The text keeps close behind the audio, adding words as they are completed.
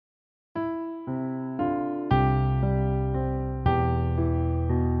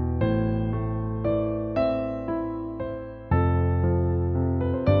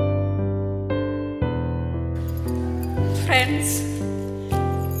Friends,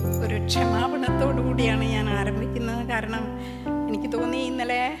 ഒരു ക്ഷമാപണത്തോടു കൂടിയാണ് ഞാൻ ആരംഭിക്കുന്നത്. കാരണം എനിക്ക് തോന്നി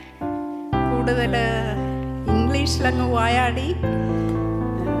ഇന്നലെ കൂടുതൽ ഇംഗ്ലീഷിലങ്ങ് വായാടി.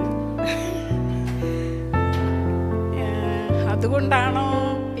 അതുകൊണ്ടാണോ,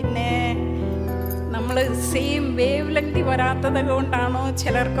 പിന്നെ നമ്മൾ സെയിം വേവ് ലെങ്തി വരാത്തത് കൊണ്ടാണോ,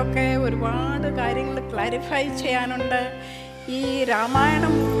 ചിലർക്കൊക്കെ ഒരുപാട് കാര്യങ്ങൾ ക്ലാരിഫൈ ചെയ്യാനുണ്ട്. ഈ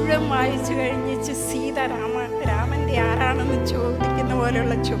രാമായണം മുഴുവൻ വായിച്ചു കഴിഞ്ഞിച്ച് സീത രാമൻ്റെ ആരാണെന്ന് ചോദിക്കുന്ന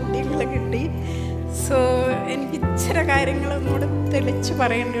പോലെയുള്ള ചോദ്യങ്ങൾ കിട്ടി. സോ എനിക്ക് ഇച്ചിരി കാര്യങ്ങളൊന്നുകൂടെ തെളിച്ച്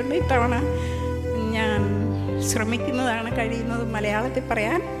പറയേണ്ടതുണ്ട്. ഇത്തവണ ഞാൻ ശ്രമിക്കുന്നതാണ്, കഴിയുന്നത് മലയാളത്തിൽ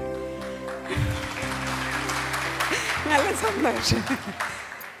പറയാൻ. നല്ല സന്തോഷം.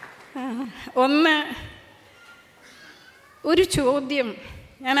 ഒരു ചോദ്യം,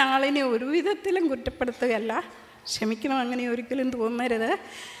 ഞാൻ ആളിനെ ഒരു വിധത്തിലും കുറ്റപ്പെടുത്തുകയല്ല, ക്ഷമിക്കണം, അങ്ങനെ ഒരിക്കലും തോന്നരുത്.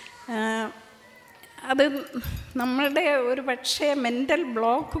 അത് നമ്മളുടെ ഒരു പക്ഷേ മെൻ്റൽ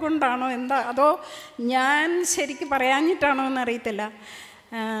ബ്ലോക്ക് കൊണ്ടാണോ എന്താ, അതോ ഞാൻ ശരിക്കും പറയാഞ്ഞിട്ടാണോ എന്നറിയത്തില്ല.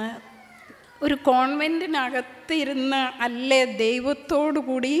 ഒരു കോൺവെൻറ്റിനകത്ത് ഇരുന്ന് അല്ലേ ദൈവത്തോടു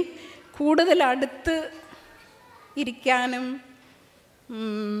കൂടി കൂടുതൽ അടുത്ത് ഇരിക്കാനും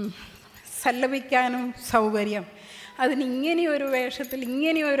സല്ലപിക്കാനും സൗകര്യം, അതിനിങ്ങനെയൊരു വേഷത്തിൽ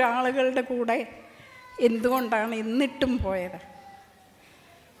ഇങ്ങനെയൊരു ആളുകളുടെ കൂടെ എന്തുകൊണ്ടാണ് എന്നിട്ടും പോയത്?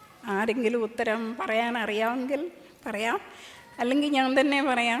 ആരെങ്കിലും ഉത്തരം പറയാൻ അറിയാമെങ്കിൽ പറയാം, അല്ലെങ്കിൽ ഞാൻ തന്നെ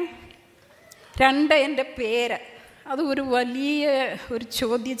പറയാം. എൻ്റെ പേര്, അത് ഒരു വലിയ ഒരു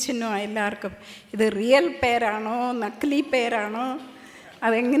ചോദ്യചിഹ്നമാണ് എല്ലാവർക്കും. ഇത് റിയൽ പേരാണോ നക്കലി പേരാണോ,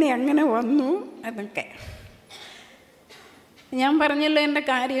 അതെങ്ങനെ അങ്ങനെ വന്നു എന്നൊക്കെ. ഞാൻ പറഞ്ഞല്ലോ എൻ്റെ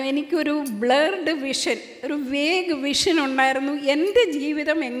കാര്യം, എനിക്കൊരു ബ്ലർഡ് വിഷൻ, ഒരു വേഗ് വിഷൻ ഉണ്ടായിരുന്നു എൻ്റെ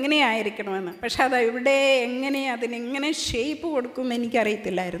ജീവിതം എങ്ങനെയായിരിക്കണമെന്ന്. പക്ഷെ അത് എവിടെ അതിനെങ്ങനെ ഷേപ്പ് കൊടുക്കുമെന്ന്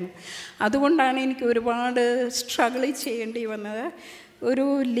എനിക്കറിയത്തില്ലായിരുന്നു. അതുകൊണ്ടാണ് എനിക്ക് ഒരുപാട് സ്ട്രഗിൾ ചെയ്യേണ്ടി വന്നത്. ഒരു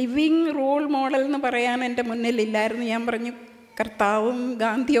ലിവിങ് റോൾ മോഡൽ എന്ന് പറയാൻ എൻ്റെ മുന്നിലില്ലായിരുന്നു. ഞാൻ പറഞ്ഞു കർത്താവും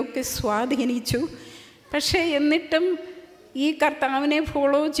ഗാന്ധിയൊക്കെ സ്വാധീനിച്ചു, പക്ഷേ എന്നിട്ടും ഈ കർത്താവിനെ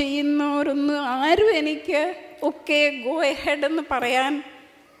ഫോളോ ചെയ്യുന്നവരൊന്നും ആരും എനിക്ക് ഓക്കെ ഗോ എഹെഡ് എന്ന് പറയാൻ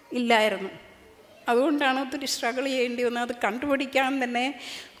ഇല്ലായിരുന്നു. അതുകൊണ്ടാണ് ഒത്തിരി സ്ട്രഗിൾ ചെയ്യേണ്ടി വന്നത്. അത് കണ്ടുപിടിക്കാൻ തന്നെ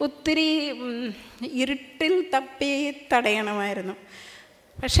ഒത്തിരി ഇരുട്ടിൽ തപ്പി തടയണമായിരുന്നു.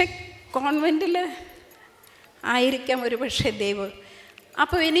 പക്ഷെ കോൺവെൻറ്റിൽ ആയിരിക്കാം ഒരു പക്ഷേ ദൈവം.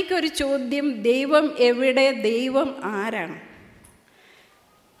 അപ്പോൾ എനിക്കൊരു ചോദ്യം, ദൈവം എവിടെ, ദൈവം ആരാണ്?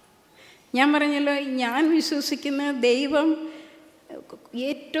 ഞാൻ പറഞ്ഞല്ലോ, ഞാൻ വിശ്വസിക്കുന്ന ദൈവം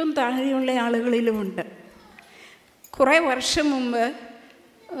ഏറ്റവും താഴെയുള്ള ആളുകളിലുമുണ്ട്. കുറേ വർഷം മുമ്പ്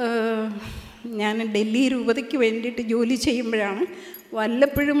ഞാൻ ഡൽഹി രൂപതയ്ക്ക് വേണ്ടിയിട്ട് ജോലി ചെയ്യുമ്പോഴാണ്,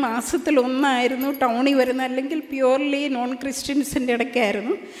 വല്ലപ്പോഴും മാസത്തിലൊന്നായിരുന്നു ടൗണിൽ വരുന്നത്, അല്ലെങ്കിൽ പ്യുവർലി നോൺ ക്രിസ്ത്യൻസിൻ്റെ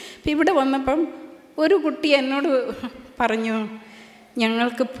ഇടയ്ക്കായിരുന്നു. അപ്പം ഇവിടെ വന്നപ്പം ഒരു കുട്ടി എന്നോട് പറഞ്ഞു,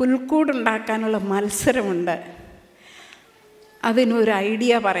 ഞങ്ങൾക്ക് പുൽക്കൂടുണ്ടാക്കാനുള്ള മത്സരമുണ്ട്, അതിനൊരു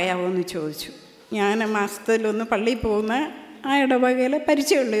ഐഡിയ പറയാമോ എന്ന് ചോദിച്ചു. ഞാൻ മാസത്തിലൊന്ന് പള്ളിയിൽ പോകുന്ന ആ ഇടവകയിൽ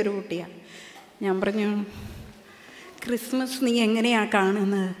പരിചയമുള്ള ഒരു കുട്ടിയാണ്. ഞാൻ പറഞ്ഞു, ക്രിസ്മസ് നീ എങ്ങനെയാണ്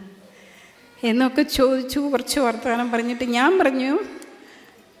കാണുന്നത് എന്നൊക്കെ ചോദിച്ചു. കുറച്ച് വർത്തമാനം പറഞ്ഞിട്ട് ഞാൻ പറഞ്ഞു,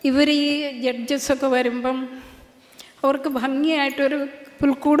 ഇവർ ഈ ജഡ്ജസൊക്കെ വരുമ്പം അവർക്ക് ഭംഗിയായിട്ടൊരു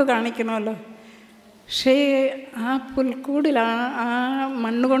പുൽക്കൂട് കാണിക്കണമല്ലോ, പക്ഷേ ആ പുൽക്കൂടിൽ ആ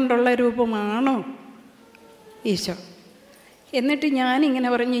മണ്ണ് കൊണ്ടുള്ള രൂപമാണോ ഈശോ? എന്നിട്ട് ഞാനിങ്ങനെ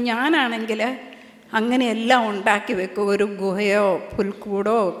പറഞ്ഞു, ഞാനാണെങ്കിൽ അങ്ങനെയെല്ലാം ഉണ്ടാക്കി വെക്കും, ഒരു ഗുഹയോ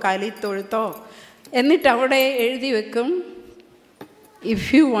പുൽക്കൂടോ കാലിത്തൊഴുത്തോ, എന്നിട്ട് അവിടെ എഴുതി വെക്കും, if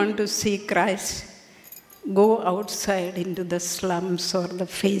you want to see Christ go outside in to the slums or the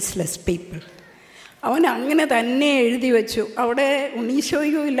faceless people. അവൻ അങ്ങനെ തന്നെ എഴുതി വെച്ചു. അവിടെ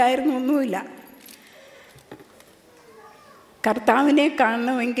ഉണ്ണീശോയും ഇല്ലായിരുന്നു, ഒന്നുമില്ല. കർത്താവിനെ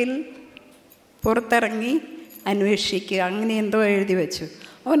കാണണമെങ്കിൽ പുറത്തിറങ്ങി അന്വേഷിക്കുക, അങ്ങനെ എന്തോ എഴുതി വെച്ചു.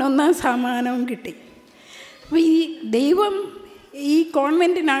 അവൻ 1ാം സമ്മാനവും കിട്ടി. അപ്പോൾ ഈ ദൈവം ഈ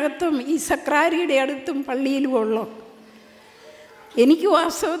കോൺവെൻറ്റിനകത്തും ഈ സക്രാരിയുടെ അടുത്തും പള്ളിയിലും ഉള്ളോ? എനിക്ക്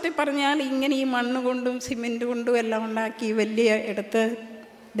വാസ്തവത്തിൽ പറഞ്ഞാൽ ഇങ്ങനെ ഈ മണ്ണ് കൊണ്ടും സിമെൻറ്റ് കൊണ്ടും എല്ലാം ഉണ്ടാക്കി വലിയ ഇടത്ത്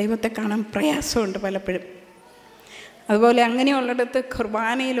ദൈവത്തെ കാണാൻ പ്രയാസമുണ്ട് പലപ്പോഴും. അതുപോലെ അങ്ങനെയുള്ളിടത്ത്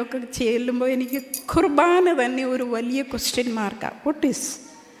കുർബാനയിലൊക്കെ ചെല്ലുമ്പോൾ എനിക്ക് കുർബാന തന്നെ ഒരു വലിയ ക്വസ്റ്റ്യൻ മാർക്കാണ്. What is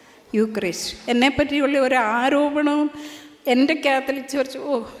Eucharist? എന്നെപ്പറ്റിയുള്ള ഒരു ആരോപണവും എൻ്റെ കാത്തലിക് ചർച്ച്,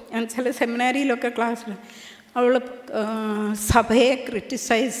 ഞാൻ ചില സെമിനാരിയിലൊക്കെ ക്ലാസ്സിൽ, അവൾ സഭയെ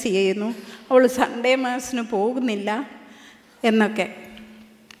ക്രിറ്റിസൈസ് ചെയ്യുന്നു, അവൾ സൺഡേ മാസിന് പോകുന്നില്ല എന്നൊക്കെ.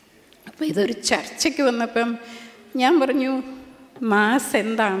 അപ്പോൾ ഇതൊരു ചർച്ചയ്ക്ക് വന്നപ്പം ഞാൻ പറഞ്ഞു, മാസ്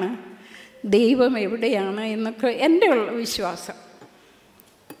എന്താണ്, ദൈവം എവിടെയാണ് എന്നൊക്കെ എൻ്റെ ഉള്ള വിശ്വാസം.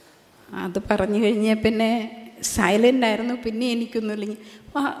 അത് പറഞ്ഞു കഴിഞ്ഞാൽ പിന്നെ സൈലൻ്റ് ആയിരുന്നു. പിന്നെ എനിക്കൊന്നുമില്ലെങ്കിൽ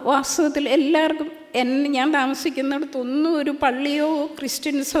വാസ്തവത്തിൽ എല്ലാവർക്കും ഞാൻ താമസിക്കുന്നിടത്തൊന്നും ഒരു പള്ളിയോ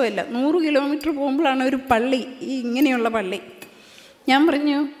ക്രിസ്ത്യൻസോ ഇല്ല. 100 കിലോമീറ്റർ പോകുമ്പോഴാണ് ഒരു പള്ളി, ഈ ഇങ്ങനെയുള്ള പള്ളി. ഞാൻ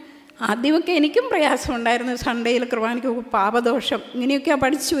പറഞ്ഞു, ആദ്യമൊക്കെ എനിക്കും പ്രയാസമുണ്ടായിരുന്നു. സൺഡേയിൽ കുർബാനയ്ക്ക് പാപദോഷം ഇങ്ങനെയൊക്കെയാണ്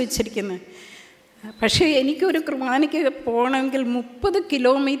പഠിച്ചു വച്ചിരിക്കുന്നത്. പക്ഷേ എനിക്കൊരു കുർബാനയ്ക്ക് പോകണമെങ്കിൽ 30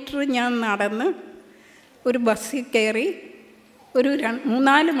 കിലോമീറ്റർ ഞാൻ നടന്ന് ഒരു ബസ്സിൽ കയറി ഒരു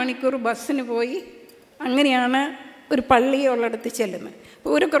 3-4 മണിക്കൂർ ബസ്സിന് പോയി അങ്ങനെയാണ് ഒരു പള്ളിയുള്ളിടത്ത് ചെല്ലുന്നത്.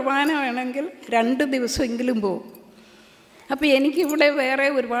 ഒരു കുർബാന വേണമെങ്കിൽ 2 ദിവസമെങ്കിലും പോകും. അപ്പോൾ എനിക്കിവിടെ വേറെ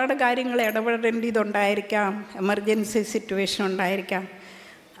ഒരുപാട് കാര്യങ്ങൾ ഇടപെടേണ്ടതുണ്ടായിരിക്കാം, എമർജൻസി സിറ്റുവേഷൻ ഉണ്ടായിരിക്കാം.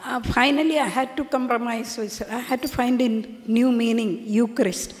 Finally I had to compromise with, I had to find A new meaning.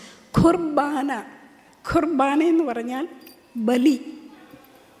 Eucharist, കുർബാന. കുർബാന എന്ന് പറഞ്ഞാൽ ബലി.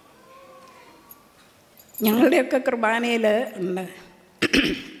 ഞങ്ങളുടെയൊക്കെ കുർബാനയിൽ ഉണ്ട്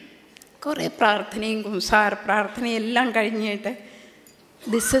കുറേ പ്രാർത്ഥനയും കുംസാര പ്രാർത്ഥനയും എല്ലാം കഴിഞ്ഞിട്ട്,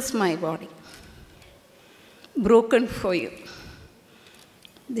 this is my body broken for you,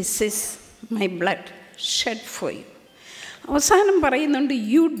 this is my blood shed for you. അവസാനം പറയുന്നുണ്ട്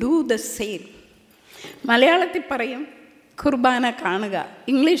യു ഡു ദ സെയിം. മലയാളത്തിൽ പറയും കുർബാന കാണുക,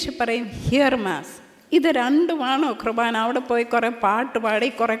 ഇംഗ്ലീഷിൽ പറയും ഹിയർ മാസ്. ഇത് രണ്ടുമാണോ കുർബാന? അവിടെ പോയി കുറേ പാട്ട് പാടി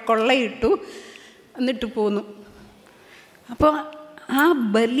കുറേ കൊള്ളയിട്ടു എന്നിട്ട് പോന്നു. അപ്പോൾ ആ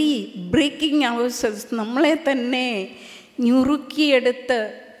ബലി, ബ്രേക്കിംഗ് അവേഴ്സൽസ്, നമ്മളെ തന്നെ ഞുറുക്കിയെടുത്ത്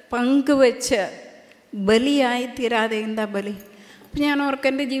പങ്കുവെച്ച് ബലിയായി തീരാതെ എന്താ ബലി? അപ്പം ഞാൻ ഓർക്കും,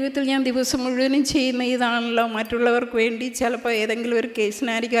 എൻ്റെ ജീവിതത്തിൽ ഞാൻ ദിവസം മുഴുവനും ചെയ്യുന്ന ഇതാണല്ലോ. മറ്റുള്ളവർക്ക് വേണ്ടി ചിലപ്പോൾ ഏതെങ്കിലും ഒരു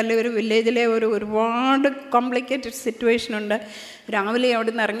കേസിനായിരിക്കും, അല്ലെങ്കിൽ ഒരു വില്ലേജിലെ ഒരുപാട് കോംപ്ലിക്കേറ്റഡ് സിറ്റുവേഷനുണ്ട്. രാവിലെ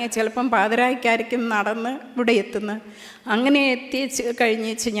അവിടെ നിന്ന് ഇറങ്ങിയ ചിലപ്പം പാതിരായ്ക്കായിരിക്കും നടന്ന് ഇവിടെ എത്തുന്നത്. അങ്ങനെ എത്തിച്ച്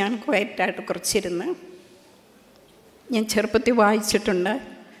കഴിഞ്ഞേച്ച് ഞാൻ ക്വയറ്റായിട്ട് കുറച്ചിരുന്ന് ഞാൻ ചെറുപ്പത്തിൽ വായിച്ചിട്ടുണ്ട്,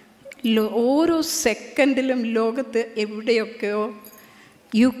 ഓരോ സെക്കൻഡിലും ലോകത്ത് എവിടെയൊക്കെയോ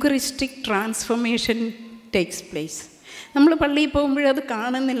യൂക്കറിസ്റ്റിക് ട്രാൻസ്ഫോർമേഷൻ ടേക്സ് പ്ലേസ്. നമ്മൾ പള്ളിയിൽ പോകുമ്പോഴത്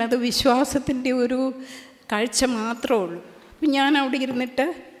കാണുന്നില്ല, അത് വിശ്വാസത്തിൻ്റെ ഒരു കാഴ്ച മാത്രമേ ഉള്ളൂ. അപ്പം ഞാൻ അവിടെ ഇരുന്നിട്ട്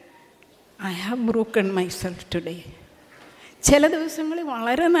I have broken myself today. ചില ദിവസങ്ങളിൽ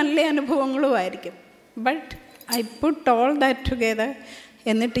വളരെ നല്ല അനുഭവങ്ങളും ആയിരിക്കും, but I put all that together.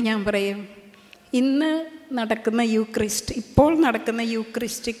 എന്നിട്ട് ഞാൻ പറയും, ഇന്ന് നടക്കുന്ന യൂക്രിസ്റ്റ്, ഇപ്പോൾ നടക്കുന്ന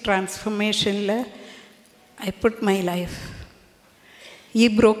Eucharistic ട്രാൻസ്ഫോർമേഷനിൽ I put my life, ഈ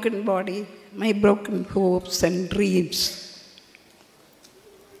broken body, my broken hops and dreams.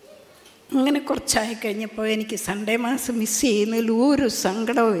 അങ്ങനെ കുറച്ചായി കഴിഞ്ഞപ്പോൾ എനിക്ക് സൺഡേ മാസം മിസ് ചെയ്യുന്നതിൽ ഒരു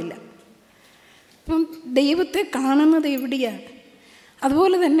സങ്കടവും ഇല്ല. അപ്പം ദൈവത്തെ കാണുന്നത് എവിടെയാണ്?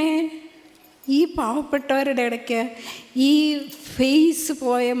 അതുപോലെ തന്നെ ഈ പാവപ്പെട്ടവരുടെ ഇടയ്ക്ക്, ഈ ഫേസ്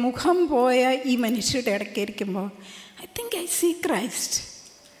പോയ, മുഖം പോയ ഈ മനുഷ്യരുടെ ഇടയ്ക്ക് ഇരിക്കുമ്പോൾ I think I see Christ.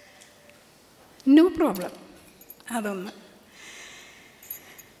 No problem. അതൊന്ന്.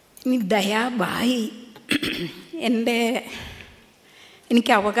 ഇനി ദയാബായി,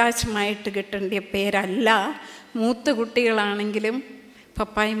 എനിക്ക് അവകാശമായിട്ട് കിട്ടേണ്ട പേരല്ല. മൂത്ത കുട്ടികളാണെങ്കിലും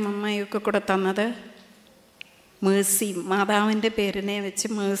പപ്പായും മമ്മായും ഒക്കെ കൂടെ തന്നത് മേഴ്സി, മാതാവിൻ്റെ പേരിനെ വെച്ച്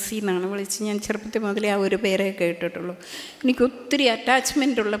മേഴ്സി എന്നാണ് വിളിച്ച്. ഞാൻ ചെറുപ്പത്തിൽ മുതലേ ആ ഒരു പേരേ കേട്ടിട്ടുള്ളൂ. എനിക്ക് ഒത്തിരി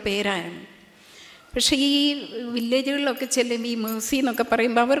അറ്റാച്ച്മെൻ്റുള്ള പേരായിരുന്നു. പക്ഷേ ഈ വില്ലേജുകളിലൊക്കെ ചെല്ലുമ്പോൾ ഈ മേഴ്സി എന്നൊക്കെ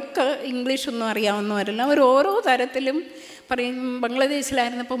പറയുമ്പോൾ അവർക്ക് ഇംഗ്ലീഷൊന്നും അറിയാവുന്നവരല്ല. അവർ ഓരോ തരത്തിലും പറയും.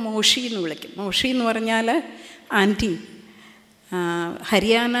 ബംഗ്ലാദേശിലായിരുന്നപ്പോൾ മോഷി എന്ന് വിളിക്കും. മോഷി എന്ന് പറഞ്ഞാൽ ആൻറ്റി.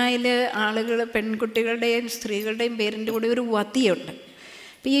 ഹരിയാനയിൽ ആളുകൾ പെൺകുട്ടികളുടെയും സ്ത്രീകളുടെയും പേരിൻ്റെ കൂടെ ഒരു വതിയുണ്ട്.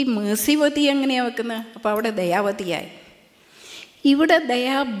 അപ്പോൾ ഈ മേഴ്സി വതി എങ്ങനെയാണ് വെക്കുന്നത്? അപ്പോൾ അവിടെ ദയാവതിയായി. ഇവിടെ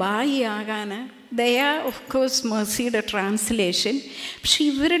ദയാബായി ആകാൻ, ദയാ ഓഫ് കോഴ്സ് മേഴ്സിയുടെ ട്രാൻസ്ലേഷൻ. പക്ഷെ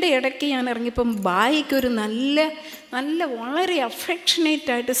ഇവരുടെ ഇടയ്ക്ക് ഞാൻ ഇറങ്ങിയപ്പം ബായിക്കൊരു നല്ല വളരെ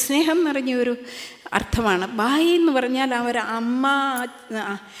അഫെക്ഷനേറ്റായിട്ട് സ്നേഹം നിറഞ്ഞൊരു അർത്ഥമാണ്. ബായി എന്ന് പറഞ്ഞാൽ അവർ അമ്മ,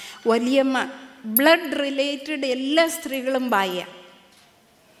 വലിയമ്മ, ബ്ലഡ് റിലേറ്റഡ് എല്ലാ സ്ത്രീകളും ബായിയാണ്.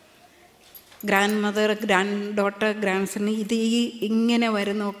 Grand mother, grand daughter, grand sun, ഇത് ഇങ്ങനെ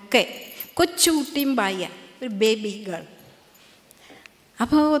വരുന്നൊക്കെ കൊച്ചുകുട്ടിയും ബായിയാണ്, ഒരു ബേബി ഗേൾ.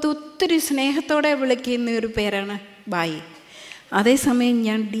 അപ്പോൾ അത് ഒത്തിരി സ്നേഹത്തോടെ വിളിക്കുന്ന ഒരു പേരാണ് ബായി. അതേസമയം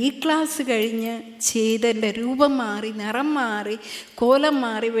ഞാൻ ഡി ക്ലാസ് കഴിഞ്ഞ് ചെയ്തതിൻ്റെ രൂപം മാറി, നിറം മാറി, കോലം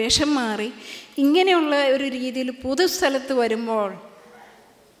മാറി, വേഷം മാറി, ഇങ്ങനെയുള്ള ഒരു രീതിയിൽ പൊതുസ്ഥലത്ത് വരുമ്പോൾ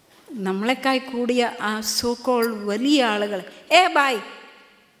നമ്മളെക്കായി കൂടിയ ആ സോക്കോൾ വലിയ ആളുകൾ ബായ്,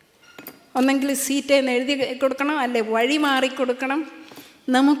 ഒന്നെങ്കിൽ സീറ്റേന്ന് എഴുതി കൊടുക്കണം, അല്ലെ വഴി മാറിക്കൊടുക്കണം.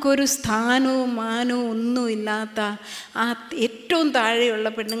 നമുക്കൊരു സ്ഥാനവും മാനവും ഒന്നുമില്ലാത്ത ആ ഏറ്റവും താഴെയുള്ള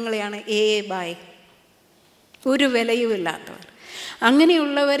പെണ്ണുങ്ങളെയാണ് ബായ്, ഒരു വിലയും ഇല്ലാത്തവർ.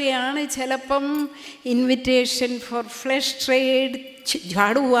 അങ്ങനെയുള്ളവരെയാണ് ചിലപ്പം ഇൻവിറ്റേഷൻ ഫോർ ഫ്ലഷ് ട്രേഡ്,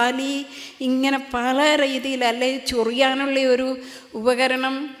 ജാടുവാലി, ഇങ്ങനെ പല രീതിയിൽ, അല്ലെങ്കിൽ ചൊറിയാനുള്ള ഒരു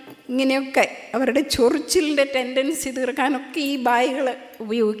ഉപകരണം, ഇങ്ങനെയൊക്കെ അവരുടെ ചൊറിച്ചിലിൻ്റെ ടെൻഡൻസി തീർക്കാനൊക്കെ ഈ ബായികൾ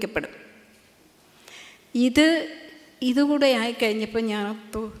ഉപയോഗിക്കപ്പെടും. ഇതുകൂടെ ആയിക്കഴിഞ്ഞപ്പോൾ ഞാൻ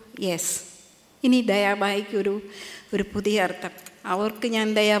ഓർത്തു, യെസ്, ഇനി ദയാബായിക്ക് ഒരു പുതിയ അർത്ഥം. അവർക്ക് ഞാൻ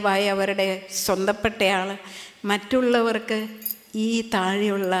ദയാബായി, അവരുടെ സ്വന്തപ്പെട്ടയാൾ, മറ്റുള്ളവർക്ക് ഈ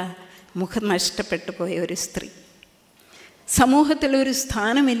താഴെയുള്ള മുഖം നഷ്ടപ്പെട്ടു പോയ ഒരു സ്ത്രീ, സമൂഹത്തിലൊരു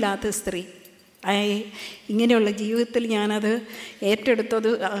സ്ഥാനമില്ലാത്ത സ്ത്രീ. ഇങ്ങനെയുള്ള ജീവിതത്തിൽ ഞാനത് ഏറ്റെടുത്തത്.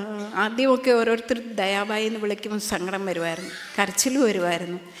 ആദ്യമൊക്കെ ഓരോരുത്തർ ദയാബായി എന്ന് വിളിക്കുമ്പോൾ സങ്കടം വരുമായിരുന്നു, കരച്ചിൽ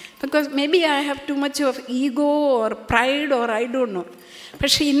വരുമായിരുന്നു. Because may be I have too much of ego or pride or I don't know.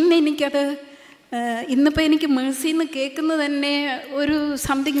 പക്ഷെ ഇന്നിപ്പോൾ എനിക്ക് മേഴ്സിന്ന് കേൾക്കുന്നത് തന്നെ ഒരു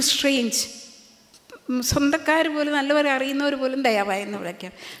സംതിങ് സ്ട്രേഞ്ച്. സ്വന്തക്കാർ പോലും, നല്ലവരെ അറിയുന്നവർ പോലും ദയാബായി എന്ന്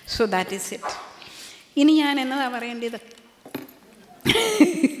വിളിക്കാം. So that is it. ഇനി ഞാൻ എന്നതാണ് പറയേണ്ടത്?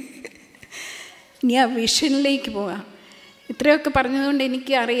 ഇനി ആ വിഷനിലേക്ക് പോകാം. ഇത്രയൊക്കെ പറഞ്ഞതുകൊണ്ട്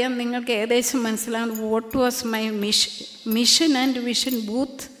എനിക്ക് അറിയാം, നിങ്ങൾക്ക് ഏകദേശം മനസ്സിലാവും what was my mission and vision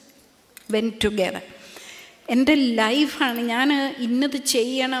booth when together. എൻ്റെ ലൈഫാണ്. ഞാൻ ഇന്നത്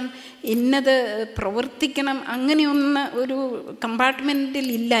ചെയ്യണം, ഇന്നത് പ്രവർത്തിക്കണം, അങ്ങനെയൊന്ന് ഒരു കമ്പാർട്ട്മെൻറ്റിൽ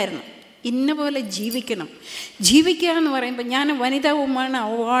ഇല്ലായിരുന്നു. ഇന്ന പോലെ ജീവിക്കുക എന്ന് പറയുമ്പോൾ, ഞാൻ വനിതാ വുമൺ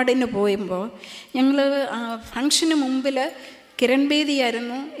അവാർഡിന് പോയപ്പോൾ ഞങ്ങൾ ഫങ്ഷന് മുമ്പിൽ കിരൺ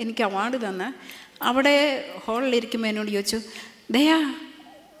ബേദിയായിരുന്നു എനിക്ക് അവാർഡ് തന്ന. അവിടെ ഹാളിലിരിക്കുമ്പോൾ എന്നോട് ചോദിച്ചു, ദയാ,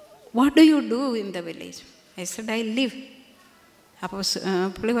 what do you do in the village? I said I live. അപ്പോൾ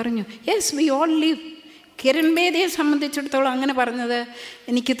പുള്ളി പറഞ്ഞു, yes, we all live. Kiran ബേദിയെ സംബന്ധിച്ചിടത്തോളം അങ്ങനെ പറഞ്ഞത്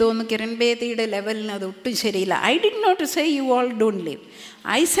എനിക്ക് തോന്നുന്നു കിരൺ ബേദിയുടെ ലെവലിന് അത് ഒട്ടും ശരിയില്ല. I did not say you all don't live,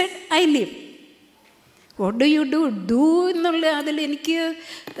 I said I live. What do you do എന്നുള്ള അതിൽ എനിക്ക്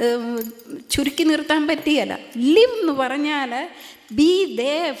ചുരുക്കി നിർത്താൻ പറ്റിയല്ല. ലിവ് എന്ന് പറഞ്ഞാൽ ബി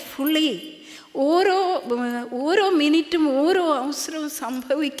ദേ ഫുള്ളി. ഓരോ മിനിറ്റും ഓരോ അവസരവും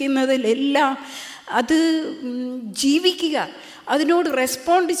സംഭവിക്കുന്നതിലെല്ലാം അത് ജീവിക്കുക, അതിനോട്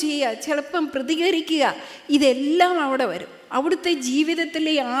റെസ്പോണ്ട് ചെയ്യുക, ചിലപ്പം പ്രതികരിക്കുക, ഇതെല്ലാം അവിടെ വരും. അവിടുത്തെ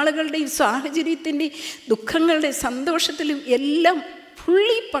ജീവിതത്തിലെ ആളുകളുടെയും സാഹചര്യത്തിൻ്റെയും ദുഃഖങ്ങളുടെയും സന്തോഷത്തിലും എല്ലാം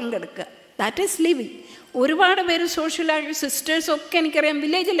ഫുള്ളി പങ്കെടുക്കുക. That is living. ഒരുപാട് പേര് സോഷ്യൽ ആക്ട് സിസ്റ്റേഴ്സൊക്കെ എനിക്കറിയാം,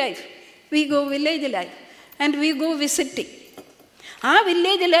 village life, we go village life and we go visiting. ആ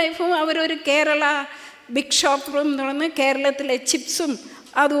വില്ലേജ് ലൈഫും അവരൊരു കേരള ബിഗ് ഷോപ്പ് റൂം തുറന്ന് കേരളത്തിലെ ചിപ്സും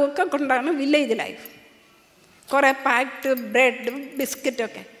അതുമൊക്കെ കൊണ്ടാണ് വില്ലേജ് ലൈഫ്. കുറേ പാക്ഡ് ബ്രെഡ്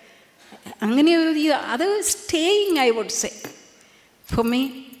ബിസ്ക്കറ്റൊക്കെ, അങ്ങനെ ഒരു അത് staying, I would say for me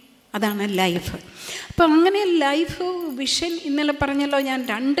അതാണ് ലൈഫ്. അപ്പം അങ്ങനെ ലൈഫ് വിഷൻ, ഇന്നലെ പറഞ്ഞല്ലോ ഞാൻ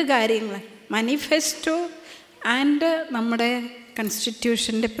 2 കാര്യങ്ങൾ, മാനിഫെസ്റ്റോ ആൻഡ് നമ്മുടെ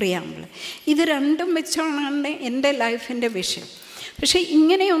കോൺസ്റ്റിറ്റ്യൂഷൻ്റെ പ്രിയാമ്പിൾ, ഇത് 2ഉം വെച്ചാണ് എൻ്റെ ലൈഫിൻ്റെ വിഷൻ. പക്ഷേ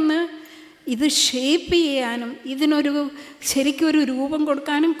ഇങ്ങനെയൊന്ന് ഇത് ഷേപ്പ് ചെയ്യാനും ഇതിനൊരു ശരിക്കും ഒരു രൂപം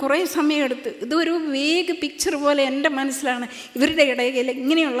കൊടുക്കാനും കുറേ സമയമെടുത്ത്. ഇതൊരു വേഗ് പിക്ചർ പോലെ എൻ്റെ മനസ്സിലാണ്. ഇവരുടെ ഇടയിൽ,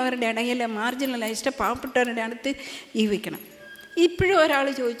 ഇങ്ങനെയുള്ളവരുടെ ഇടയിൽ, മാർജിനലൈസ്ഡ് പാവപ്പെട്ടവരുടെ അടുത്ത് ജീവിക്കണം. ഇപ്പോഴും ഒരാൾ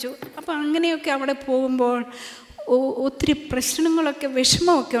ചോദിച്ചു, അപ്പോൾ അങ്ങനെയൊക്കെ അവിടെ പോകുമ്പോൾ ഒത്തിരി പ്രശ്നങ്ങളൊക്കെ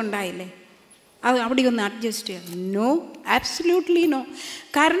വിഷമമൊക്കെ ഉണ്ടായില്ലേ, അത് അവിടെ ഒന്ന് അഡ്ജസ്റ്റ് ചെയ്യാം? No, absolutely no.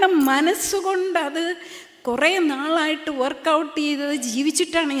 കാരണം മനസ്സുകൊണ്ട് അത് കുറേ നാളായിട്ട് വർക്കൗട്ട് ചെയ്തത്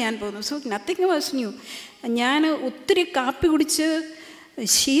ജീവിച്ചിട്ടാണ് ഞാൻ പോകുന്നത്. So nothing was new. ഞാൻ ഒത്തിരി കാപ്പി കുടിച്ച്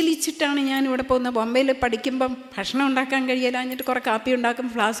ശീലിച്ചിട്ടാണ് ഞാൻ ഇവിടെ പോകുന്നത്. ബോംബെയിൽ പഠിക്കുമ്പം ഭക്ഷണം ഉണ്ടാക്കാൻ കഴിയില്ല, എന്നിട്ട് കുറേ കാപ്പി ഉണ്ടാക്കും,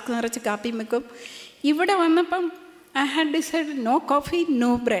 ഫ്ലാസ്ക് നിറച്ച് കാപ്പിയും വെക്കും. ഇവിടെ വന്നപ്പം I had decide no coffee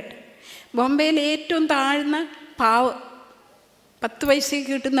no bread. ബോംബെയിൽ ഏറ്റവും താഴ്ന്ന പാവ്, 10 പൈസയ്ക്ക്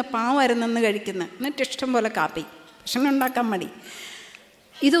കിട്ടുന്ന പാവായിരുന്നു കഴിക്കുന്നത്. എന്നിട്ട് ഇഷ്ടം പോലെ കാപ്പി, ഭക്ഷണം ഉണ്ടാക്കാൻ മടി.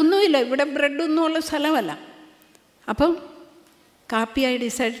 ഇതൊന്നുമില്ല, ഇവിടെ ബ്രെഡൊന്നും ഉള്ള സ്ഥലമല്ല. അപ്പം കാപ്പി ഐ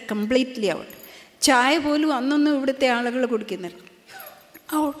ഡിസൈഡ് കംപ്ലീറ്റ്ലി ഔട്ട്. ചായ പോലും അന്നൊന്നും ഇവിടുത്തെ ആളുകൾ കുടിക്കുന്നില്ല,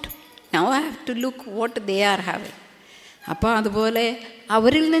 out. Now I have to look what they are having. അപ്പോൾ അതുപോലെ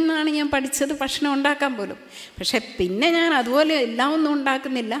അവരിൽ നിന്നാണ് ഞാൻ പഠിച്ചത് ഭക്ഷണം ഉണ്ടാക്കാൻ പോലും. പക്ഷെ പിന്നെ ഞാൻ അതുപോലെ എല്ലാം ഒന്നും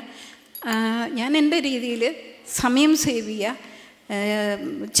ഉണ്ടാക്കുന്നില്ല. ഞാൻ എൻ്റെ രീതിയിൽ സമയം സേവ് ചെയ്യുക,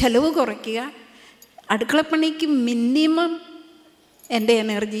 ചിലവ് കുറയ്ക്കുക, അടുക്കളപ്പണിക്ക് മിനിമം എൻ്റെ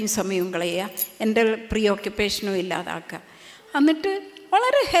എനർജിയും സമയവും കളയുക, എൻ്റെ പ്രീ ഓക്യുപ്പേഷനും ഇല്ലാതാക്കുക. എന്നിട്ട്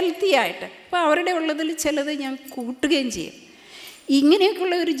വളരെ ഹെൽത്തി ആയിട്ട്, അപ്പോൾ അവരുടെ ഉള്ളതിൽ ചിലത് ഞാൻ കൂട്ടുകയും ചെയ്യും.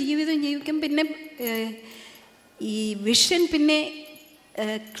 ഇങ്ങനെയൊക്കെയുള്ള ഒരു ജീവിതം ജീവിക്കും. പിന്നെ ഈ വിഷൻ പിന്നെ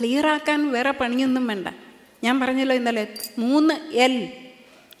ക്ലിയറാക്കാൻ വേറെ പണിയൊന്നും വേണ്ട. ഞാൻ പറഞ്ഞല്ലോ ഇന്നലെ 3 L,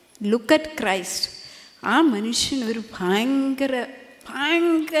 ലുക്ക് അറ്റ് ക്രൈസ്റ്റ്. ആ മനുഷ്യനൊരു ഭയങ്കര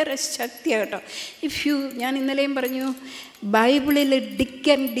ഭയങ്കര ശക്തിയാണ് കേട്ടോ. ഞാൻ ഇന്നലെയും പറഞ്ഞു, ബൈബിളിൽ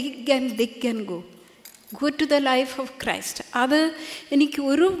dig and go to the life of Christ. അത് എനിക്ക്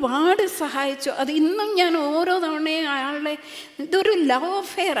ഒരുപാട് സഹായിച്ചു. അത് ഇന്നും ഞാൻ ഓരോ തവണയും അയാളുടെ, ഇതൊരു love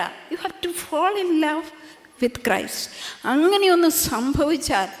അഫെയറാണ്. You have to fall in love with Christ. അങ്ങനെയൊന്ന്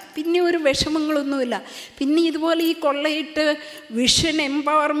സംഭവിച്ചാൽ പിന്നെ ഒരു വിഷമങ്ങളൊന്നുമില്ല. പിന്നെ ഇതുപോലെ ഈ കൊള്ളയിട്ട് വിഷൻ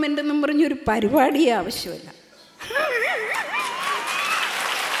എംപവർമെൻ്റ് എന്നും പറഞ്ഞൊരു പരിപാടിയെ ആവശ്യമില്ല.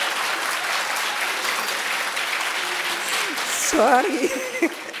 സോറി,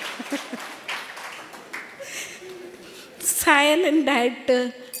 സൈലൻ്റായിട്ട്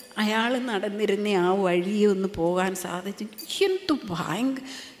അയാൾ നടന്നിരുന്ന ആ വഴിയെ ഒന്ന് പോകാൻ സാധിച്ചു.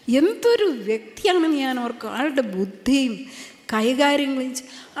 എന്തൊരു വ്യക്തിയാണെന്ന് ഞാൻ ഓർക്കും. ആളുടെ ബുദ്ധിയും കൈകാര്യങ്ങളും.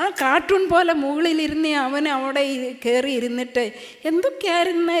 ആ കാർട്ടൂൺ പോലെ മുകളിലിരുന്ന് അവൻ അവിടെ കയറി ഇരുന്നിട്ട്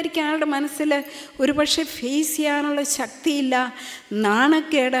എന്തൊക്കെയായിരുന്നായിരിക്കും ആളുടെ മനസ്സിൽ. ഒരു പക്ഷേ ഫേസ് ചെയ്യാനുള്ള ശക്തിയില്ല,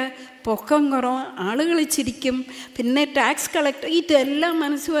 നാണക്കേട്, പൊക്കം കുറവ്, ആളുകൾ ചിരിക്കും, പിന്നെ ടാക്സ് കളക്ടർ, ഇതെല്ലാം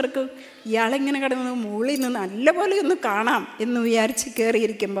മനസ്സ് വെറുക്കും. ഇയാളെങ്ങനെ കിടന്നത് മുകളിൽ നിന്ന് നല്ലപോലെ ഒന്ന് കാണാം എന്ന് വിചാരിച്ച്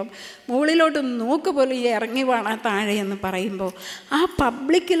കയറിയിരിക്കുമ്പം മുകളിലോട്ടൊന്ന് നോക്ക് പോലെ ഇറങ്ങി വേണം താഴെ എന്ന് പറയുമ്പോൾ ആ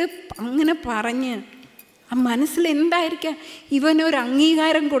പബ്ലിക്കിൽ അങ്ങനെ പറഞ്ഞ് ആ മനസ്സിൽ എന്തായിരിക്കാം, ഇവനൊരു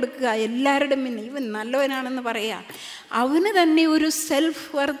അംഗീകാരം കൊടുക്കുക, എല്ലാവരുടെ മുന്നേ ഇവൻ നല്ലവനാണെന്ന് പറയുക, അവന് തന്നെ ഒരു സെൽഫ്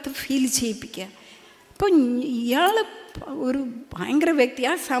വർത്ത് ഫീൽ ചെയ്യിപ്പിക്കുക. അപ്പം ഇയാൾ ഒരു ഭയങ്കര വ്യക്തി.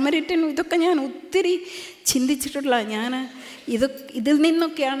 ആ സമരിറ്റൻ, ഇതൊക്കെ ഞാൻ ഒത്തിരി ചിന്തിച്ചിട്ടുള്ള. ഇതിൽ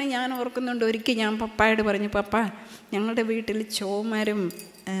നിന്നൊക്കെയാണ് ഞാൻ ഓർക്കുന്നുണ്ട്. ഒരിക്കൽ ഞാൻ പപ്പായോട് പറഞ്ഞു, പപ്പ, ഞങ്ങളുടെ വീട്ടിൽ ചോമാരും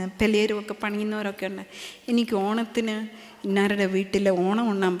പെലിയരും ഒക്കെ പണിയുന്നവരൊക്കെ ഉണ്ട്, എനിക്ക് ഓണത്തിന് ഇന്നാരുടെ വീട്ടിൽ ഓണം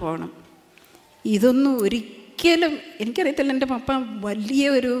ഉണ്ണാൻ പോകണം. ഇതൊന്നും ഒരിക്കലും എനിക്കറിയത്തില്ല. എൻ്റെ പപ്പ വലിയ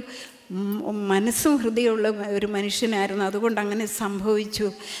ഒരു മനസ്സും ഹൃദയമുള്ള ഒരു മനുഷ്യനായിരുന്നു, അതുകൊണ്ട് അങ്ങനെ സംഭവിച്ചു.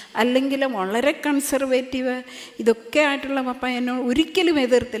 അല്ലെങ്കിൽ വളരെ കൺസർവേറ്റീവ് ഇതൊക്കെ ആയിട്ടുള്ള പപ്പ എന്നോട് ഒരിക്കലും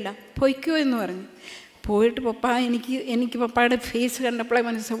എതിർത്തില്ല. പൊയ്ക്കോ എന്ന് പറഞ്ഞു. പോയിട്ട് പപ്പ എനിക്ക് പപ്പയുടെ ഫേസ് കണ്ടപ്പോഴേ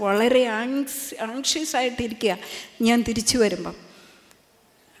മനസ്സ് വളരെ ആങ്ഷ്യസ് ആയിട്ടിരിക്കുക. ഞാൻ തിരിച്ചു വരുമ്പം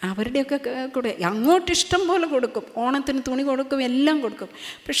അവരുടെയൊക്കെ കൂടെ അങ്ങോട്ട് ഇഷ്ടം പോലെ കൊടുക്കും, ഓണത്തിന് തുണി കൊടുക്കും, എല്ലാം കൊടുക്കും.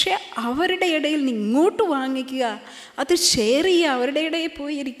 പക്ഷേ അവരുടെ ഇടയിൽ നിന്ന് ഇങ്ങോട്ട് വാങ്ങിക്കുക, അത് ഷെയർ ചെയ്യുക, അവരുടെ ഇടയിൽ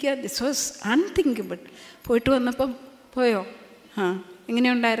പോയി ഇരിക്കുക, ദിസ് വാസ് അൺതിങ്കബിൾ. പോയിട്ട് വന്നപ്പം പോയോ?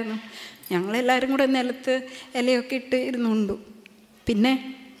 എങ്ങനെയുണ്ടായിരുന്നു? ഞങ്ങളെല്ലാവരും കൂടെ നിലത്ത് ഇലയൊക്കെ ഇട്ട് ഇരുന്നുണ്ടു. പിന്നെ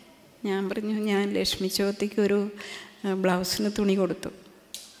ഞാൻ പറഞ്ഞു, ഞാൻ ലക്ഷ്മി ചോത്തിക്ക് ഒരു ബ്ലൗസിന് തുണി കൊടുത്തു.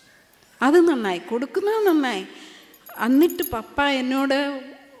 അത് നന്നായി, കൊടുക്കുന്നത് നന്നായി. എന്നിട്ട് പപ്പ എന്നോട്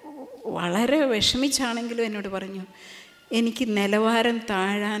വളരെ വിഷമിച്ചാണെങ്കിലും എന്നോട് പറഞ്ഞു, എനിക്ക് നിലവാരം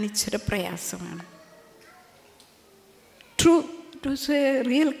താഴാൻ ഇച്ചിരി പ്രയാസമാണ്. True, it was A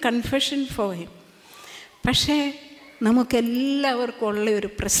real confession for him. പക്ഷേ നമുക്കെല്ലാവർക്കും ഉള്ള ഒരു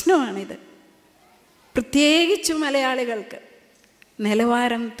പ്രശ്നമാണിത്, പ്രത്യേകിച്ച് മലയാളികൾക്ക്.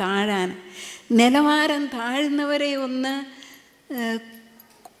 നിലവാരം താഴുന്നവരെ ഒന്ന്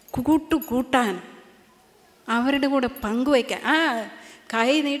കൂട്ടാൻ, അവരുടെ കൂടെ പങ്കുവയ്ക്കാൻ,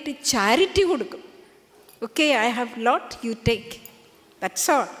 കൈ നീട്ടി ചാരിറ്റി കൊടുക്കും. Okay, I have lot, you take, that's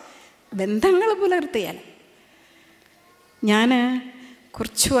all. ബന്ധങ്ങൾ പുലർത്തിയാൽ. ഞാൻ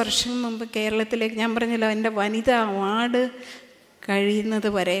കുറച്ച് വർഷം മുമ്പ് കേരളത്തിലേക്ക്, ഞാൻ പറഞ്ഞല്ലോ എൻ്റെ വനിതാ അവാർഡ് കഴിയുന്നത്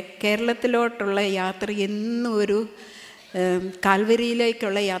വരെ കേരളത്തിലോട്ടുള്ള യാത്ര എന്നും ഒരു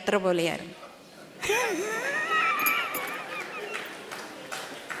കാൽവരിയിലേക്കുള്ള യാത്ര പോലെയായിരുന്നു.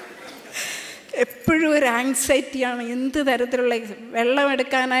 എപ്പോഴും ഒരു ആങ്സൈറ്റിയാണ്. എന്ത് തരത്തിലുള്ള വെള്ളം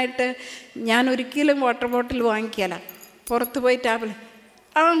എടുക്കാനായിട്ട് ഞാൻ ഒരിക്കലും വാട്ടർ ബോട്ടിൽ വാങ്ങിക്കല, പുറത്ത് പോയി ടാബിൾ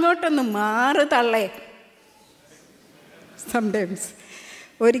അങ്ങോട്ടൊന്ന് മാറി തള്ളേ. സംടൈംസ്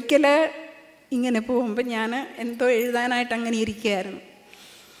ഒരിക്കൽ ഇങ്ങനെ പോകുമ്പോൾ ഞാൻ എന്തോ എഴുതാനായിട്ട് അങ്ങനെ ഇരിക്കുകയായിരുന്നു.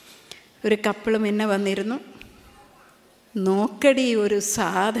 ഒരു കപ്പിളും എന്നെ വന്നിരുന്നു. നോക്കടി ഒരു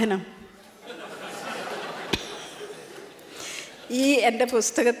സാധനം. ഈ എൻ്റെ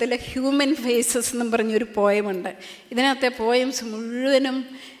പുസ്തകത്തിൽ ഹ്യൂമൻ ഫേസസ് എന്നും പറഞ്ഞൊരു പോയമുണ്ട്. ഇതിനകത്തെ പോയംസ് മുഴുവനും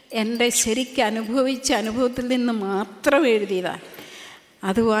എൻ്റെ ശരിക്കും അനുഭവിച്ച അനുഭവത്തിൽ നിന്ന് മാത്രം എഴുതിയതാണ്.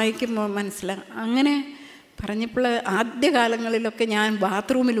 അത് വായിക്കുമ്പോൾ മനസ്സിലാകും. അങ്ങനെ പറഞ്ഞപ്പോൾ ആദ്യകാലങ്ങളിലൊക്കെ ഞാൻ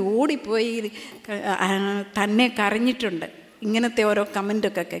ബാത്റൂമിൽ ഓടിപ്പോയി തന്നെ കരഞ്ഞിട്ടുണ്ട് ഇങ്ങനത്തെ ഓരോ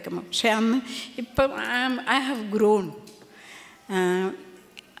കമൻറ്റൊക്കെ കേൾക്കുമ്പോൾ. പക്ഷേ അന്ന് ഇപ്പം ഐ ഹാവ് ഗ്രോൺ.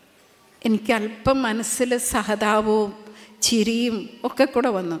 എനിക്ക് അല്പം മനസ്സിൽ സഹതാപവും ചിരിയും ഒക്കെ കൂടെ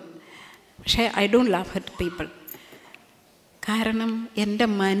വന്നു. പക്ഷേ I don't laugh at people. കാരണം എൻ്റെ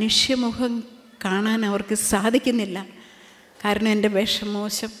മനുഷ്യമുഖം കാണാൻ അവർക്ക് സാധിക്കുന്നില്ല. കാരണം എൻ്റെ വേഷം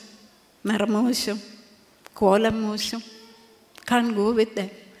മോശം, നിറമോശം, കോലം മോശം, കാൺ ഗോ വിത്ത് ദം.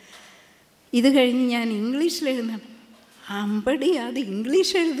 ഇത് കഴിഞ്ഞ് ഞാൻ ഇംഗ്ലീഷിൽ എഴുതണം. അമ്പടി അത്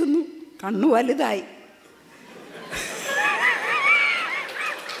ഇംഗ്ലീഷ് എഴുതുന്നു, കണ്ണു വലുതായി.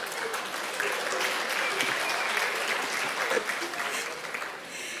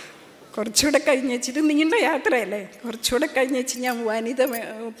 കുറച്ചുകൂടെ കഴിഞ്ഞ് വെച്ചിട്ട് നീണ്ട യാത്രയല്ലേ, കുറച്ചുകൂടെ കഴിഞ്ഞ് വെച്ച് ഞാൻ വനിത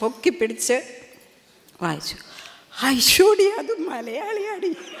പൊക്കി പിടിച്ച് വായിച്ചു. ഐശോടി അത്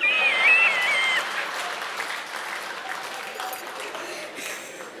മലയാളിയാടി.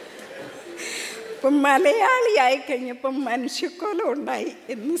 ഇപ്പം മലയാളിയായി കഴിഞ്ഞപ്പം മനുഷ്യക്കോലം ഉണ്ടായി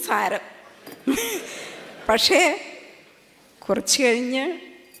എന്ന് സാരം. പക്ഷേ കുറച്ച് കഴിഞ്ഞ്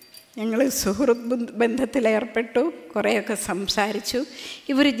ഞങ്ങൾ സുഹൃത്ത് ബന്ധത്തിലേർപ്പെട്ടു, കുറേയൊക്കെ സംസാരിച്ചു.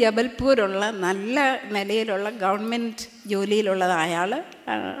 ഇവർ ജബൽപൂരുള്ള നല്ല നിലയിലുള്ള ഗവൺമെൻറ് ജോലിയിലുള്ളത് അയാൾ,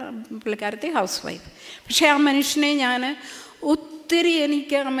 പുള്ളിക്കാരത്തെ ഹൗസ് വൈഫ്. പക്ഷേ ആ മനുഷ്യനെ ഞാൻ ഒത്തിരി,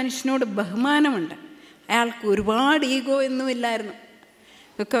 എനിക്ക് ആ മനുഷ്യനോട് ബഹുമാനമുണ്ട്. അയാൾക്ക് ഒരുപാട് ഈഗോ ഒന്നുമില്ലായിരുന്നു.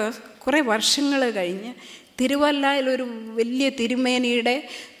 ബിക്കോസ് കുറേ വർഷങ്ങൾ കഴിഞ്ഞ് തിരുവല്ലയിലൊരു വലിയ തിരുമേനിയുടെ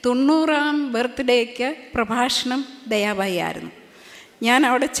 90ാം ബർത്ത്ഡേക്ക് പ്രഭാഷണം ദയാബായി ആയിരുന്നു. ഞാൻ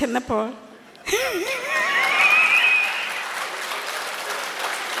അവിടെ ചെന്നപ്പോൾ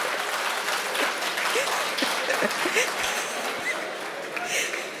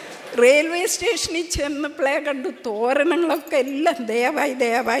റെയിൽവേ സ്റ്റേഷനിൽ ചെന്നപ്പോഴേ കണ്ടു തോരണങ്ങളൊക്കെ എല്ലാം ദയാബായി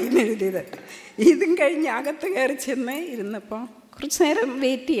ദയാബായി എന്ന് എഴുതിയത്. ഇതും കഴിഞ്ഞ് അകത്ത് കയറി ചെന്ന് ഇരുന്നപ്പോൾ കുറച്ച് നേരം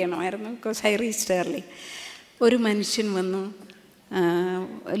വെയിറ്റ് ചെയ്യണമായിരുന്നു. Because I reached early. ഒരു മനുഷ്യൻ വന്നു,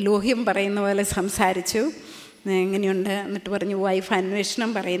 ലോഹ്യം പറയുന്ന പോലെ സംസാരിച്ചു. എങ്ങനെയുണ്ട് എന്നിട്ട് പറഞ്ഞു വൈഫ് അന്വേഷണം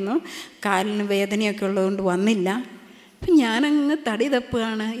പറയുന്നു, കാലിന് വേദനയൊക്കെ ഉള്ളതുകൊണ്ട് വന്നില്ല. അപ്പം ഞാനങ്ങ് തടി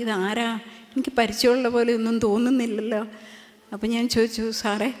തപ്പുകയാണ്, ഇതാരാ, എനിക്ക് പരിചയമുള്ള പോലെ ഒന്നും തോന്നുന്നില്ലല്ലോ. അപ്പം ഞാൻ ചോദിച്ചു,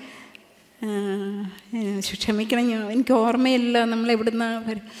 സാറേ ക്ഷമിക്കണം, എനിക്ക് ഓർമ്മയില്ല, നമ്മളെവിടുന്ന്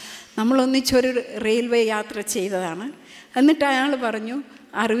നമ്മളൊന്നിച്ചൊരു റെയിൽവേ യാത്ര ചെയ്തതാണ്. എന്നിട്ട് അയാൾ പറഞ്ഞു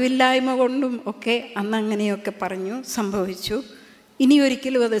അറിവില്ലായ്മ കൊണ്ടും ഒക്കെ അന്ന് അങ്ങനെയൊക്കെ പറഞ്ഞു സംഭവിച്ചു, ഇനി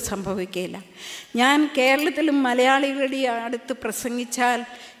ഒരിക്കലും അത് സംഭവിക്കില്ല. ഞാൻ കേരളത്തിലും മലയാളികളുടെ അടുത്ത് പ്രസംഗിച്ചാൽ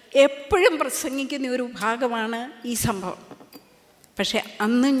എപ്പോഴും പ്രസംഗിക്കുന്ന ഒരു ഭാഗമാണ് ഈ സംഭവം. പക്ഷേ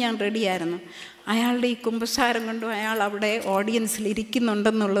അന്നും ഞാൻ റെഡിയായിരുന്നു. അയാളുടെ ഈ കുമ്പസാരം കൊണ്ടും അയാൾ അവിടെ ഓഡിയൻസിൽ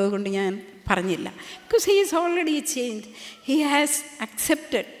ഇരിക്കുന്നുണ്ടെന്നുള്ളത് കൊണ്ട് ഞാൻ പറഞ്ഞില്ല. Because he is already change, he has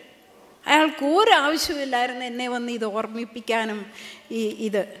accepted. അയാൾക്ക് ഒരു ആവശ്യമില്ലായിരുന്നു എന്നെ വന്ന് ഇത് ഓർമ്മിപ്പിക്കാനും.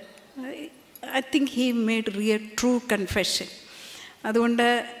 ഇത് I think he made real true confession. അതുകൊണ്ട്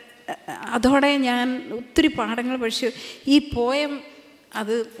അതോടെ ഞാൻ ഒത്തിരി പാഠങ്ങൾ പഠിച്ചു. ഈ പോയം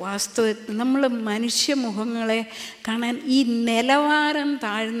അത് വാസ്തവത്തിൽ നമ്മൾ മനുഷ്യമുഖങ്ങളെ കാണാൻ ഈ നിലവാരം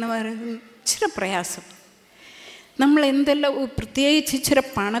താഴ്ന്നവർ ഇച്ചിരി പ്രയാസം. നമ്മൾ എന്തെല്ലാം പ്രത്യേകിച്ച് ഇച്ചിരി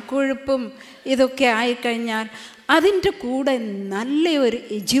പണക്കൊഴുപ്പും ഇതൊക്കെ ആയിക്കഴിഞ്ഞാൽ അതിൻ്റെ കൂടെ നല്ല ഒരു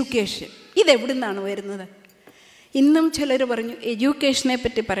എഡ്യൂക്കേഷൻ, ഇതെവിടെ നിന്നാണ് വരുന്നത്? ഇന്നും ചിലർ പറഞ്ഞു എഡ്യൂക്കേഷനെ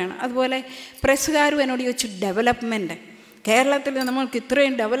പറ്റി പറയണം. അതുപോലെ പ്രസ്സുകാരും എന്നോട് ചോദിച്ചു ഡെവലപ്മെൻറ്റ്, കേരളത്തിൽ നമ്മൾക്ക്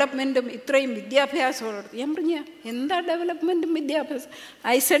ഇത്രയും ഡെവലപ്മെൻറ്റും ഇത്രയും വിദ്യാഭ്യാസവും. ഞാൻ പറഞ്ഞു എന്താ ഡെവലപ്മെൻറ്റും വിദ്യാഭ്യാസം?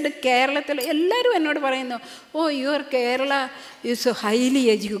 ഐ സെഡ് കേരളത്തിൽ എല്ലാവരും എന്നോട് പറയുന്നു ഓ your Kerala is highly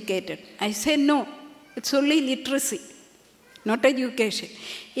educated. I said no, it's only literacy, not education.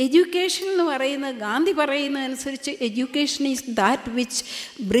 Education എന്ന് പറയുന്നത് ഗാന്ധി പറയുന്നതനുസരിച്ച് education is that which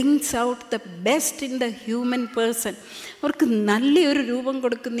brings out the best in the human person. അവർക്ക് നല്ലൊരു രൂപം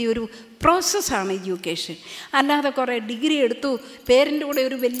കൊടുക്കുന്ന ഒരു പ്രോസസ്സാണ് എഡ്യൂക്കേഷൻ. അല്ലാതെ കുറേ ഡിഗ്രി എടുത്തു, പേരൻ്റെ കൂടെ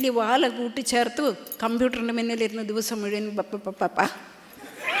ഒരു വലിയ വാല കൂട്ടിച്ചേർത്തു, കമ്പ്യൂട്ടറിൻ്റെ മുന്നിലിരുന്ന് ദിവസം മുഴുവൻ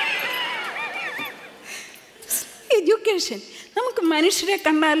എഡ്യൂക്കേഷൻ. നമുക്ക് മനുഷ്യരെ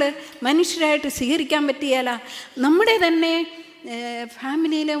കണ്ടാൽ മനുഷ്യരായിട്ട് സ്വീകരിക്കാൻ പറ്റിയാല, നമ്മുടെ തന്നെ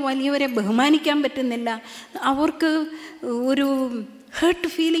ഫാമിലിയിലെ വലിയവരെ ബഹുമാനിക്കാൻ പറ്റുന്നില്ല, അവർക്ക് ഒരു ഹേർട്ട്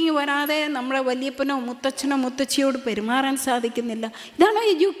ഫീലിംഗ് വരാതെ നമ്മളെ വലിയപ്പനോ മുത്തച്ഛനോ മുത്തച്ഛിയോട് പെരുമാറാൻ സാധിക്കുന്നില്ല. ഇതാണോ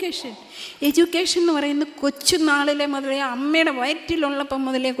എഡ്യൂക്കേഷൻ? എഡ്യൂക്കേഷൻ എന്ന് പറയുന്നത് കൊച്ചുനാളിലെ മുതലേ അമ്മയുടെ വയറ്റിലുള്ളപ്പം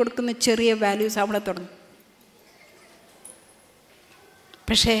മുതലേ കൊടുക്കുന്ന ചെറിയ വാല്യൂസ് അവിടെ തുടങ്ങും.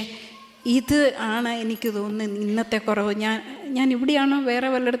 പക്ഷേ ഇത് ആണ് എനിക്ക് തോന്നുന്നത് ഇന്നത്തെ കുറവ്. ഞാൻ ഇവിടെയാണോ വേറെ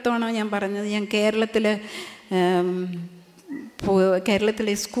വല്ലയിടത്താണോ ഞാൻ പറഞ്ഞത്, ഞാൻ കേരളത്തിലെ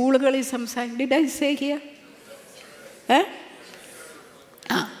സ്കൂളുകളിൽ did I say here?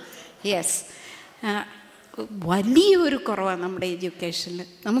 Yes, വലിയൊരു കുറവാണ് നമ്മുടെ എഡ്യൂക്കേഷനിൽ.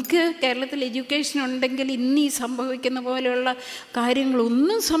 നമുക്ക് കേരളത്തിൽ എഡ്യൂക്കേഷൻ ഉണ്ടെങ്കിൽ ഇന്നീ സംഭവിക്കുന്ന പോലെയുള്ള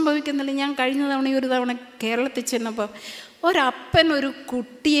കാര്യങ്ങളൊന്നും സംഭവിക്കുന്നില്ല. ഞാൻ കഴിഞ്ഞ ഒരു തവണ കേരളത്തിൽ ചെന്നപ്പോൾ ഒരപ്പൻ ഒരു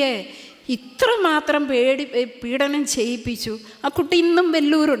കുട്ടിയെ ഇത്രമാത്രം പീഡനം ചെയ്യിപ്പിച്ചു. ആ കുട്ടി ഇന്നും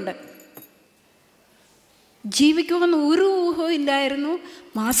വെല്ലൂരുണ്ട്. ജീവിക്കുമെന്ന് ഒരു ഊഹവും ഇല്ലായിരുന്നു.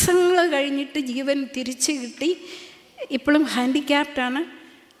 മാസങ്ങൾ കഴിഞ്ഞിട്ട് ജീവൻ തിരിച്ചു കിട്ടി. ഇപ്പോഴും ഹാൻഡിക്യാപ്റ്റാണ്.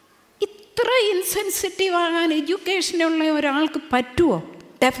 ഇത്ര ഇൻസെൻസിറ്റീവ് ആകാൻ എഡ്യൂക്കേഷനുള്ള ഒരാൾക്ക് പറ്റുമോ?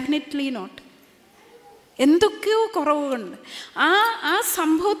 Definitely not. എന്തൊക്കെയോ കുറവുകളുണ്ട്. ആ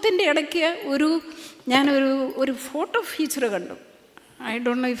സംഭവത്തിൻ്റെ ഇടയ്ക്ക് ഞാനൊരു ഫോട്ടോ ഫീച്ചർ കണ്ടു. I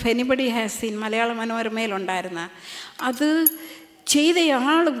don't know if anybody has seen. മലയാള മനോരമയിലുണ്ടായിരുന്ന അത്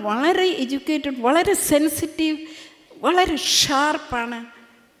ചെയ്തയാൾ വളരെ എഡ്യൂക്കേറ്റഡ്, വളരെ സെൻസിറ്റീവ്, വളരെ ഷാർപ്പാണ്.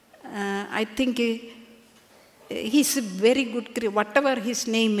 I think he's A very good what ever his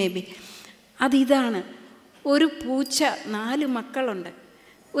name may be. അതിതാണ്, ഒരു പൂച്ച, 4 മക്കളുണ്ട്.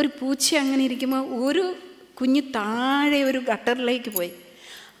 ഒരു പൂച്ച അങ്ങനെ ഇരിക്കുമ്പോൾ ഒരു കുഞ്ഞ് താഴെ ഒരു ഗട്ടറിലേക്ക് പോയി.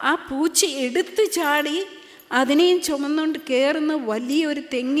 ആ പൂച്ച എടുത്ത് ചാടി അതിനെയും ചുമന്നുകൊണ്ട് കയറുന്ന വലിയൊരു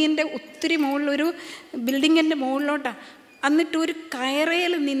തെങ്ങിൻ്റെ ഒത്തിരി മുകളിലൊരു ബിൽഡിങ്ങിൻ്റെ മുകളിലോട്ടാണ്. എന്നിട്ട് ഒരു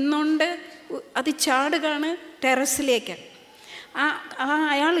കയറയിൽ നിന്നുകൊണ്ട് അത് ചാടുകയാണ് ടെറസിലേക്ക്.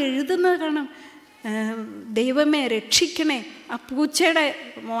 അയാൾ എഴുതുന്നത് കാണാം, ദൈവമേ രക്ഷിക്കണേ, ആ പൂച്ചയുടെ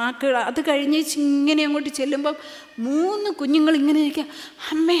വാക്കുകൾ. അത് കഴിഞ്ഞ് ഇങ്ങനെ അങ്ങോട്ട് ചെല്ലുമ്പം 3 കുഞ്ഞുങ്ങൾ ഇങ്ങനെ ഇരിക്കുക,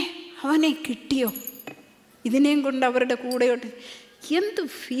 അമ്മേ അവനെ കിട്ടിയോ, ഇതിനെയും കൊണ്ട് അവരുടെ കൂടെയോട്ട്. എന്ത്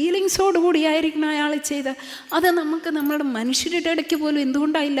ഫീലിങ്സോടുകൂടിയായിരിക്കണം അയാൾ ചെയ്ത. അത് നമുക്ക് നമ്മുടെ മനുഷ്യരുടെ ഇടയ്ക്ക് പോലും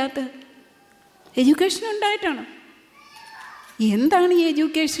എന്തുകൊണ്ടായില്ലാത്ത? എഡ്യൂക്കേഷൻ ഉണ്ടായിട്ടാണ്. എന്താണ് ഈ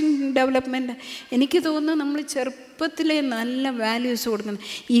എഡ്യൂക്കേഷൻ ഡെവലപ്മെൻറ്റ്? എനിക്ക് തോന്നുന്നു നമ്മൾ ചെറുപ്പത്തിലെ നല്ല വാല്യൂസ് കൊടുക്കുന്നത്.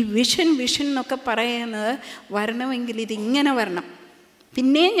 ഈ വിഷൻ എന്നൊക്കെ പറയുന്നത് വരണമെങ്കിൽ ഇതിങ്ങനെ വരണം.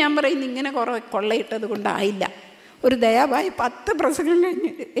 പിന്നെയും ഞാൻ പറയുന്നത് ഇങ്ങനെ കുറേ കൊള്ളയിട്ടത് കൊണ്ടായില്ല. ഒരു ദയവായി 10 പ്രസംഗം കഴിഞ്ഞ്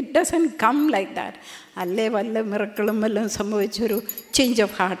it doesn't come like that. അല്ലേ വല്ല മിറക്കിളും വല്ലതും സംഭവിച്ചൊരു ചേഞ്ച്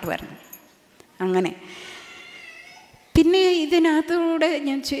ഓഫ് ഹാർട്ട് വരണം. അങ്ങനെ പിന്നെ ഇതിനകത്തൂടെ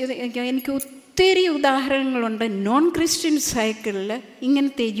ഞാൻ എനിക്ക് ഒത്തിരി ഉദാഹരണങ്ങളുണ്ട്. നോൺ ക്രിസ്ത്യൻ സൈക്കിളിൽ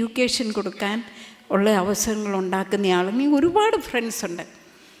ഇങ്ങനത്തെ എഡ്യൂക്കേഷൻ കൊടുക്കാൻ ഉള്ള അവസരങ്ങൾ ഉണ്ടാക്കുന്നയാൾ ഒരുപാട് ഫ്രണ്ട്സ് ഉണ്ട്.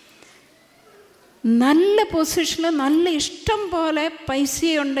 നല്ല പൊസിഷനിൽ നല്ല ഇഷ്ടം പോലെ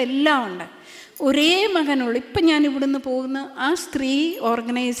പൈസയുണ്ട്, എല്ലാം ഉണ്ട്. ഒരേ മകനുള്ളൂ. ഇപ്പം ഞാൻ ഇവിടുന്ന് പോകുന്ന ആ സ്ത്രീ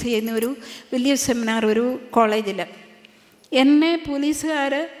ഓർഗനൈസ് ചെയ്യുന്ന ഒരു വലിയ സെമിനാർ ഒരു കോളേജിൽ എന്നെ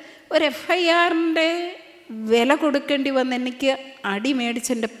പോലീസുകാർ ഒരു FIRൻ്റെ വില കൊടുക്കേണ്ടി വന്ന് എനിക്ക് അടി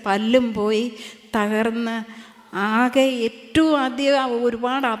മേടിച്ചെൻ്റെ പല്ലും പോയി തകർന്ന് ആകെ ഏറ്റവും ആദ്യം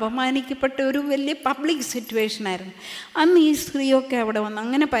ഒരുപാട് അപമാനിക്കപ്പെട്ട ഒരു വലിയ പബ്ലിക് സിറ്റുവേഷനായിരുന്നു. അന്ന് ഈ സ്ത്രീയൊക്കെ അവിടെ വന്ന്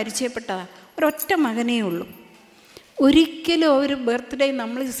അങ്ങനെ പരിചയപ്പെട്ടതാണ്. ഒരൊറ്റ മകനേ ഉള്ളൂ. ഒരിക്കലും ഒരു ബർത്ത്ഡേ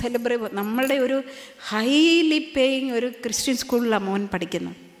നമ്മൾ നമ്മളുടെ ഒരു ഹൈലി പേയിങ് ഒരു ക്രിസ്ത്യൻ സ്കൂളിലാണ് മോൻ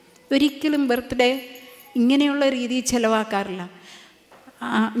പഠിക്കുന്നത്. ഒരിക്കലും ബർത്ത്ഡേ ഇങ്ങനെയുള്ള രീതിയിൽ ചിലവാക്കാറില്ല.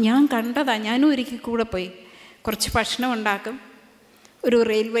 ഞാൻ കണ്ടതാണ്. ഞാനും ഒരിക്കൽ കൂടെ പോയി. കുറച്ച് ഭക്ഷണം ഉണ്ടാക്കും, ഒരു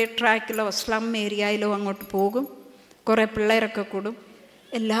റെയിൽവേ ട്രാക്കിലോ സ്ലം ഏരിയയിലോ അങ്ങോട്ട് പോകും, കുറേ പിള്ളേരൊക്കെ കൂടും,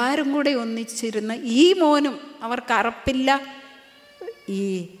 എല്ലാവരും കൂടെ ഒന്നിച്ചിരുന്ന് ഈ മോനും അവർക്ക് അറപ്പില്ല, ഈ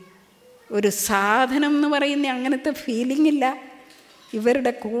ഒരു സാധനം എന്ന് പറയുന്ന അങ്ങനത്തെ ഫീലിംഗ് ഇല്ല.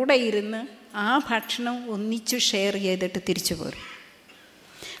 ഇവരുടെ കൂടെ ഇരുന്ന് ആ ഭക്ഷണം ഒന്നിച്ച് ഷെയർ ചെയ്തിട്ട് തിരിച്ചു പോരും.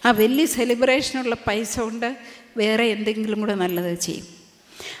 ആ വലിയ സെലിബ്രേഷനുള്ള പൈസ കൊണ്ട് വേറെ എന്തെങ്കിലും കൂടെ നല്ലത് ചെയ്യും.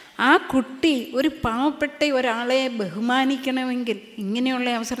 ആ കുട്ടി ഒരു പാവപ്പെട്ട ഒരാളെ ബഹുമാനിക്കണമെങ്കിൽ ഇങ്ങനെയുള്ള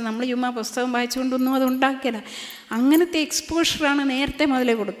അവസരം നമ്മൾ ചുമ്മാ പുസ്തകം വായിച്ചുകൊണ്ടൊന്നും അത് ഉണ്ടാക്കില്ല. അങ്ങനത്തെ എക്സ്പോഷറാണ് നേരത്തെ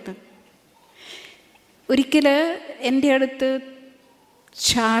മുതലേ കൊടുത്തത്. ഒരിക്കൽ എൻ്റെ അടുത്ത്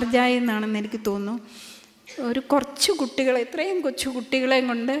ഷാർജയിൽ നിന്നാണെന്ന് എനിക്ക് തോന്നുന്നു, ഒരു കുറച്ച് കുട്ടികളെ, ഇത്രയും കൊച്ചു കുട്ടികളെയും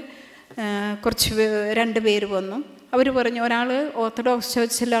കൊണ്ട് കുറച്ച് 2 പേര് വന്നു. അവർ പറഞ്ഞു, ഒരാൾ ഓർത്തഡോക്സ്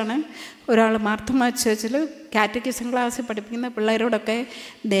ചർച്ചിലാണ്, ഒരാൾ മാർത്തോമാ ചർച്ചിൽ കാറ്റക്കിസം ക്ലാസ് പഠിപ്പിക്കുന്ന പിള്ളേരോടൊക്കെ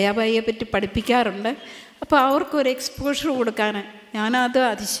ദയാബായിയെ പറ്റി പഠിപ്പിക്കാറുണ്ട്. അപ്പോൾ അവർക്കൊരു എക്സ്പോഷർ കൊടുക്കാൻ ഞാനത്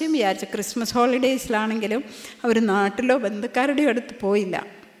അതിശയം വിചാരിച്ചു. ക്രിസ്മസ് ഹോളിഡേയ്സിലാണെങ്കിലും അവർ നാട്ടിലോ ബന്ധുക്കാരുടെ അടുത്ത് പോയില്ല.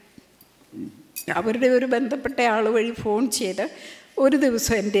 അവരുടെ ഒരു ബന്ധപ്പെട്ട ആൾ വഴി ഫോൺ ചെയ്ത് ഒരു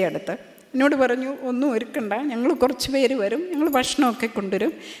ദിവസം എൻ്റെ അടുത്ത് എന്നോട് പറഞ്ഞു, ഒന്നും ഒരുക്കണ്ട, ഞങ്ങൾ കുറച്ച് പേര് വരും, ഞങ്ങൾ ഭക്ഷണമൊക്കെ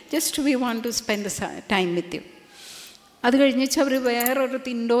കൊണ്ടുവരും, just we want to spend time with you. അത് കഴിഞ്ഞിട്ട് അവർ വേറൊരു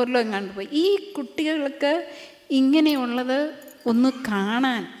ഇൻഡോറിലോ എങ്ങാണ്ട് പോയി. ഈ കുട്ടികൾക്ക് ഇങ്ങനെയുള്ളത് ഒന്ന്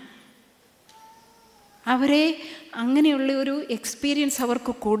കാണാൻ, അവരെ അങ്ങനെയുള്ള ഒരു എക്സ്പീരിയൻസ്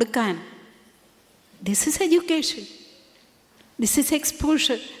അവർക്ക് കൊടുക്കാൻ, this is education, this is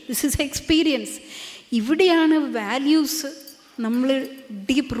exposure, this is experience. ഇവിടെയാണ് വാല്യൂസ് നമ്മൾ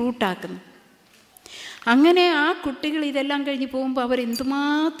ഡീപ്പ് റൂട്ടാക്കുന്നത്. അങ്ങനെ ആ കുട്ടികൾ ഇതെല്ലാം കഴിഞ്ഞ് പോകുമ്പോൾ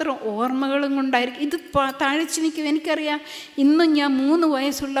അവരെന്തുമാത്രം ഓർമ്മകളും കൊണ്ടായിരിക്കും. ഇത് താഴ്ച നിൽക്കും. എനിക്കറിയാം, ഇന്നും ഞാൻ 3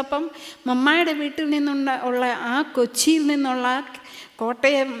 വയസ്സുള്ളപ്പം മമ്മായുടെ വീട്ടിൽ ഉള്ള ആ കൊച്ചിയിൽ നിന്നുള്ള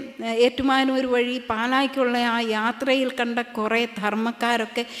കോട്ടയം ഏറ്റുമാനൂർ വഴി പാലായ്ക്കുള്ള ആ യാത്രയിൽ കണ്ട കുറേ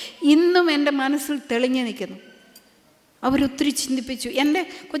ധർമ്മക്കാരൊക്കെ ഇന്നും എൻ്റെ മനസ്സിൽ തെളിഞ്ഞു നിൽക്കുന്നു. അവരൊത്തിരി ചിന്തിപ്പിച്ചു. എൻ്റെ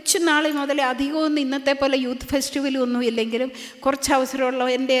കൊച്ചുനാളിൽ മുതലേ അധികമൊന്നും ഇന്നത്തെ പോലെ യൂത്ത് ഫെസ്റ്റിവലും ഒന്നും ഇല്ലെങ്കിലും കുറച്ച് അവസരമുള്ള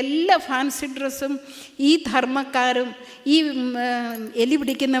എൻ്റെ എല്ലാ ഫാൻസി ഡ്രസ്സും ഈ ധർമ്മക്കാരും ഈ എലി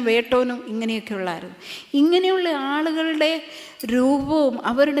പിടിക്കുന്ന വേട്ടോനും ഇങ്ങനെയൊക്കെ ഉള്ളായിരുന്നു. ഇങ്ങനെയുള്ള ആളുകളുടെ രൂപവും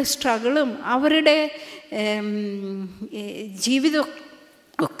അവരുടെ സ്ട്രഗിളും അവരുടെ ജീവിതം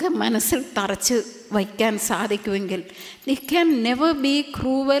ഒക്കെ മനസ്സിൽ തറച്ച് വയ്ക്കാൻ സാധിക്കുമെങ്കിൽ they can never be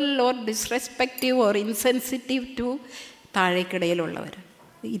cruel or disrespectful or insensitive to താഴേക്കിടയിലുള്ളവർ.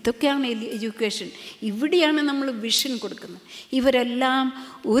 ഇതൊക്കെയാണ് എഡ്യൂക്കേഷൻ. ഇവിടെയാണ് നമ്മൾ വിഷൻ കൊടുക്കുന്നത്. ഇവരെല്ലാം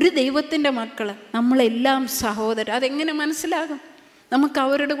ഒരു ദൈവത്തിൻ്റെ മക്കൾ, നമ്മളെല്ലാം സഹോദരർ. അതെങ്ങനെ മനസ്സിലാകും? നമുക്ക്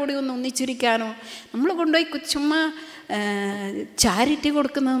അവരുടെ കൂടെ ഒന്ന് ഒന്നിച്ചിരിക്കാനോ, നമ്മൾ കൊണ്ടുപോയി ചുമ്മാ ചാരിറ്റി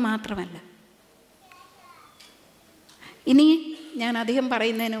കൊടുക്കുന്നത് മാത്രമല്ല. ഇനി ഞാൻ അധികം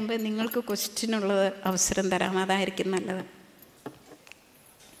പറയുന്നതിന് മുമ്പ് നിങ്ങൾക്ക് ക്വസ്റ്റ്യനുള്ളത് അവസരം തരാം, അതായിരിക്കും നല്ലത്.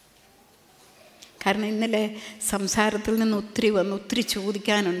 കാരണം ഇന്നലെ സംസാരത്തിൽ നിന്ന് ഒത്തിരി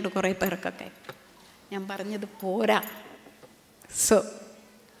ചോദിക്കാനുണ്ട് കുറേ പേർക്കൊക്കെ. ഞാൻ പറഞ്ഞത് പോരാ. So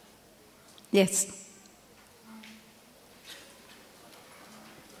yes.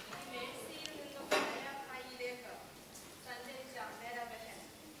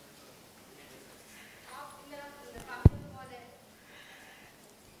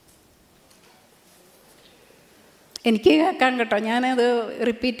 എനിക്ക് കേൾക്കാം കേട്ടോ, ഞാനത്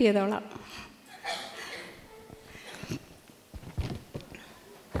റിപ്പീറ്റ് ചെയ്തോളാം.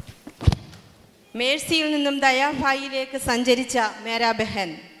 മേഴ്സിയിൽ നിന്നും ദയാഭായിലേക്ക് സഞ്ചരിച്ച മേരാ ബഹൻ,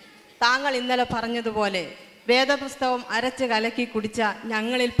 താങ്കൾ ഇന്നലെ പറഞ്ഞതുപോലെ വേദപുസ്തകം അരച്ച് കലക്കി കുടിച്ച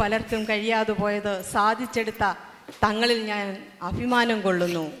ഞങ്ങളിൽ പലർക്കും കഴിയാതെ പോയത് സാധിച്ചെടുത്ത തങ്ങളിൽ ഞാൻ അഭിമാനം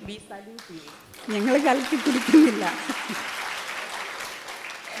കൊള്ളുന്നു. ഞങ്ങൾ കലക്കി കുടിക്കുന്നില്ല.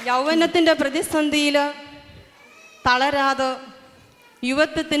 യൗവനത്തിൻ്റെ പ്രതിസന്ധിയിൽ തളരാതെ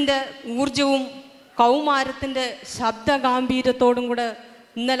യുവത്വത്തിൻ്റെ ഊർജവും കൗമാരത്തിൻ്റെ ശബ്ദഗാംഭീര്യത്തോടും കൂടെ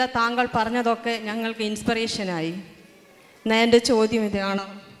ഇന്നലെ താങ്കൾ പറഞ്ഞതൊക്കെ ഞങ്ങൾക്ക് ഇൻസ്പിറേഷനായി. എന്നാൽ എൻ്റെ ചോദ്യം ഇതാണ്: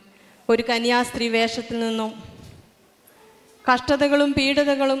 ഒരു കന്യാസ്ത്രീ വേഷത്തിൽ നിന്നും കഷ്ടതകളും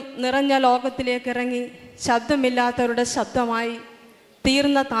പീഡിതകളും നിറഞ്ഞ ലോകത്തിലേക്ക് ഇറങ്ങി ശബ്ദമില്ലാത്തവരുടെ ശബ്ദമായി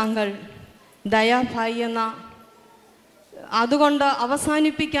തീർന്ന താങ്കൾ ദയാഭായി എന്ന അതുകൊണ്ട്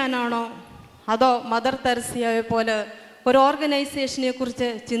അവസാനിപ്പിക്കാനാണോ, അതോ മദർ തെരേസയെ പോലെ ഒരു ഓർഗനൈസേഷനെ കുറിച്ച്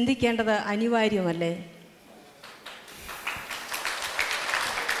ചിന്തിക്കേണ്ടത് അനിവാര്യമല്ലേ?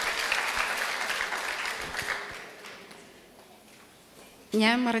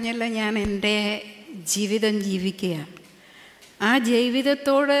 ഞാൻ പറഞ്ഞല്ലോ, ഞാൻ എൻ്റെ ജീവിതം ജീവിക്കുക. ആ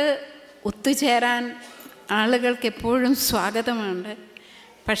ജീവിതത്തോട് ഒത്തുചേരാൻ ആളുകൾക്ക് എപ്പോഴും സ്വാഗതമുണ്ട്.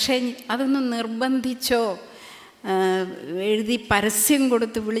 പക്ഷേ അതൊന്നും നിർബന്ധിച്ചോ എഴുതി പരസ്യം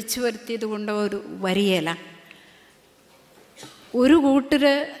കൊടുത്ത് വിളിച്ചു വരുത്തിയത് കൊണ്ടോ ഒരു വരികയില്ല. ഒരു കൂട്ടർ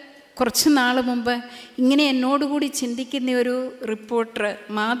കുറച്ച് നാൾ മുമ്പ് ഇങ്ങനെ എന്നോടുകൂടി ചിന്തിക്കുന്ന ഒരു റിപ്പോർട്ടർ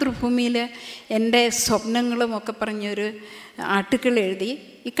മാതൃഭൂമിയിൽ എൻ്റെ സ്വപ്നങ്ങളും ഒക്കെ പറഞ്ഞൊരു ആർട്ടിക്കിൾ എഴുതി.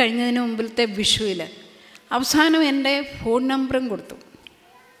 ഈ കഴിഞ്ഞതിന് മുമ്പിലത്തെ വിഷുവിൽ അവസാനം എൻ്റെ ഫോൺ നമ്പറും കൊടുത്തു.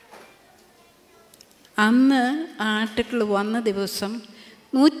 അന്ന് ആ ആർട്ടിക്കിൾ വന്ന ദിവസം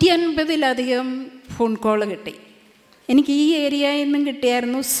 150-ലധികം ഫോൺ കോൾ കിട്ടി. എനിക്ക് ഈ ഏരിയയിൽ നിന്നും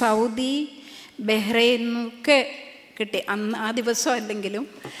കിട്ടിയായിരുന്നു, സൗദി, ബഹ്റൈനിൽ നിന്നൊക്കെ കിട്ടി. അന്ന് ആ ദിവസം അല്ലെങ്കിലും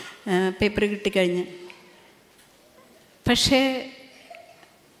പേപ്പർ കിട്ടിക്കഴിഞ്ഞ്. പക്ഷേ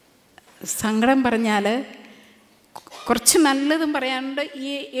സങ്കടം പറഞ്ഞാൽ കുറച്ച് നല്ലതും പറയാനുണ്ട്.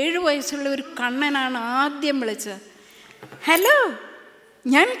 ഈ 7 വയസ്സുള്ള ഒരു കണ്ണനാണ് ആദ്യം വിളിച്ചത്. ഹലോ,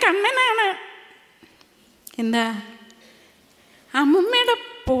 ഞാൻ കണ്ണനാണ്. എന്താ? അമ്മമ്മയുടെ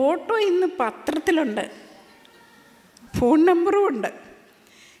ഫോട്ടോ ഇന്ന് പത്രത്തിലുണ്ട്, ഫോൺ നമ്പറും ഉണ്ട്.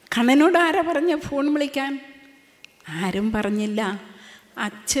 കണ്ണനോട് ആരാ പറഞ്ഞ ഫോൺ വിളിക്കാൻ? ആരും പറഞ്ഞില്ല.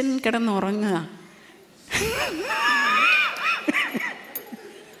 അച്ഛൻ കിടന്നുറങ്ങുക.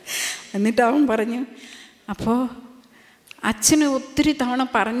 എന്നിട്ട് അവൻ പറഞ്ഞു, അപ്പോൾ അച്ഛന് ഒത്തിരി തവണ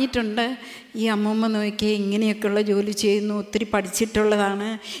പറഞ്ഞിട്ടുണ്ട്, ഈ അമ്മൂമ്മ നോക്കിയേ ഇങ്ങനെയൊക്കെയുള്ള ജോലി ചെയ്യുന്നു, ഒത്തിരി പഠിച്ചിട്ടുള്ളതാണ്,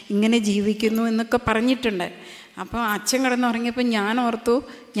 ഇങ്ങനെ ജീവിക്കുന്നു എന്നൊക്കെ പറഞ്ഞിട്ടുണ്ട്. അപ്പോൾ അച്ഛൻ കിടന്നുറങ്ങിയപ്പോൾ ഞാൻ ഓർത്തു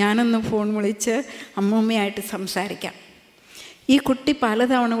ഞാനൊന്ന് ഫോൺ വിളിച്ച് അമ്മൂമ്മയായിട്ട് സംസാരിക്കാം. ഈ കുട്ടി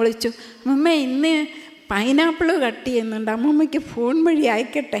പലതവണ വിളിച്ചു, അമ്മൂമ്മ ഇന്ന് പൈനാപ്പിൾ കട്ട് ചെയ്യുന്നുണ്ട്, അമ്മൂമ്മയ്ക്ക് ഫോൺ വഴി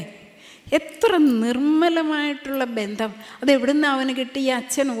അയക്കട്ടെ. എത്ര നിർമ്മലമായിട്ടുള്ള ബന്ധം! അതെവിടുന്ന് അവന് കിട്ടി? ഈ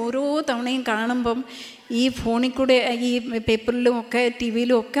അച്ഛൻ ഓരോ തവണയും കാണുമ്പം ഈ ഫോണിൽ കൂടെ, ഈ പേപ്പറിലും ഒക്കെ ടി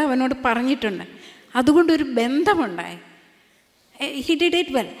വിയിലും ഒക്കെ അവനോട് പറഞ്ഞിട്ടുണ്ട്. അതുകൊണ്ടൊരു ബന്ധമുണ്ടായി. He did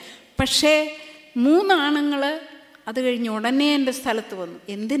it well. പക്ഷേ 3 ആണുങ്ങൾ അത് കഴിഞ്ഞ് ഉടനെ എൻ്റെ സ്ഥലത്ത് വന്നു.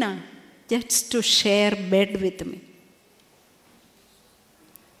 എന്തിനാ? Just to share bed with me.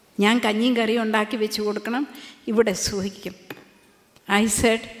 ഞാൻ കഞ്ഞിയും കറിയും ഉണ്ടാക്കി വെച്ച് കൊടുക്കണം, ഇവിടെ സുഖിക്കും. ഐ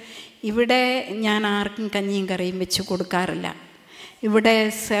സെഡ്, ഇവിടെ ഞാൻ ആർക്കും കഞ്ഞിയും കറിയും വെച്ച് കൊടുക്കാറില്ല, ഇവിടെ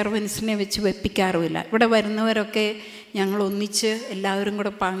സെർവൻസിനെ വെച്ച് വെപ്പിക്കാറുമില്ല. ഇവിടെ വരുന്നവരൊക്കെ ഞങ്ങൾ ഒന്നിച്ച് എല്ലാവരും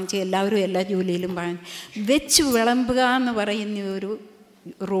കൂടെ പാങ്ങിച്ച്, എല്ലാവരും എല്ലാ ജോലിയിലും പാങ്ങി വെച്ച് വിളമ്പുക എന്ന് പറയുന്ന ഒരു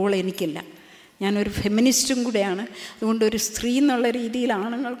റോൾ എനിക്കില്ല. ഞാനൊരു ഫെമിനിസ്റ്റും കൂടെയാണ്. അതുകൊണ്ട് ഒരു സ്ത്രീ എന്നുള്ള രീതിയിൽ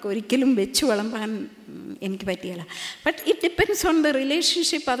ആണുങ്ങൾക്ക് ഒരിക്കലും വെച്ച് വിളമ്പാൻ എനിക്ക് പറ്റിയല്ല. But it depends on the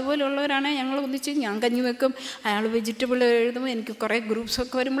relationship. അതുപോലെയുള്ളവരാണെങ്കിൽ ഞങ്ങൾ ഒന്നിച്ച് ഞാൻ കഞ്ഞി വെക്കും, അയാൾ വെജിറ്റബിൾ എഴുതും, എനിക്ക് കുറേ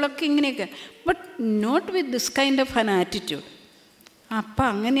ഗ്രൂപ്പ്സൊക്കെ വരുമ്പോഴൊക്കെ ഇങ്ങനെയൊക്കെ. But not with this kind of an attitude. അപ്പം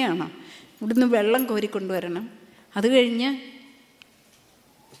അങ്ങനെയാണോ? ഇവിടുന്ന് വെള്ളം കോരിക്കൊണ്ടുവരണം, അത് കഴിഞ്ഞ്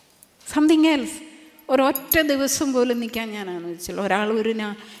സംതിങ് എൽസ്. ഒരൊറ്റ ദിവസം പോലും നിൽക്കാൻ ഞാൻ ആലോചിച്ചില്ല. ഒരാൾ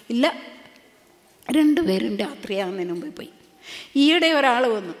ഇല്ല, 2 പേരും രാത്രിയാകുന്നതിന് മുമ്പ് പോയി. ഈയിടെ ഒരാൾ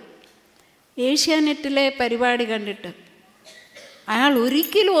വന്നു ഏഷ്യാനെറ്റിലെ പരിപാടി കണ്ടിട്ട്. അയാൾ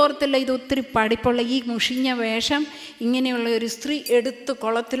ഒരിക്കലും ഓർത്തില്ല ഇത് ഒത്തിരി പഠിപ്പുള്ള ഈ മുഷിഞ്ഞ വേഷം ഇങ്ങനെയുള്ള ഒരു സ്ത്രീ എടുത്ത്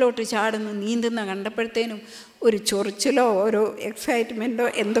കുളത്തിലോട്ട് ചാടുന്നു നീന്തുന്ന കണ്ടപ്പോഴത്തേനും ഒരു ചൊറിച്ചിലോ ഒരു എക്സൈറ്റ്മെൻറ്റോ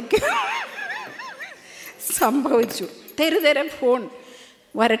എന്തൊക്കെയോ സംഭവിച്ചു. തരുതരം ഫോൺ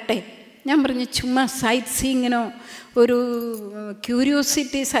വരട്ടെ. ഞാൻ പറഞ്ഞു ചുമ്മാ സൈറ്റ് സീയിങ്ങിനോ ഒരു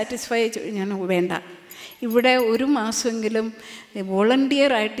ക്യൂരിയോസിറ്റി സാറ്റിസ്ഫൈ ഞാൻ വേണ്ട. ഇവിടെ 1 മാസമെങ്കിലും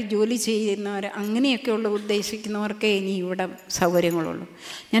വോളണ്ടിയറായിട്ട് ജോലി ചെയ്യുന്നവർ അങ്ങനെയൊക്കെയുള്ള ഉദ്ദേശിക്കുന്നവർക്കേ ഇനി ഇവിടെ സൗകര്യങ്ങളുള്ളൂ.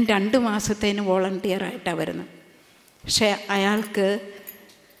 ഞാൻ 2 മാസത്തേന് വോളണ്ടിയറായിട്ടാണ് വരുന്നത്. പക്ഷേ അയാൾക്ക്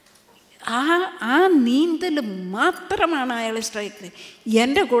ആ നീന്തൽ മാത്രമാണ് അയാൾ സ്ട്രൈക്ക്.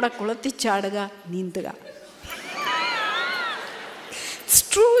 എൻ്റെ കൂടെ കുളത്തിച്ചാടുക, നീന്തുക.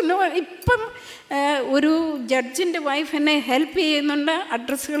 ട്രൂ. നോ, ഇപ്പം ഒരു ജഡ്ജിൻ്റെ വൈഫ് എന്നെ ഹെൽപ്പ് ചെയ്യുന്നുണ്ട്.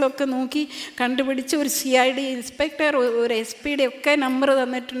 അഡ്രസ്സുകളൊക്കെ നോക്കി കണ്ടുപിടിച്ച് ഒരു CID ഇൻസ്പെക്ടർ, ഒരു SP ഒക്കെ നമ്പർ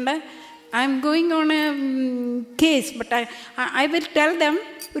തന്നിട്ടുണ്ട്. I am going on A case. But I will tell them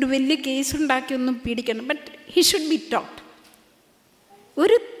ഒരു വലിയ കേസ് ഉണ്ടാക്കി ഒന്നും പേടിക്കണം. But he should be taught.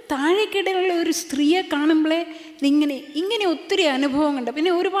 ഒരു താഴേക്കിടയിലുള്ള ഒരു സ്ത്രീയെ കാണുമ്പോഴേ ഇങ്ങനെ ഒത്തിരി അനുഭവങ്ങളുണ്ട്.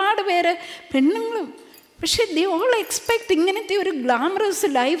 പിന്നെ ഒരുപാട് പേര് പെണ്ണുങ്ങളും. പക്ഷേ ദേ ഓൾ എക്സ്പെക്റ്റ് ഇങ്ങനത്തെ ഒരു ഗ്ലാമറസ്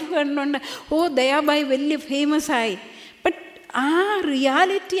ലൈഫ് കണ്ടുകൊണ്ട് ദയാബായി വലിയ ഫേമസ് ആയി. ബട്ട് ആ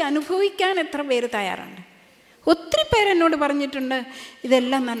റിയാലിറ്റി അനുഭവിക്കാൻ എത്ര പേര് തയ്യാറുണ്ട്? ഒത്തിരി പേരെന്നോട് പറഞ്ഞിട്ടുണ്ട്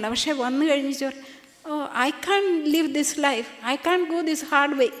ഇതെല്ലാം നല്ല, പക്ഷേ വന്നു കഴിഞ്ഞിട്ട് I can live this life, I can go this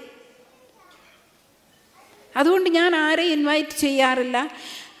hard വേ. അതുകൊണ്ട് ഞാൻ ആരെയും ഇൻവൈറ്റ് ചെയ്യാറില്ല.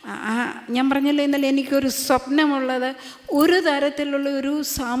 ഞാൻ പറഞ്ഞല്ലോ ഇന്നലെ എനിക്കൊരു സ്വപ്നമുള്ളത് ഒരു തരത്തിലുള്ള ഒരു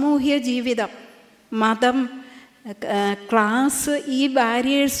സാമൂഹ്യ ജീവിതം, മതം, ക്ലാസ്, ഈ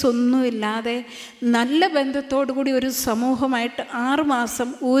ബാരിയേഴ്സ് ഒന്നുമില്ലാതെ നല്ല ബന്ധത്തോടു കൂടി ഒരു സമൂഹമായിട്ട് 6 മാസം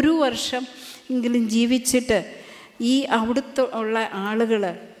 1 വർഷം എങ്കിലും ജീവിച്ചിട്ട് ഈ അവിടുത്തെ ഉള്ള ആളുകൾ,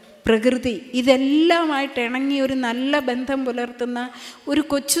 പ്രകൃതി, ഇതെല്ലാമായിട്ട് ഇണങ്ങി ഒരു നല്ല ബന്ധം പുലർത്തുന്ന ഒരു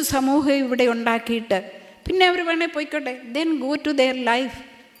കൊച്ചു സമൂഹം ഇവിടെ ഉണ്ടാക്കിയിട്ട് പിന്നെ അവർ വേണേൽ പോയിക്കോട്ടെ. Then go to their life,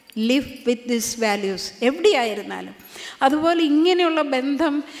 live with this values എവിടെയായിരുന്നാലും. അതുപോലെ ഇങ്ങനെയുള്ള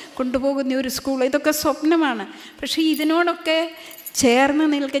ബന്ധം കൊണ്ടുപോകുന്ന ഒരു സ്കൂൾ, ഇതൊക്കെ സ്വപ്നമാണ്. പക്ഷേ ഇതിനോടൊക്കെ ചേർന്ന്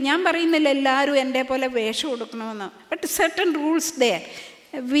നിൽക്കുക. ഞാൻ പറയുന്നില്ല എല്ലാവരും എൻ്റെ പോലെ വേഷം കൊടുക്കണമെന്ന്. But certain rules there.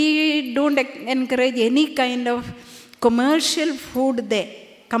 We don't encourage any kind of commercial food they,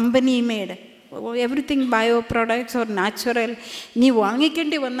 company made, everything bio products or natural. ഇനി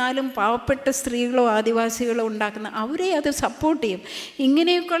വാങ്ങിക്കേണ്ടി വന്നാലും പാവപ്പെട്ട സ്ത്രീകളോ ആദിവാസികളോ ഉണ്ടാക്കുന്ന അവരെ അത് സപ്പോർട്ട് ചെയ്യും.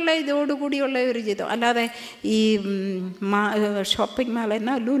 ഇങ്ങനെയൊക്കെയുള്ള ഇതോടുകൂടിയുള്ള ഒരു ജീവിതം. അല്ലാതെ ഈ ഷോപ്പിംഗ് മാൾ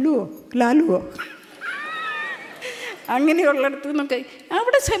എന്നാ ലാലുവോ അങ്ങനെയുള്ളിടത്തു നിന്നൊക്കെ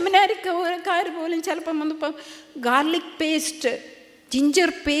അവിടെ സെമിനാരിക്കാർ പോലും ചിലപ്പം വന്നപ്പോൾ ഗാർലിക് പേസ്റ്റ്, ജിഞ്ചർ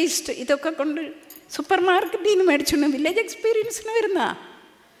പേസ്റ്റ് ഇതൊക്കെ കൊണ്ട് സൂപ്പർ മാർക്കറ്റിൽ നിന്ന് മേടിച്ചുകൊണ്ട് വില്ലേജ് എക്സ്പീരിയൻസിന് വരുന്ന.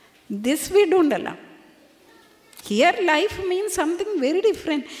 This we don't allow. Here life means something very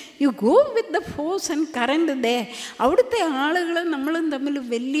different. You go with the force and current there. അവിടുത്തെ ആളുകളും നമ്മളും തമ്മിൽ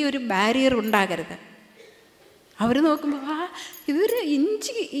വലിയൊരു ബാരിയർ ഉണ്ടാകരുത്. അവർ നോക്കുമ്പോൾ ഇവർ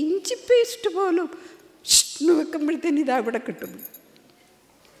ഇഞ്ചി പേസ്റ്റ് പോലും വെക്കുമ്പോഴത്തേന് ഇത് അവിടെ കിട്ടുന്നു.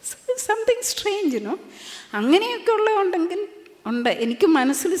 Something strange, no? അങ്ങനെയൊക്കെ ഉള്ളതുണ്ടെങ്കിൽ ഉണ്ട്. എനിക്ക്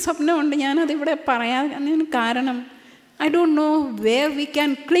മനസ്സിൽ സ്വപ്നമുണ്ട്. ഞാനതിവിടെ പറയാൻ കാരണം I don't know where we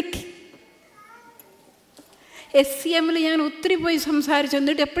can click. SCMൽ ഞാൻ ഒത്തിരി പോയി സംസാരിച്ചു.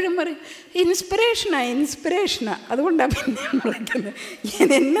 എന്നിട്ട് എപ്പോഴും പറയും ഇൻസ്പിറേഷനാണ്. അതുകൊണ്ടാണ് പിന്നെ വിളിക്കുന്നത്.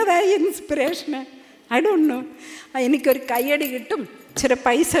 എന്നതായി ഇൻസ്പിറേഷന്? I don't know. എനിക്കൊരു കയ്യടി കിട്ടും, ഇച്ചിരി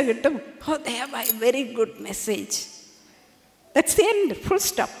പൈസ കിട്ടും. ദയവായി very good message, that's the end, full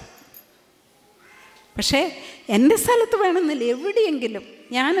stop. പക്ഷേ എൻ്റെ സ്ഥലത്ത് വേണമെന്നില്ല, എവിടെയെങ്കിലും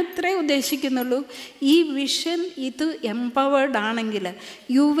ഞാൻ അത്രേ ഉദ്ദേശിക്കുന്നുള്ളൂ. ഈ വിഷൻ ഇത് എംപവേർഡ് ആണെങ്കിൽ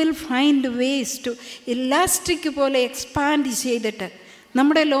you will find ways to elastic പോലെ എക്സ്പാൻഡ് ചെയ്തിട്ട്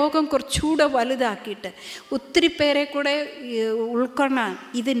നമ്മുടെ ലോകം കുറച്ചുകൂടെ വലുതാക്കിയിട്ട് ഒത്തിരി പേരെ കൂടെ ഉൾക്കൊള്ളാൻ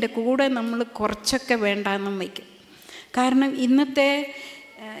ഇതിൻ്റെ കൂടെ നമ്മൾ കുറച്ചൊക്കെ വേണ്ടാന്നും വയ്ക്കും. കാരണം ഇന്നത്തെ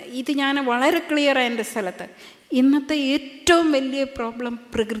ഇത് ഞാൻ വളരെ ക്ലിയറാണ് എൻ്റെ സ്ഥലത്ത്. ഇന്നത്തെ ഏറ്റവും വലിയ പ്രോബ്ലം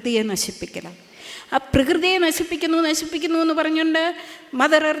പ്രകൃതിയെ നശിപ്പിക്കലാണ്. ആ പ്രകൃതിയെ നശിപ്പിക്കുന്നു എന്ന് പറഞ്ഞുകൊണ്ട്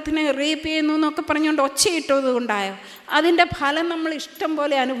മദർ എർത്തിനെ റേപ്പ് ചെയ്യുന്നു എന്നൊക്കെ പറഞ്ഞുകൊണ്ട് ഒച്ചയിട്ടത് കൊണ്ടായോ അതിൻ്റെ ഫലം നമ്മൾ ഇഷ്ടം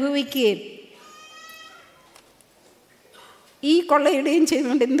പോലെ അനുഭവിക്കുകയും ഈ കൊള്ളയിടുകയും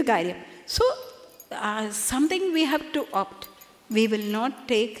ചെയ്യുന്നുണ്ട് എന്ത് കാര്യം? So something we have to opt. We will not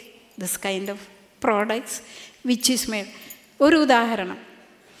take this kind of products which is made. ഒരു ഉദാഹരണം,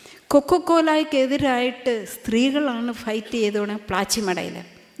 കൊക്കോക്കോലയ്ക്കെതിരായിട്ട് സ്ത്രീകളാണ് ഫൈറ്റ് ചെയ്തോണ് പ്ലാച്ചിമടയിൽ.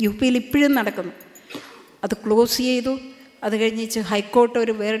 UP-യിൽ ഇപ്പോഴും നടക്കുന്നു. അത് ക്ലോസ് ചെയ്തു. അത് കഴിഞ്ഞിട്ട് ഹൈക്കോർട്ട്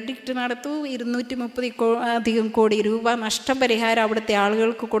ഒരു വെർഡിക്റ്റ് നടത്തു. 230 കോടി രൂപ നഷ്ടപരിഹാരം അവിടുത്തെ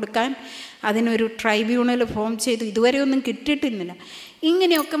ആളുകൾക്ക് കൊടുക്കാൻ അതിനൊരു ട്രൈബ്യൂണൽ ഫോം ചെയ്തു. ഇതുവരെ ഒന്നും കിട്ടിയിട്ടില്ല.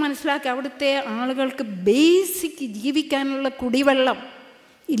 ഇങ്ങനെയൊക്കെ മനസ്സിലാക്കി അവിടുത്തെ ആളുകൾക്ക് ബേസിക് ജീവിക്കാനുള്ള കുടിവെള്ളം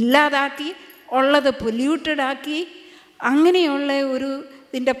ഇല്ലാതാക്കി, ഉള്ളത് പൊല്യൂട്ടഡ് ആക്കി. അങ്ങനെയുള്ള ഒരു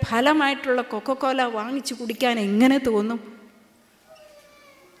ഇതിൻ്റെ ഫലമായിട്ടുള്ള കൊക്കോക്കോല വാങ്ങിച്ച് കുടിക്കാൻ എങ്ങനെ തോന്നും?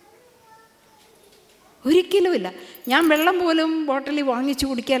 ഒരിക്കലുമില്ല. ഞാൻ വെള്ളം പോലും ബോട്ടിലിൽ വാങ്ങിച്ച്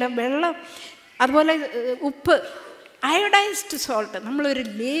കുടിക്കാല. വെള്ളം അതുപോലെ ഉപ്പ്, അയോഡൈസ്ഡ് സോൾട്ട് നമ്മളൊരു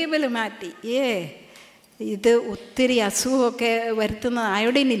ലേബൽ മാറ്റി. ഇത് ഒത്തിരി അസുഖമൊക്കെ വരുത്തുന്ന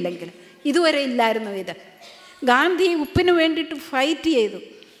അയോഡിൻ ഇല്ലെങ്കിൽ. ഇതുവരെ ഇല്ലായിരുന്നു ഇത്. ഗാന്ധി ഉപ്പിന് വേണ്ടിയിട്ട് ഫൈറ്റ് ചെയ്തു.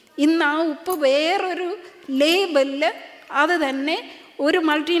 ഇന്ന് ആ ഉപ്പ് വേറൊരു ലേബലിൽ അത് തന്നെ ഒരു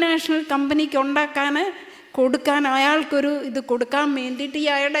മൾട്ടിനാഷണൽ കമ്പനിക്ക് ഉണ്ടാക്കാൻ കൊടുക്കാൻ, അയാൾക്കൊരു ഇത് കൊടുക്കാൻ വേണ്ടിയിട്ട് ഈ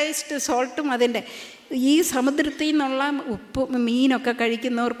അയോഡൈസ്ഡ് സോൾട്ടും അതിൻ്റെ ഈ സമുദ്രത്തിൽ നിന്നുള്ള ഉപ്പ് മീനൊക്കെ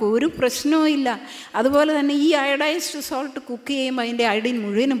കഴിക്കുന്നവർക്ക് ഒരു പ്രശ്നവും ഇല്ല. അതുപോലെ തന്നെ ഈ അയോഡൈസ്ഡ് സോൾട്ട് കുക്ക് ചെയ്യുമ്പോൾ അതിൻ്റെ അയോഡിൻ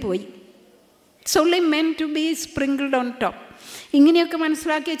മുഴുവനും പോയി. It's only മെന്റ് to B sprinkled on top. ഇങ്ങനെയൊക്കെ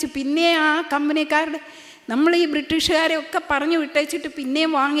മനസ്സിലാക്കി വെച്ച് പിന്നെ ആ കമ്പനിക്കാരുടെ നമ്മൾ ഈ ബ്രിട്ടീഷുകാരെ ഒക്കെ പറഞ്ഞു വിട്ടേച്ചിട്ട്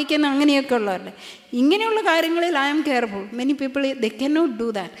പിന്നെയും വാങ്ങിക്കുന്ന അങ്ങനെയൊക്കെ ഉള്ളവരുടെ ഇങ്ങനെയുള്ള കാര്യങ്ങളിൽ I M careful. Many people they can not do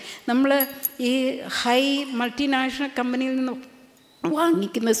that. നമ്മൾ ഈ ഹൈ മൾട്ടിനാഷണൽ കമ്പനിയിൽ നിന്ന്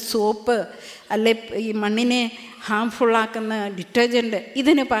വാങ്ങിക്കുന്ന സോപ്പ്, അല്ലെ ഈ മണ്ണിനെ ഹാംഫുള്ളാക്കുന്ന ഡിറ്റർജൻറ്റ്,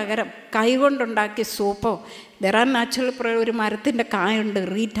 ഇതിന് പകരം കൈകൊണ്ടുണ്ടാക്കിയ സോപ്പോ, ദർ ആർ നാച്ചുറൽ ഒരു മരത്തിൻ്റെ കായുണ്ട്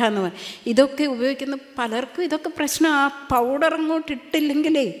റീറ്റ എന്ന് പറയും, ഇതൊക്കെ ഉപയോഗിക്കുന്ന പലർക്കും ഇതൊക്കെ പ്രശ്നം. ആ പൗഡർ അങ്ങോട്ട്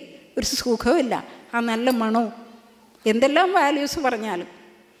ഇട്ടില്ലെങ്കിലേ ഒരു സുഖമില്ല, ആ നല്ല മണവും എന്തെല്ലാം വാല്യൂസ് പറഞ്ഞാലും.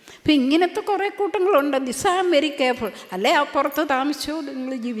 അപ്പം ഇങ്ങനത്തെ കുറേ കൂട്ടങ്ങളുണ്ട്. This I am very careful. അല്ലേ ആ പുറത്ത് താമസിച്ചോ,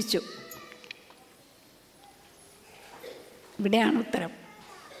 നിങ്ങൾ ജീവിച്ചു. ഇവിടെയാണ് ഉത്തരം.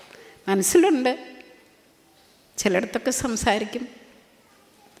 മനസ്സിലുണ്ട്, ചിലയിടത്തൊക്കെ സംസാരിക്കും.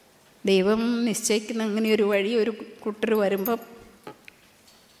 ദൈവം നിശ്ചയിക്കുന്ന അങ്ങനെ ഒരു വഴി ഒരു കൂട്ടർ വരുമ്പം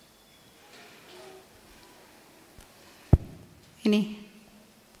ഇനി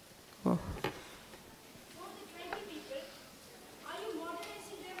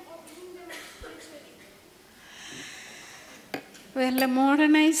വല്ല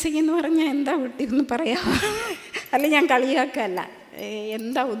മോഡേണൈസിങ് എന്ന് പറഞ്ഞാൽ എന്താ കുട്ടി ഒന്ന് പറയാമോ? അല്ല, ഞാൻ കളിയാക്കല്ല,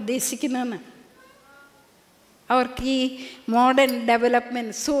 എന്താ ഉദ്ദേശിക്കുന്നതെന്ന്. അവർക്ക് ഈ മോഡേൺ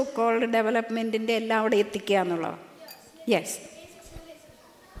ഡെവലപ്മെൻറ്റ്, സോ കോൾഡ് ഡെവലപ്മെൻറ്റിൻ്റെ എല്ലാം അവിടെ എത്തിക്കുക എന്നുള്ളത്. Yes,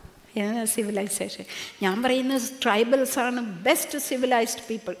 civilisation. ഞാൻ പറയുന്നത് ട്രൈബൽസാണ് ബെസ്റ്റ് സിവിലൈസ്ഡ്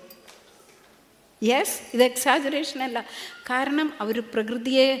പീപ്പിൾ. യെസ്, ഇത് എക്സാജറേഷൻ അല്ല. കാരണം അവർ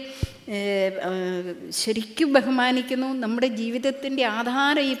പ്രകൃതിയെ ശരിക്കും ബഹുമാനിക്കുന്നു. നമ്മുടെ ജീവിതത്തിൻ്റെ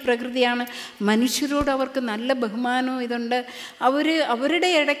ആധാരം ഈ പ്രകൃതിയാണ്. മനുഷ്യരോട് അവർക്ക് നല്ല ബഹുമാനവും ഇതുണ്ട്. അവരുടെ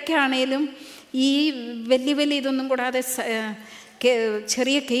ഇടയ്ക്കാണേലും ഈ വലിയ ഇതൊന്നും കൂടാതെ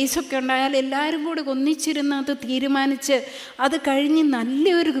ചെറിയ കേസൊക്കെ ഉണ്ടായാൽ എല്ലാവരും കൂടി ഒന്നിച്ചിരുന്ന് അത് തീരുമാനിച്ച് അത് കഴിഞ്ഞ്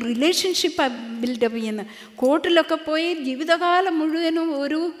നല്ലൊരു റിലേഷൻഷിപ്പ് ബിൽഡപ്പ് ചെയ്യുന്നത്. കോർട്ടിലൊക്കെ പോയി ജീവിതകാലം മുഴുവനും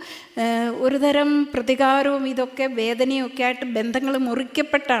ഒരു തരം പ്രതികാരവും ഇതൊക്കെ വേദനയൊക്കെ ആയിട്ട് ബന്ധങ്ങൾ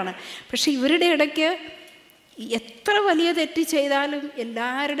മുറിക്കപ്പെട്ടാണ്. പക്ഷെ ഇവരുടെ ഇടയ്ക്ക് എത്ര വലിയ തെറ്റ് ചെയ്താലും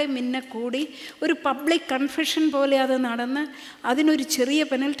എല്ലാവരുടെയും മുന്നെ കൂടി ഒരു പബ്ലിക് കൺഫെഷൻ പോലെ അത് നടന്ന് അതിനൊരു ചെറിയ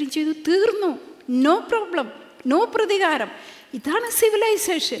പെനൽറ്റി ചെയ്തു, തീർന്നു. നോ പ്രോബ്ലം, നോ പ്രതികാരം. ഇതാണ്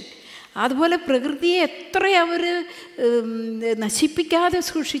സിവിലൈസേഷൻ. അതുപോലെ പ്രകൃതിയെ എത്ര അവർ നശിപ്പിക്കാതെ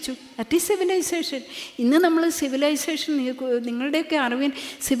സൂക്ഷിച്ചു. That is civilisation. ഇന്ന് നമ്മൾ സിവിലൈസേഷൻ, നിങ്ങളുടെയൊക്കെ അറിവിൻ,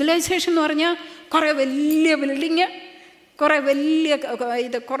 സിവിലൈസേഷൻ എന്ന് പറഞ്ഞാൽ കുറേ വലിയ ബിൽഡിങ്, കുറേ വലിയ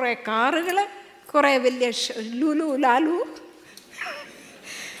കുറേ കാറുകൾ, കുറേ വലിയ ലുലു ലാലു,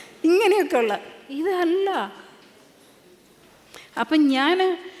 ഇങ്ങനെയൊക്കെയുള്ള ഇതല്ല. അപ്പം ഞാൻ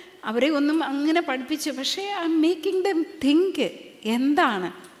അവരെ ഒന്നും അങ്ങനെ പഠിപ്പിച്ചു. പക്ഷേ I M making them think എന്താണ്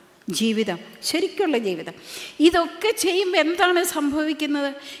ജീവിതം, ശരിക്കുള്ള ജീവിതം. ഇതൊക്കെ ചെയ്യുമ്പോൾ എന്താണ്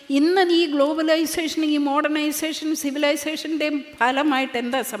സംഭവിക്കുന്നത്? ഇന്ന് ഈ ഗ്ലോബലൈസേഷൻ, ഈ മോഡേണൈസേഷൻ, സിവിലൈസേഷൻ്റെയും ഫലമായിട്ട്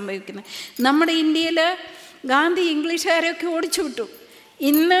എന്താ സംഭവിക്കുന്നത്? നമ്മുടെ ഇന്ത്യയിൽ ഗാന്ധി ഇംഗ്ലീഷുകാരെയൊക്കെ ഓടിച്ചു വിട്ടു.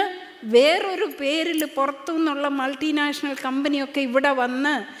 ഇന്ന് വേറൊരു പേരിൽ പുറത്തു നിന്നുള്ള മൾട്ടിനാഷണൽ കമ്പനിയൊക്കെ ഇവിടെ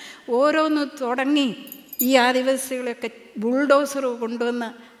വന്ന് ഓരോന്ന് തുടങ്ങി ഈ ആദിവാസികളെയൊക്കെ ബുൾഡോസർ കൊണ്ടുവന്ന്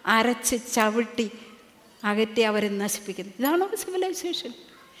അരച്ച് ചവിട്ടി അകറ്റി അവരെ നശിപ്പിക്കുന്നു. ഇതാണോ സിവിലൈസേഷൻ?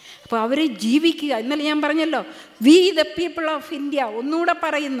 അപ്പോൾ അവരെ ജീവിക്കുക. ഇന്നലെ ഞാൻ പറഞ്ഞല്ലോ, we the people of India. ഒന്നുകൂടെ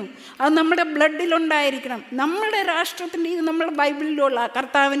പറയുന്നു, അത് നമ്മുടെ ബ്ലഡിലുണ്ടായിരിക്കണം. നമ്മുടെ രാഷ്ട്രത്തിൻ്റെ, ഇത് നമ്മുടെ ബൈബിളിലുള്ള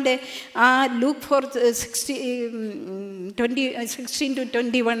കർത്താവിൻ്റെ ആ Luke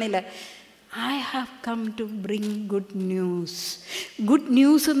 4:16-21 I have come to bring good news. Good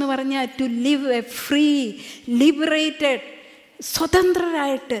news എന്ന് പറഞ്ഞാൽ to live a free, liberated,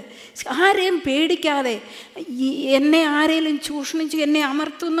 സ്വതന്ത്രരായിട്ട്, ആരെയും പേടിക്കാതെ, എന്നെ ആരെങ്കിലും ചൂഷണം ചെയ്യും, എന്നെ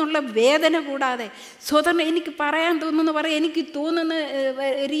അമർത്തുന്നുള്ള വേദന കൂടാതെ, സ്വതന്ത്രം, എനിക്ക് പറയാൻ തോന്നുന്നു പറയാം, എനിക്ക് തോന്നുന്ന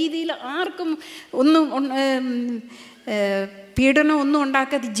രീതിയിൽ ആർക്കും ഒന്നും പീഡനം ഒന്നും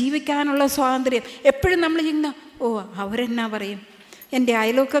ഉണ്ടാക്കാതെ ജീവിക്കാനുള്ള സ്വാതന്ത്ര്യം. എപ്പോഴും നമ്മൾ ചെയ്യുന്ന, ഓ അവരെന്നാ പറയും, എൻ്റെ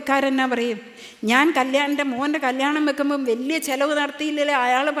അയൽവക്കക്കാരെന്നാ പറയും, ഞാൻ എൻ്റെ മോൻ്റെ കല്യാണം വെക്കുമ്പം വലിയ ചിലവ് നടത്തിയില്ലേ,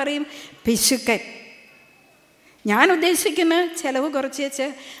 അയാൾ പറയും പിശുക്കൻ. ഞാൻ ഉദ്ദേശിക്കുന്ന ചിലവ് കുറച്ച് വെച്ച്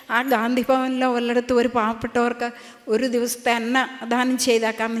ആ ഗാന്ധി ഭവനിലോ വല്ലയിടത്തും ഒരു പാവപ്പെട്ടവർക്ക് ഒരു ദിവസത്തെ അന്നദാനം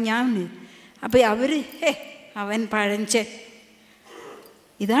ചെയ്തേക്കാമെന്ന് ഞാൻ. അപ്പോൾ അവർ അവൻ പഴഞ്ചൻ.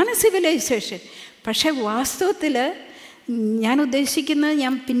 ഇതാണ് സിവിലൈസേഷൻ. പക്ഷേ വാസ്തവത്തിൽ ഞാൻ ഉദ്ദേശിക്കുന്നത്,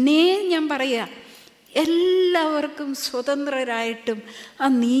 ഞാൻ പറയുക, എല്ലാവർക്കും സ്വതന്ത്രരായിട്ടും ആ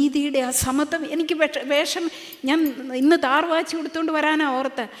നീതിയുടെ ആ സമത്വം. എനിക്ക് ഞാൻ ഇന്ന് താർവാച്ച് കൊടുത്തുകൊണ്ട് വരാനാ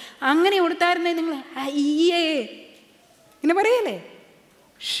ഓർത്ത്. അങ്ങനെ കൊടുത്തായിരുന്നേ നിങ്ങൾ ഇങ്ങനെ പറയല്ലേ,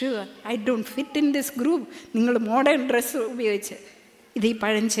 sure I don't fit in this group. നിങ്ങൾ മോഡേൺ ഡ്രസ്സ് ഉപയോഗിച്ച്, ഇത് ഈ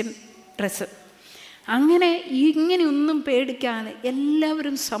പഴഞ്ചൻ ഡ്രസ്സ്. അങ്ങനെ ഇങ്ങനെയൊന്നും പേടിക്കാതെ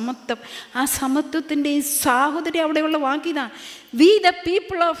എല്ലാവരും സമത്വം. ആ സമത്വത്തിൻ്റെ ഈ സാഹോദര്യം അവിടെയുള്ള വാക്കിതാണ്, we the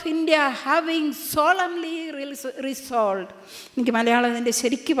people of India having solemnly resolved. എനിക്ക് മലയാളം ഇതിൻ്റെ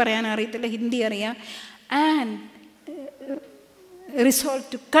ശരിക്കും പറയാൻ അറിയത്തില്ല, ഹിന്ദി അറിയാം. And resolve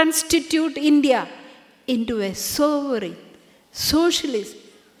to constitute India into A sovereign, socialist,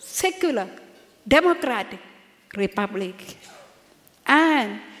 secular, democratic republic,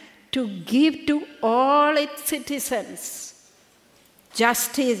 and to give to all its citizens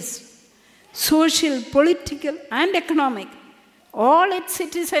justice, social, political and economic. All its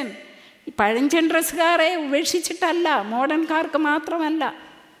citizens. ഈ പഴഞ്ചൻ ഡ്രസ്സുകാരെ ഉപേക്ഷിച്ചിട്ടല്ല, മോഡേൺകാർക്ക് മാത്രമല്ല,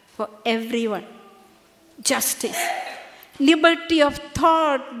 for everyone. Justice, liberty of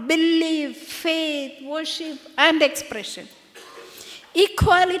thought, belief, faith, worship and expression.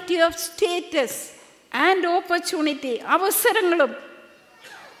 Equality of status and opportunity. അവസരങ്ങളും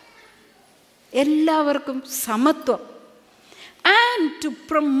എല്ലാവർക്കും സമത്വം. And to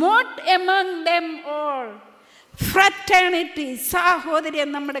promote among them all fraternity, സാഹോദര്യം.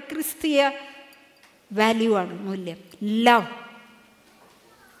 നമ്മുടെ ക്രിസ്തീയ value ആണ്, മൂല്യം, love.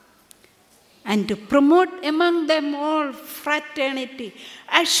 And to promote among them all fraternity,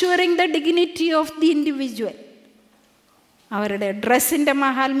 assuring the dignity of the individual. അവരുടെ ഡ്രസ്സിൻ്റെ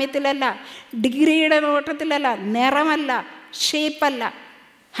മഹാത്മ്യത്തിലല്ല, ഡിഗ്രിയുടെ നോട്ടത്തിലല്ല, നിറമല്ല, ഷേപ്പല്ല,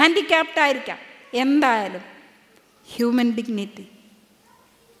 ഹാൻഡിക്യാപ്ഡ് ആയിരിക്കാം, എന്തായാലും human dignity.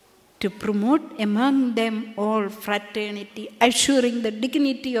 To promote among them all fraternity, assuring the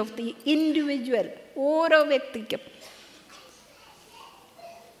dignity of the individual. ഓരോ വ്യക്തിക്കും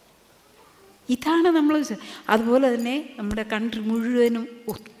ഇതാണ് നമ്മൾ. അതുപോലെ തന്നെ നമ്മുടെ കൺട്രി മുഴുവനും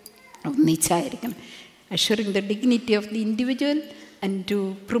ഒന്നിച്ചായിരിക്കണം. Assuring the dignity of the individual and to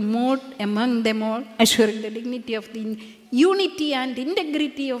promote among them all, assuring the dignity of the unity and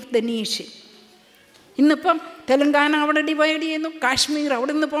integrity of the nation. ഇന്നിപ്പം തെലങ്കാന അവിടെ ഡിവൈഡ് ചെയ്യുന്നു, കാശ്മീർ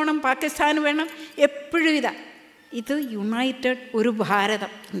അവിടെ നിന്ന് പോകണം, പാകിസ്ഥാൻ വേണം, എപ്പോഴും ഇത് യുണൈറ്റഡ് ഒരു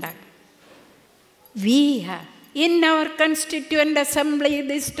ഭാരതം ഉണ്ടാകും. We have in our Constituent Assembly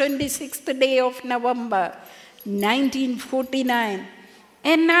this 26th day of November 1949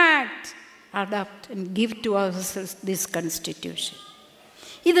 enact, adopt and give to ourselves this constitution.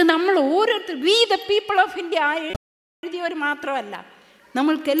 ഇത് നമ്മൾ ഓരോരുത്തർ, we the people of India എഴുതിയവർ മാത്രമല്ല,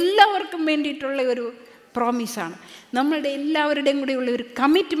 നമ്മൾക്ക് എല്ലാവർക്കും വേണ്ടിയിട്ടുള്ള ഒരു പ്രോമിസാണ്, നമ്മളുടെ എല്ലാവരുടെയും കൂടെ ഉള്ള ഒരു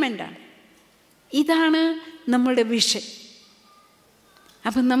കമ്മിറ്റ്മെൻറ്റാണ്. ഇതാണ് നമ്മളുടെ വിഷൻ.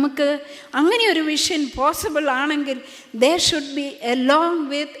 അപ്പം നമുക്ക് അങ്ങനെ ഒരു വിഷൻ പോസിബിൾ ആണെങ്കിൽ there should be along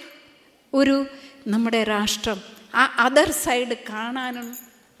with ഒരു നമ്മുടെ രാഷ്ട്രം ആ അതർ സൈഡ് കാണാനും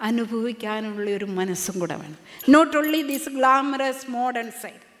അനുഭവിക്കാനുള്ള ഒരു മനസ്സും കൂടെ വേണം. Not only this glamorous modern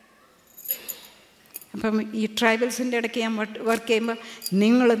side. അപ്പം ഈ ട്രൈബൽസിൻ്റെ ഇടയ്ക്ക് ഞാൻ വർക്ക് ചെയ്യുമ്പോൾ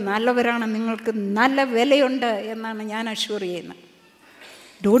നിങ്ങൾ നല്ലവരാണ്, നിങ്ങൾക്ക് നല്ല വിലയുണ്ട് എന്നാണ് ഞാൻ അഷ്യൂർ ചെയ്യുന്നത്.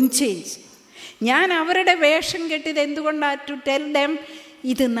 Don't change. ഞാൻ അവരുടെ വേഷം കെട്ടിയത് എന്തുകൊണ്ടാണ്? ടു ടെൽ ദം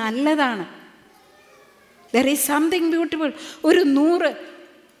ഇത് നല്ലതാണ്. There is something beautiful. ഒരു 100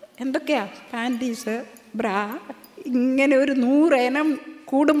 എന്തൊക്കെയാ പാൻറ്റീസ്, ബ്രാ, ഇങ്ങനെ ഒരു 100 ഇനം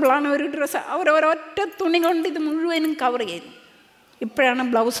കൂടുമ്പോഴാണ് ഒരു ഡ്രസ്സ്. അവരൊരൊറ്റ തുണി കൊണ്ട് ഇത് മുഴുവനും കവർ ചെയ്യുന്നു. ഇപ്പോഴാണ്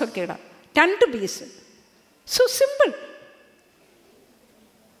ബ്ലൗസൊക്കെ ഇടാം, 2 പീസ്. So simple.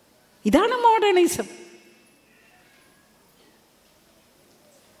 ഇതാണ് മോഡേണിസം.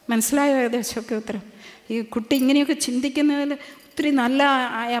 മനസ്സിലായോ ഏകദേശമൊക്കെ ഉത്തരം? ഈ കുട്ടി ഇങ്ങനെയൊക്കെ ചിന്തിക്കുന്നതിൽ ഒത്തിരി നല്ല,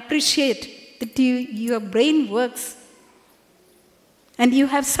 I appreciate that your brain works and you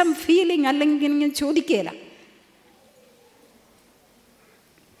have some feeling. അല്ലെങ്കിൽ ഇങ്ങനെ ചോദിക്കുകയില്ല.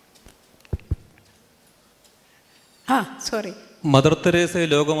 സോറി. മദർ തെരേസയെ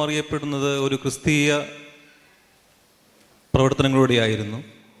ലോകമറിയപ്പെടുന്നത് ഒരു ക്രിസ്തീയ പ്രവർത്തനങ്ങളിലൂടെയായിരുന്നു.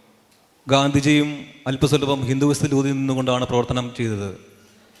 ഗാന്ധിജിയും അല്പസ്വല്പം ഹിന്ദുവിസത്തിൽ ഊതി നിന്നുകൊണ്ടാണ് പ്രവർത്തനം ചെയ്തത്.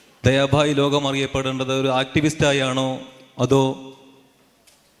 ദയാഭായി ലോകം അറിയപ്പെടേണ്ടത് ഒരു ആക്ടിവിസ്റ്റായാണോ അതോ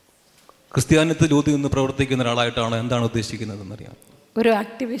ക്രിസ്ത്യാനിത്തിൽ ഊതി നിന്ന് പ്രവർത്തിക്കുന്ന ഒരാളായിട്ടാണോ? എന്താണ് ഉദ്ദേശിക്കുന്നതെന്നറിയാം. ഒരു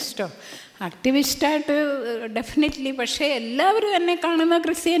ആക്ടിവിസ്റ്റോ? ആക്ടിവിസ്റ്റായിട്ട് ഡെഫിനറ്റ്ലി. പക്ഷേ എല്ലാവരും എന്നെ കാണുന്ന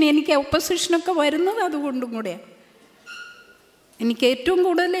ക്രിസ്ത്യാനി. എനിക്ക് ഒപ്പോസിഷനൊക്കെ വരുന്നത് അതുകൊണ്ടും കൂടെയാണ്. എനിക്ക് ഏറ്റവും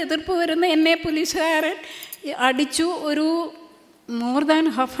കൂടുതൽ എതിർപ്പ് വരുന്ന എന്നെ പോലീസുകാരൻ അടിച്ചു. ഒരു more than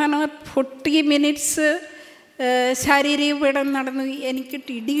half an hour 40 minutes ശാരീരിക പീഡനം നടന്നു. എനിക്ക്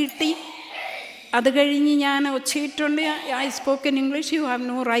ഇടി കിട്ടി. അത് കഴിഞ്ഞ് ഞാൻ ഒച്ചയിട്ടുണ്ട്, I spoke in English, you have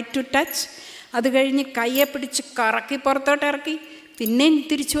no right to touch. അത് കഴിഞ്ഞ് കയ്യെ പിടിച്ച് കറക്കി പുറത്തോട്ട് ഇറക്കി. പിന്നെയും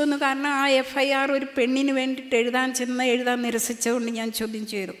തിരിച്ചു വന്നു. കാരണം ആ FIR ഒരു പെണ്ണിന് വേണ്ടിയിട്ട് എഴുതാൻ നിരസിച്ചുകൊണ്ട് ഞാൻ ചോദ്യം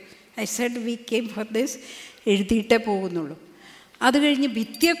ചെയ്തു. I said we came for this, എഴുതിയിട്ടേ പോകുന്നുള്ളൂ. അത് കഴിഞ്ഞ്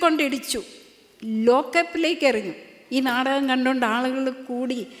ഭിത്തിയെ കൊണ്ട് ഇടിച്ചു, ലോക്കപ്പിലേക്ക് എറിഞ്ഞു. ഈ നാടകം കണ്ടുകൊണ്ട് ആളുകൾ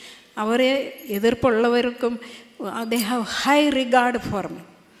കൂടി. അവരെ എതിർപ്പുള്ളവർക്കും they have high regard for me.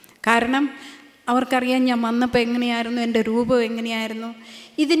 കാരണം അവർക്കറിയാം ഞാൻ വന്നപ്പോൾ എങ്ങനെയായിരുന്നു, എൻ്റെ രൂപം എങ്ങനെയായിരുന്നു.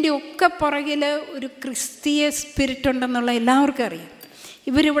 ഇതിൻ്റെ ഒക്കെ പുറകിൽ ഒരു ക്രിസ്തീയ സ്പിരിറ്റ് ഉണ്ടെന്നുള്ള എല്ലാവർക്കും അറിയാം.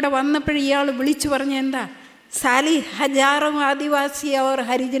 ഇവരിവിടെ വന്നപ്പോൾ ഇയാൾ വിളിച്ചു പറഞ്ഞ എന്താ, സാലി ഹജാറും ആദിവാസി അവർ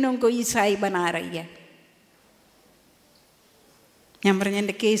ഹരിജനും കൊയ് സായി ബനാ റഹി ഹൈ. ഞാൻ പറഞ്ഞു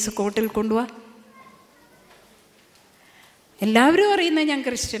എൻ്റെ കേസ് കോർട്ടിൽ കൊണ്ടുപോവാ. എല്ലാവരും അറിയുന്നത് ഞാൻ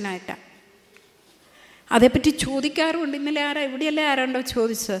ക്രിസ്ത്യനായിട്ടാണ്. അതേപ്പറ്റി ചോദിക്കാറുണ്ട്. ഇന്നലെ ഇവിടെയല്ലേ ആരാണ്ടോ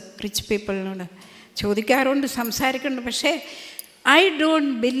ചോദിച്ചത്, റിച്ച് പീപ്പിളിനോട് ചോദിക്കാറുണ്ട്, സംസാരിക്കുന്നുണ്ട്. പക്ഷേ ഐ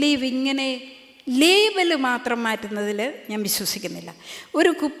ഡോണ്ട് ബിലീവ് ഇങ്ങനെ ലേബൽ മാത്രം മാറ്റുന്നതിൽ ഞാൻ വിശ്വസിക്കുന്നില്ല.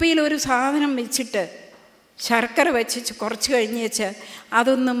 ഒരു കുപ്പിയിൽ ഒരു സാധനം വെച്ചിട്ട് ശർക്കര വെച്ച് കുറച്ച് കഴിഞ്ഞ് വെച്ച്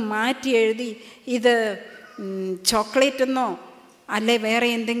അതൊന്നും മാറ്റി എഴുതി ഇത് ചോക്ലേറ്റ് എന്നോ അല്ലെ വേറെ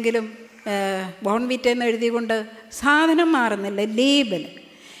എന്തെങ്കിലും ബോൺവിറ്റെന്ന് എഴുതിക്കൊണ്ട് സാധനം മാറുന്നില്ല. ലേബൽ.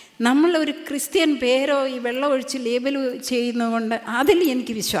 നമ്മളൊരു ക്രിസ്ത്യൻ പേരോ ഈ വെള്ളം ഒഴിച്ച് ലേബൽ ചെയ്യുന്നതുകൊണ്ട് അതിൽ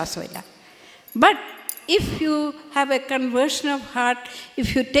എനിക്ക് വിശ്വാസമില്ല. But if you have A conversion of heart,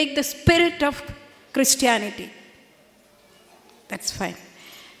 if you take the spirit of Christianity, that's fine.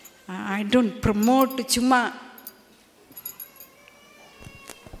 I don't promote ചുമ്മാ.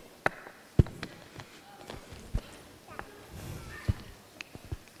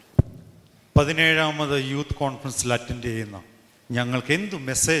 പതിനേഴാമത് യൂത്ത് കോൺഫറൻസിൽ അറ്റൻഡ് ചെയ്യുന്ന ഞങ്ങൾക്ക് എന്തു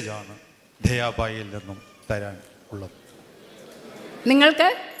മെസ്സേജാണ് ദയാബായിൽ നിന്നും തരാൻ ഉള്ളത്? നിങ്ങൾക്ക്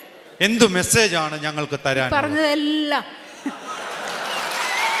എന്തു മെസ്സേജാണ് ഞങ്ങൾക്ക് തരാൻ? പറഞ്ഞതെല്ലാം.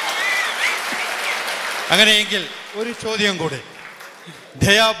 അങ്ങനെയെങ്കിൽ ഒരു ചോദ്യം കൂടെ.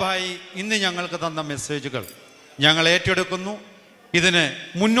 ദയാബായി ഇന്ന് ഞങ്ങൾക്ക് തന്ന മെസ്സേജുകൾ ഞങ്ങൾ ഏറ്റെടുക്കുന്നു. ഇതിന്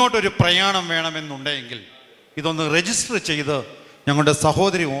മുന്നോട്ടൊരു പ്രയാണം വേണമെന്നുണ്ടെങ്കിൽ ഇതൊന്ന് രജിസ്റ്റർ ചെയ്ത് ഞങ്ങളുടെ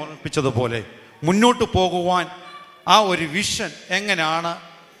സഹോദരി ഓർമ്മിപ്പിച്ചതുപോലെ മുന്നോട്ട് പോകുവാൻ ആ ഒരു വിഷൻ എങ്ങനെയാണ്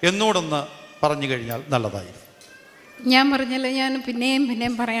എന്നോടൊന്ന് പറഞ്ഞു കഴിഞ്ഞാൽ നല്ലതായി. ഞാൻ പറഞ്ഞല്ലോ, ഞാൻ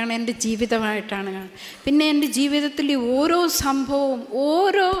പിന്നെയും പറയണം, എൻ്റെ ജീവിതമായിട്ടാണ്. പിന്നെ എൻ്റെ ജീവിതത്തിൽ ഓരോ സംഭവവും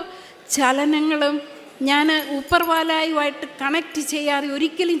ഓരോ ചലനങ്ങളും ഞാൻ ഊപ്പർവാലായുമായിട്ട് കണക്റ്റ് ചെയ്യാതെ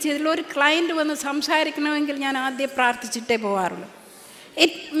ഒരിക്കലും ചെയ്തില്ല. ഒരു ക്ലയൻറ്റ് വന്ന് സംസാരിക്കണമെങ്കിൽ ഞാൻ ആദ്യം പ്രാർത്ഥിച്ചിട്ടേ പോകാറുള്ളൂ.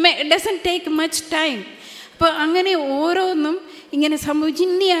 It doesn't take much time. അപ്പോൾ അങ്ങനെ ഓരോന്നും ഇങ്ങനെ സംഭവിച്ചു.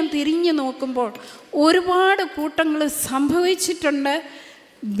 ഇനി ഞാൻ തിരിഞ്ഞു നോക്കുമ്പോൾ ഒരുപാട് കൂട്ടങ്ങൾ സംഭവിച്ചിട്ടുണ്ട്.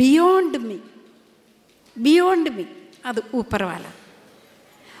 ബിയോണ്ട് മീ അത് ഊപ്പർവാല.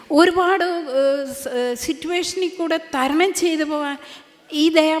 ഒരുപാട് സിറ്റുവേഷനിൽ കൂടെ തരണം ചെയ്തു പോകാൻ ഈ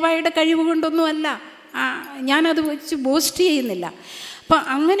ദയാബായിയുടെ കഴിവ് കൊണ്ടൊന്നുമല്ല. ഞാനത് വെച്ച് ബോസ്റ്റ് ചെയ്യുന്നില്ല. അപ്പം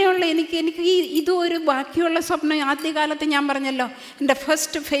അങ്ങനെയുള്ള എനിക്ക് ഇതൊരു ബാക്കിയുള്ള സ്വപ്നം. ആദ്യകാലത്ത് ഞാൻ പറഞ്ഞല്ലോ, എൻ്റെ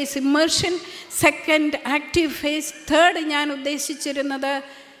first phase immersion, second active phase, third ഞാൻ ഉദ്ദേശിച്ചിരുന്നത്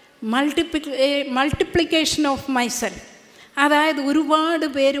മൾട്ടിപ്ലിക്കേഷൻ ഓഫ് മൈസെൽഫ്. അതായത് ഒരുപാട്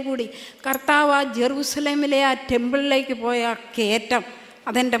പേര് കൂടി കർത്താവ് ആ ജെറൂസലേമിലെ ആ ടെമ്പിളിലേക്ക് പോയ ആ കയറ്റം,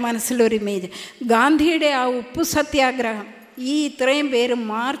 അതെൻ്റെ മനസ്സിലൊരു ഇമേജ്. ഗാന്ധിയുടെ ആ ഉപ്പു സത്യാഗ്രഹം, ഈ ഇത്രയും പേര്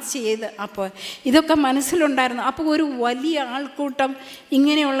മാർച്ച് ചെയ്ത്, അപ്പോൾ ഇതൊക്കെ മനസ്സിലുണ്ടായിരുന്നു. അപ്പോൾ ഒരു വലിയ ആൾക്കൂട്ടം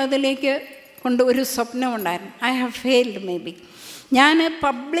ഇങ്ങനെയുള്ളതിലേക്ക് കൊണ്ട് ഒരു സ്വപ്നമുണ്ടായിരുന്നു. I have failed may be. ഞാൻ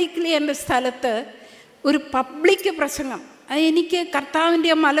പബ്ലിക്കലി എൻ്റെ സ്ഥലത്ത് ഒരു പബ്ലിക് പ്രസംഗം, എനിക്ക്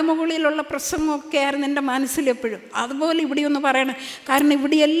കർത്താവിൻ്റെ മലമുകളിലുള്ള പ്രസംഗമൊക്കെ ആയിരുന്നു എൻ്റെ മനസ്സിലെപ്പോഴും. അതുപോലെ ഇവിടെ ഒന്ന് പറയണം. കാരണം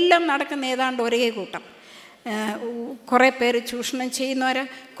ഇവിടെയെല്ലാം നടക്കുന്ന ഏതാണ്ട് ഒരേ കൂട്ടം. കുറേ പേര് ചൂഷണം ചെയ്യുന്നവരെ,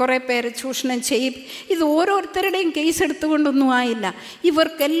 കുറേ പേര് ചൂഷണം ചെയ്യും. ഇത് ഓരോരുത്തരുടെയും കേസ് എടുത്തുകൊണ്ടൊന്നും ആയില്ല.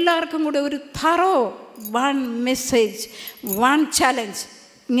 ഇവർക്കെല്ലാവർക്കും കൂടെ ഒരു thorough one message, one challenge.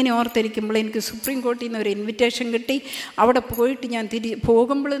 ഇങ്ങനെ ഓർത്തിരിക്കുമ്പോൾ എനിക്ക് സുപ്രീം കോടതിയിൽ നിന്ന് ഒരു ഇൻവിറ്റേഷൻ കിട്ടി. അവിടെ പോയിട്ട് ഞാൻ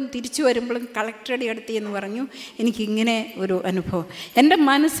പോകുമ്പോഴും തിരിച്ചു വരുമ്പോഴും കളക്ടറുടെ അടുത്ത് എന്ന് പറഞ്ഞു എനിക്കിങ്ങനെ ഒരു അനുഭവം. എൻ്റെ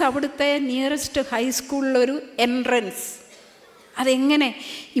മനസ്സ് അവിടുത്തെ നിയറസ്റ്റ് ഹൈസ്കൂളിലൊരു എൻട്രൻസ്. അതെങ്ങനെ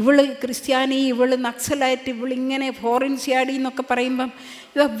ഇവള് ക്രിസ്ത്യാനി, ഇവള് നക്സലായിട്ട്, ഇവളിങ്ങനെ ഫോറൻസിയാടി എന്നൊക്കെ പറയുമ്പം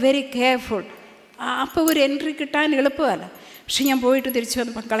യു ആർ വെരി കെയർഫുൾ. അപ്പോൾ ഒരു എൻട്രി കിട്ടാൻ എളുപ്പമല്ല. പക്ഷെ ഞാൻ പോയിട്ട് തിരിച്ചു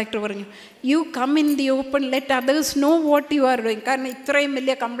വന്നപ്പോൾ കളക്ടർ പറഞ്ഞു you come in the open, let others no what you are doing. കാരണം ഇത്രയും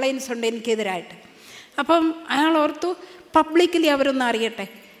വലിയ കംപ്ലയിൻസ് ഉണ്ട് എനിക്കെതിരായിട്ട്. അപ്പം അയാൾ ഓർത്തു പബ്ലിക്കലി അവരൊന്നും അറിയട്ടെ.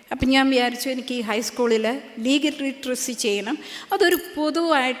 അപ്പം ഞാൻ വിചാരിച്ചു എനിക്ക് ഈ ഹൈസ്കൂളിൽ ലീഗൽ ലിറ്ററസി ചെയ്യണം. അതൊരു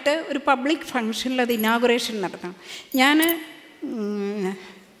പൊതുവായിട്ട് ഒരു പബ്ലിക് ഫങ്ഷനിൽ അത് ഇനാഗുറേഷൻ നടത്തണം. ഞാൻ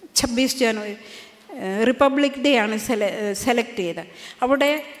 26 ജനുവരി റിപ്പബ്ലിക് ഡേ ആണ് സെലക്ട് ചെയ്തത്.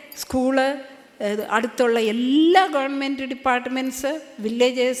 അവിടെ സ്കൂള്, അടുത്തുള്ള എല്ലാ ഗവൺമെൻറ് ഡിപ്പാർട്ട്മെൻറ്റ്സ്,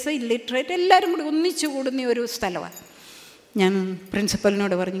 വില്ലേജേഴ്സ്, ഇല്ലിറ്ററേറ്റ് എല്ലാവരും കൂടി ഒന്നിച്ചു കൂടുന്ന ഒരു സ്ഥലമാണ്. ഞാൻ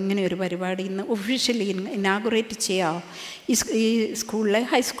പ്രിൻസിപ്പലിനോട് പറഞ്ഞു ഇങ്ങനെ ഒരു പരിപാടി ഇന്ന് ഒഫീഷ്യലി ഇനാഗുറേറ്റ് ചെയ്യാമോ ഈ സ്കൂളിലെ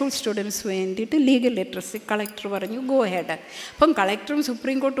ഹൈസ്കൂൾ സ്റ്റുഡൻസ് വേണ്ടിയിട്ട് ലീഗൽ ലിറ്ററസി. കളക്ടർ പറഞ്ഞു ഗോ ഹെഡ്. അപ്പം കളക്ടറും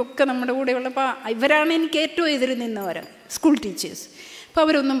സുപ്രീം കോർട്ടും ഒക്കെ നമ്മുടെ കൂടെ ഉള്ളപ്പോൾ ഇവരാണ് എനിക്ക് ഏറ്റവും എതിര് നിന്നവർ, സ്കൂൾ ടീച്ചേഴ്സ്. അപ്പോൾ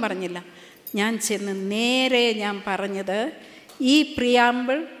അവരൊന്നും പറഞ്ഞില്ല. ഞാൻ ചെന്ന് നേരെ ഞാൻ പറഞ്ഞത് ഈ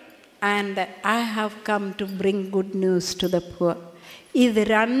preamble and I have come to bring good news to the poor. ഇത്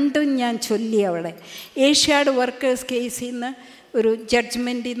രണ്ടും ഞാൻ ചൊല്ലി. അവിടെ ഏഷ്യാഡ് വർക്കേഴ്സ് കേസിൽ നിന്ന് ഒരു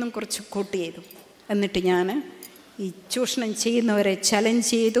ജഡ്ജ്മെൻറ്റിൽ നിന്നും കുറച്ച് കോട്ട് ചെയ്തു. എന്നിട്ട് ഞാൻ ഈ ചൂഷണം ചെയ്യുന്നവരെ ചലഞ്ച്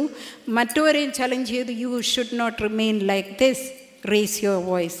ചെയ്തു, മറ്റവരെയും ചലഞ്ച് ചെയ്തു. You should not remain like this, raise your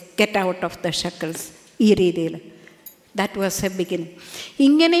voice, get out of the ഷക്കിൾസ്. ഈ രീതിയിൽ ദാറ്റ് വാസ് എ ബിഗിനിങ്.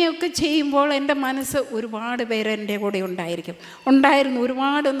 ഇങ്ങനെയൊക്കെ ചെയ്യുമ്പോൾ എൻ്റെ മനസ്സ് ഒരുപാട് പേര് എൻ്റെ കൂടെ ഉണ്ടായിരുന്നു.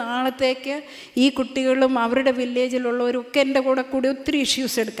 ഒരുപാട് നാളത്തേക്ക് ഈ കുട്ടികളും അവരുടെ വില്ലേജിലുള്ളവരും ഒക്കെ എൻ്റെ കൂടെ കൂടി ഒത്തിരി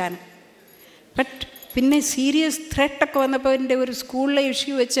ഇഷ്യൂസ് എടുക്കാൻ. ബട്ട് പിന്നെ സീരിയസ് ത്രെട്ടൊക്കെ വന്നപ്പോൾ എൻ്റെ ഒരു സ്കൂളിലെ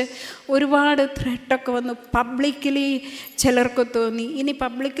ഇഷ്യൂ വെച്ച് ഒരുപാട് ത്രെട്ടൊക്കെ വന്നു. പബ്ലിക്കലി ചിലർക്ക് തോന്നി ഇനി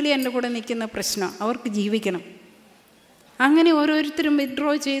പബ്ലിക്കലി എൻ്റെ കൂടെ നിൽക്കുന്ന പ്രശ്നം, അവർക്ക് ജീവിക്കണം. അങ്ങനെ ഓരോരുത്തരും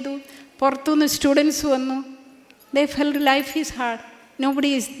വിത്ഡ്രോ ചെയ്തു. പുറത്തുനിന്ന് സ്റ്റുഡൻസ് വന്നു. They felt life is hard, nobody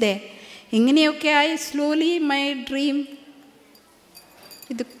is there. ഇങ്ങനെയൊക്കെ ആയി സ്ലോലി മൈ ഡ്രീം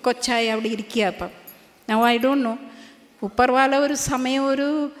ഇത് കൊച്ചായി അവിടെ ഇരിക്കുക. അപ്പം നൗ ഐ ഡോണ്ട് നോ, ഉപ്പർവാല ഒരു സമയം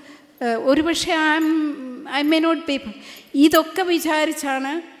ഒരു പക്ഷേ ഐ മേ നോട്ട് ബി. ഇതൊക്കെ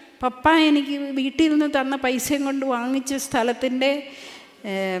വിചാരിച്ചാണ് പപ്പ എനിക്ക് വീട്ടിൽ നിന്ന് തന്ന പൈസയും കൊണ്ട് വാങ്ങിച്ച സ്ഥലത്തിൻ്റെ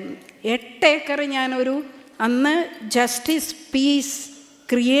 8 ഏക്കർ ഞാനൊരു അന്ന് ജസ്റ്റിസ് പീസ്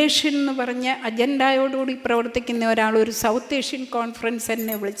ക്രിയേഷൻ എന്ന് പറഞ്ഞ അജണ്ടയോടുകൂടി പ്രവർത്തിക്കുന്ന ഒരാൾ ഒരു സൗത്ത് ഏഷ്യൻ കോൺഫറൻസ്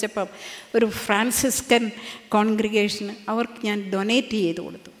എന്നെ വിളിച്ചപ്പം ഒരു ഫ്രാൻസിസ്കൻ കോൺഗ്രിഗേഷന് അവർക്ക് ഞാൻ ഡൊനേറ്റ് ചെയ്ത്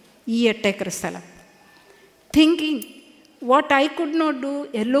കൊടുത്തു ഈ 8 ഏക്കർ സ്ഥലം. Thinking what I could not do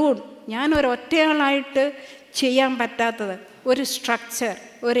Elon. ഞാൻ ഒരൊറ്റയാളായിട്ട് ചെയ്യാൻ പറ്റാത്തത് ഒരു സ്ട്രക്ചർ,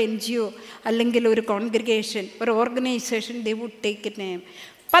 ഒരു NGO അല്ലെങ്കിൽ ഒരു കോൺഗ്രിഗേഷൻ, ഒരു organisation, they would take it name.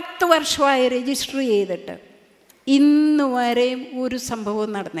 10 വർഷമായി രജിസ്റ്റർ ചെയ്തിട്ട് ഇന്ന് വരെയും ഒരു സംഭവവും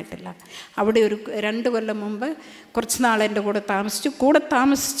നടന്നിട്ടില്ല. അവിടെ ഒരു 2 കൊല്ലം മുമ്പ് കുറച്ച് നാൾ എൻ്റെ കൂടെ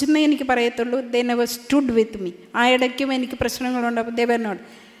താമസിച്ചെന്നേ എനിക്ക് പറയത്തുള്ളൂ. They never stood with me. ആ ഇടയ്ക്കും എനിക്ക് പ്രശ്നങ്ങളുണ്ട്. അപ്പോൾ ദേവനോട്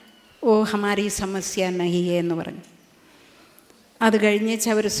ഓ ഹമാരി സമസ്യ നഹിയേ എന്ന് പറഞ്ഞു. അത് കഴിഞ്ഞേച്ച്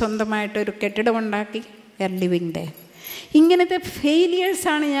അവർ സ്വന്തമായിട്ടൊരു കെട്ടിടം ഉണ്ടാക്കി, ആർ ലിവിങ് ദേ. ഇങ്ങനത്തെ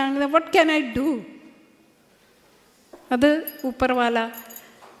ഫെയിലിയേഴ്സാണ് ഞങ്ങൾ. What can I do? അത് ഊപ്പർവാല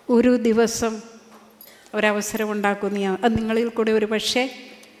ഒരു ദിവസം ഒരവസരം ഉണ്ടാക്കുന്നു. അത് നിങ്ങളിൽ കൂടെ ഒരു പക്ഷേ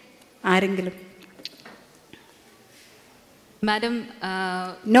ആരെങ്കിലും. Madam,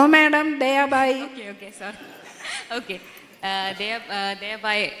 no madam, Dayabai. Okay, sir. Okay.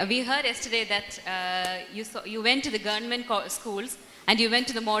 Dayabai, we heard yesterday that you went to the government schools and you went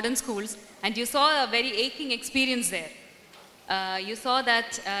to the modern schools and you saw a very aching experience there. You saw that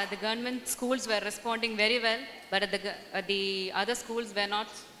the government schools were responding very well, but the other schools were not.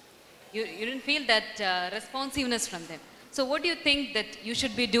 You didn't feel that responsiveness from them. So what do you think that you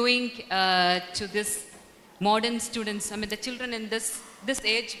should be doing to this modern students, I mean the children in this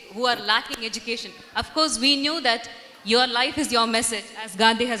age who are lacking education? Of course, we knew that your life is your message, as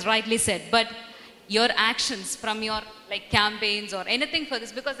Gandhi has rightly said, but your actions from your like campaigns or anything for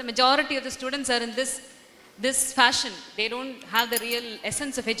this, because the majority of the students are in this fashion. They don't have the real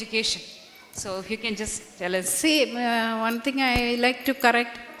essence of education. So if you can just tell us. See, one thing I like to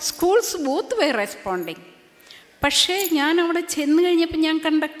correct, schools both were responding. പക്ഷേ ഞാൻ അവിടെ ചെന്ന് കഴിഞ്ഞപ്പോൾ ഞാൻ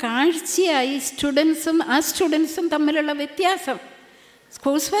കണ്ട കാഴ്ചയായി സ്റ്റുഡൻസും തമ്മിലുള്ള വ്യത്യാസം.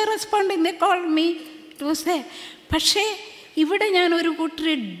 Schools wear responding, they called me to say. പക്ഷേ ഇവിടെ ഞാൻ ഒരു കൂട്ടർ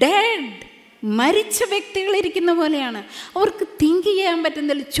ഡെഡ്, മരിച്ച വ്യക്തികളിരിക്കുന്ന പോലെയാണ്. അവർക്ക് തിങ്ക് ചെയ്യാൻ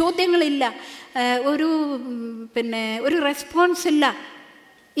പറ്റുന്നില്ല, ചോദ്യങ്ങളില്ല, ഒരു റെസ്പോൺസ് ഇല്ല,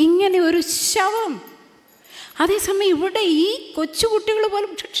 ഇങ്ങനെ ഒരു ശവം. അതേസമയം ഇവിടെ ഈ കൊച്ചുകുട്ടികൾ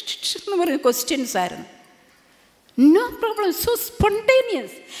പോലും എന്ന് പറയുന്ന ക്വസ്റ്റ്യൻസ് ആയിരുന്നു. No problem, so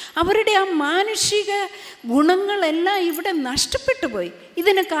spontaneous. അവരുടെ ആ മാനുഷിക ഗുണങ്ങളെല്ലാം ഇവിടെ നഷ്ടപ്പെട്ടു പോയി.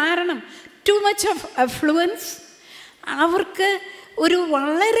 ഇതിന് കാരണം ടു മച്ച് ഓഫ് അഫ്ലുവൻസ്. അവർക്ക് ഒരു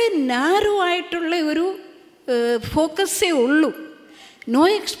വളരെ നാരോ ആയിട്ടുള്ള ഒരു ഫോക്കസേ ഉള്ളൂ. No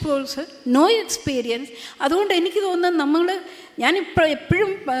exposure, no experience. അതുകൊണ്ട് എനിക്ക് തോന്നുന്നത് ഞാനിപ്പോൾ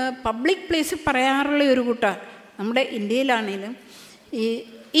എപ്പോഴും പബ്ലിക് പ്ലേസിൽ പറയാറുള്ള ഒരു കൂട്ടം, നമ്മുടെ ഇന്ത്യയിലാണെങ്കിലും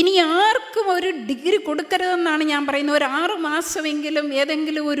ഇനി ആർക്കും ഒരു ഡിഗ്രി കൊടുക്കരുതെന്നാണ് ഞാൻ പറയുന്നത്. ഒരു 6 മാസമെങ്കിലും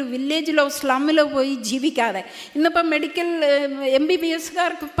ഏതെങ്കിലും ഒരു വില്ലേജിലോ സ്ലമ്മിലോ പോയി ജീവിക്കാതെ. ഇന്നിപ്പം മെഡിക്കൽ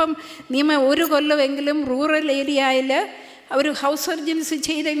MBBSകാർക്ക് ഇപ്പം നിയമം 1 കൊല്ലമെങ്കിലും റൂറൽ ഏരിയയിൽ അവർ ഹൗസ് സർജൻസി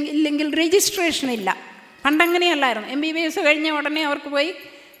ചെയ്തില്ലെങ്കിൽ രജിസ്ട്രേഷൻ ഇല്ല. പണ്ടങ്ങനെയല്ലായിരുന്നു. MBBS കഴിഞ്ഞ ഉടനെ അവർക്ക് പോയി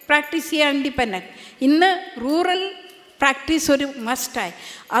പ്രാക്ടീസ് ചെയ്യാൻ ഇൻഡിപെൻഡൻറ്റ്. ഇന്ന് റൂറൽ പ്രാക്ടീസ് ഒരു മസ്റ്റായി.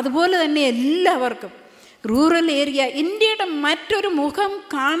 അതുപോലെ തന്നെ എല്ലാവർക്കും റൂറൽ ഏരിയ, ഇന്ത്യയുടെ മറ്റൊരു മുഖം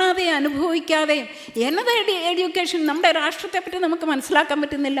കാണാതെ അനുഭവിക്കാതെയും എന്നതാ എഡ്യൂക്കേഷൻ. നമ്മുടെ രാഷ്ട്രത്തെപ്പറ്റി നമുക്ക് മനസ്സിലാക്കാൻ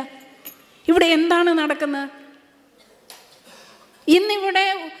പറ്റുന്നില്ല. ഇവിടെ എന്താണ് നടക്കുന്നത്? ഇന്നിവിടെ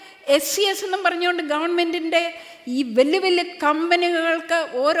SCS എന്നും പറഞ്ഞുകൊണ്ട് ഗവൺമെൻറ്റിൻ്റെ ഈ വലിയ വലിയ കമ്പനികൾക്ക്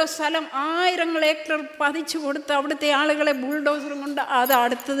ഓരോ സ്ഥലം 1000 ഏക്കർ പതിച്ചു കൊടുത്ത് അവിടുത്തെ ആളുകളെ ബുൾഡോസറും കൊണ്ട് അത്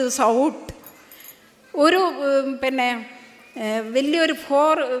അടുത്ത ദിവസം ഔട്ട്. ഒരു വലിയൊരു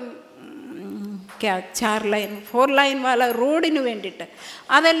 4 ലൈൻ വാല റോഡിന് വേണ്ടിയിട്ട്,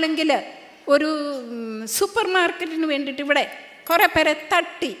 അതല്ലെങ്കിൽ ഒരു സൂപ്പർ മാർക്കറ്റിന് വേണ്ടിയിട്ട് ഇവിടെ കുറേ പേരെ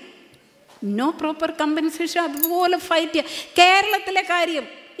തട്ടി. No proper compensation. അതുപോലെ ഫൈറ്റ് ചെയ്യുക. കേരളത്തിലെ കാര്യം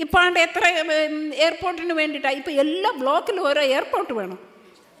ഇപ്പാണ്ട് എത്ര എയർപോർട്ടിന് വേണ്ടിയിട്ടാണ്? ഇപ്പോൾ എല്ലാ ബ്ലോക്കിലും ഓരോ എയർപോർട്ട് വേണം.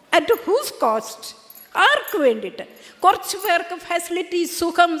 At whose cost? ആർക്ക് വേണ്ടിയിട്ട്? കുറച്ച് പേർക്ക് ഫെസിലിറ്റി,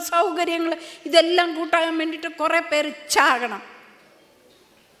 സുഖം, സൗകര്യങ്ങൾ ഇതെല്ലാം കൂട്ടാൻ വേണ്ടിയിട്ട് കുറേ പേര് ചാകണം.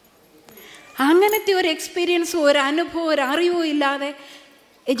 അങ്ങനത്തെ ഒരു എക്സ്പീരിയൻസ്, ഒരു അനുഭവം, ഒരു അറിവും ഇല്ലാതെ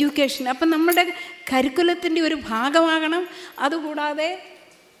എഡ്യൂക്കേഷൻ അപ്പം നമ്മുടെ കരിക്കുലത്തിൻ്റെ ഒരു ഭാഗമാകണം. അതുകൂടാതെ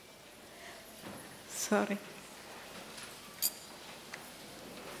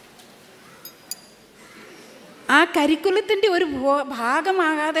ആ കരിക്കുലത്തിൻ്റെ ഒരു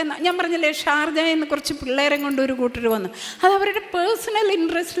ഭാഗമാകാതെ, ഞാൻ പറഞ്ഞില്ലേ ഷാർജ എന്ന് കുറച്ച് പിള്ളേരെ കൊണ്ട് ഒരു കൂട്ടർ വന്നു. അത് അവരുടെ പേഴ്സണൽ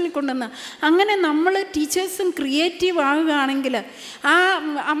ഇൻട്രസ്റ്റിൽ കൊണ്ടുവന്ന്. അങ്ങനെ നമ്മൾ ടീച്ചേഴ്സും ക്രിയേറ്റീവ് ആകുകയാണെങ്കിൽ, ആ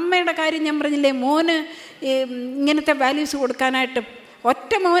അമ്മയുടെ കാര്യം ഞാൻ പറഞ്ഞില്ലേ, മോന് ഇങ്ങനത്തെ വാല്യൂസ് കൊടുക്കാനായിട്ട്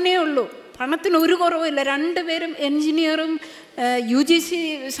ഒറ്റ മോനേ ഉള്ളൂ, പണത്തിന് ഒരു കുറവുമില്ല, 2 പേരും എൻജിനീയറും UGC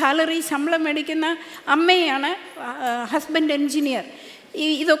സാലറി ശമ്പളം മേടിക്കുന്ന അമ്മയാണ്, ഹസ്ബൻഡ് എൻജിനീയർ.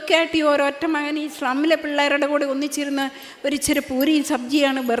 ഇതൊക്കെ ആയിട്ട് ഈ ഓരോറ്റ മകൻ ഈ സ്ലമ്മിലെ പിള്ളേരുടെ കൂടെ ഒന്നിച്ചിരുന്ന് ഒരു ഇച്ചിരി പൂരിയും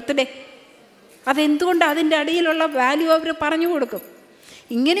സബ്ജിയാണ് ബർത്ത്ഡേ. അതെന്തുകൊണ്ട്? അതിൻ്റെ അടിയിലുള്ള വാല്യൂ അവർ പറഞ്ഞു കൊടുക്കും.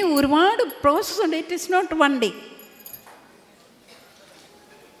 ഇങ്ങനെ ഒരുപാട് പ്രോസസ്സ് ഉണ്ട്. It is not one day.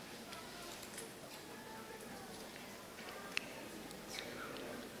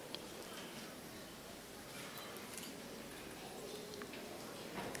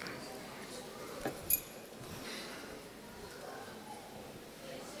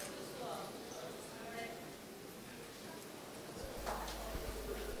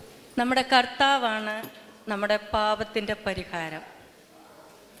 നമ്മുടെ കർത്താവാണ് നമ്മുടെ പാപത്തിൻ്റെ പരിഹാരം.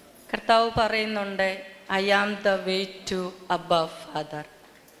 കർത്താവ് പറയുന്നുണ്ട്, I am the way to above father,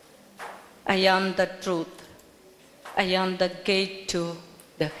 I am the truth, I am the gate to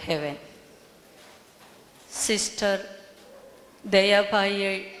the heaven. Sister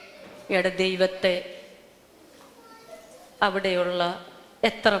ദയാഭായിയുടെ ദൈവത്തെ അവിടെയുള്ള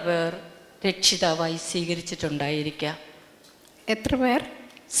എത്ര പേർ രക്ഷിതാവായി സ്വീകരിച്ചിട്ടുണ്ടായിരിക്കാം? എത്ര പേർ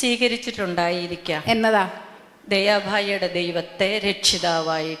സ്വീകരിച്ചിട്ടുണ്ടായിരിക്കാം എന്നതാ ദയാഭായിയുടെ ദൈവത്തെ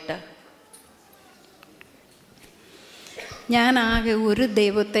രക്ഷിതാവായിട്ട്? ഞാൻ ആകെ ഒരു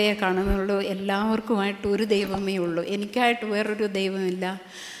ദൈവത്തെ കാണുന്നുള്ളൂ. എല്ലാവർക്കുമായിട്ട് ഒരു ദൈവമേ ഉള്ളൂ. എനിക്കായിട്ട് വേറൊരു ദൈവമില്ല.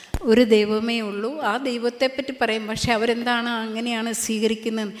 ഒരു ദൈവമേ ഉള്ളൂ. ആ ദൈവത്തെപ്പറ്റി പറയും. പക്ഷെ അവരെന്താണ് അങ്ങനെയാണ്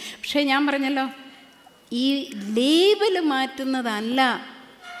സ്വീകരിക്കുന്നത്. പക്ഷേ ഞാൻ പറഞ്ഞല്ലോ, ഈ ലേബൽ മാറ്റുന്നതല്ല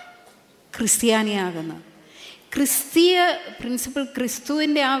ക്രിസ്ത്യാനിയാകുന്നത്. ക്രിസ്തീയ പ്രിൻസിപ്പിൾ,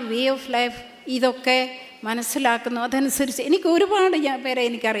 ക്രിസ്തുവിൻ്റെ ആ വേ ഓഫ് ലൈഫ്, ഇതൊക്കെ മനസ്സിലാക്കുന്നു. അതനുസരിച്ച് എനിക്ക് ഒരുപാട് പേരെ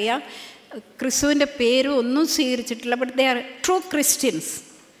എനിക്കറിയാം, ക്രിസ്തുവിൻ്റെ പേരും ഒന്നും സ്വീകരിച്ചിട്ടില്ല. But they are true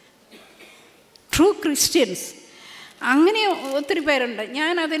Christians. അങ്ങനെ ഒത്തിരി പേരുണ്ട്.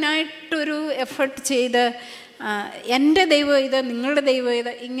 ഞാൻ അതിനായിട്ടൊരു എഫേർട്ട് ചെയ്ത് എൻ്റെ ദൈവം ഇത്, നിങ്ങളുടെ ദൈവം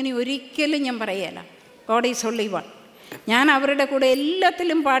ഇത്, ഇങ്ങനെ ഒരിക്കലും ഞാൻ പറയുകയില്ല. God is only one. ഞാൻ അവരുടെ കൂടെ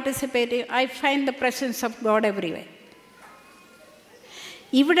എല്ലാത്തിലും പാർട്ടിസിപ്പേറ്റ് ചെയ്യും. I find the presence of God എവറിവേ.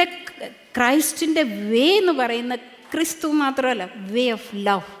 ഇവിടെ ക്രൈസ്റ്റിൻ്റെ വേ എന്ന് പറയുന്ന ക്രിസ്തു മാത്രമല്ല, way of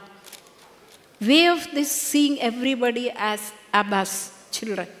love, way of this seeing everybody as Abbas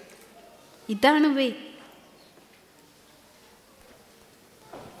children. ഇതാണ് വേ.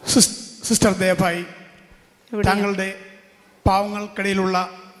 സിസ്റ്റർ ദേവായി, താങ്കളുടെ പാവങ്ങൾക്കിടയിലുള്ള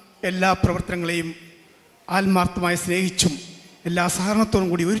എല്ലാ പ്രവർത്തനങ്ങളെയും ആത്മാർത്ഥമായി സ്നേഹിച്ചും എല്ലാ സഹകരണത്തോടും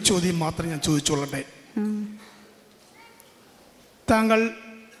കൂടി ഒരു ചോദ്യം മാത്രം ഞാൻ ചോദിച്ചുകൊള്ളട്ടെ. താങ്കൾ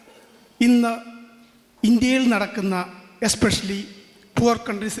ഇന്ന് ഇന്ത്യയിൽ നടക്കുന്ന, എസ്പെഷ്യലി പൂർ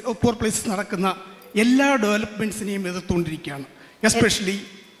പ്ലേസസ് നടക്കുന്ന എല്ലാ ഡെവലപ്മെൻറ്റ്സിനെയും എതിർത്തുകൊണ്ടിരിക്കുകയാണ്. എസ്പെഷ്യലി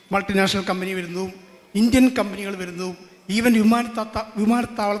മൾട്ടിനാഷണൽ കമ്പനി വരുന്നതും ഇന്ത്യൻ കമ്പനികൾ വരുന്നതും ഈവൻ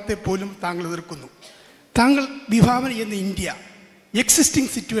വിമാനത്താവളത്തെ പോലും താങ്കൾ എതിർക്കുന്നു. താങ്കൾ വിഭാവന ചെയ്യുന്ന ഇന്ത്യ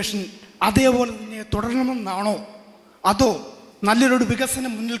എക്സിസ്റ്റിംഗ് സിറ്റുവേഷൻ അതേപോലെ തന്നെ തുടരണമെന്നാണോ, അതോ നല്ലൊരു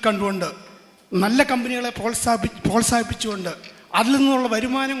വികസനം മുന്നിൽ കണ്ടുകൊണ്ട് നല്ല കമ്പനികളെ പ്രോത്സാഹിപ്പിച്ചുകൊണ്ട് അതിൽ നിന്നുള്ള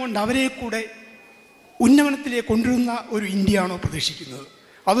വരുമാനം കൊണ്ട് അവരെ കൂടെ ഉന്നമനത്തിലേക്ക് കൊണ്ടുവരുന്ന ഒരു ഇന്ത്യയാണോ പ്രതീക്ഷിക്കുന്നത്?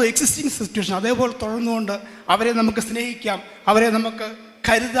 അതോ എക്സിസ്റ്റിംഗ് സിറ്റുവേഷൻ അതേപോലെ തുടർന്നുകൊണ്ട് അവരെ നമുക്ക് സ്നേഹിക്കാം, അവരെ നമുക്ക്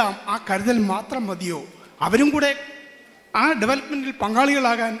കരുതാം, ആ കരുതൽ മാത്രം മതിയോ? അവരും കൂടെ ആ ഡെവലപ്മെൻറ്റിൽ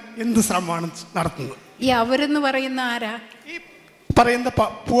പങ്കാളികളാകാൻ എന്ത് ശ്രമമാണ് നടത്തുന്നത്? ഈ അവരെന്ന് പറയുന്ന ആരാ? ഈ പറയുന്ന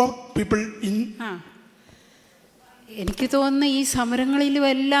പുവർ പീപ്പിൾ ഇൻ. എനിക്ക് തോന്നുന്നു ഈ സമരങ്ങളിലും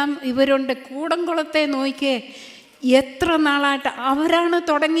എല്ലാം ഇവരുണ്ട്. കൂടംകുളത്തെ നോക്കിയേ, എത്ര നാളായിട്ട് അവരാണ്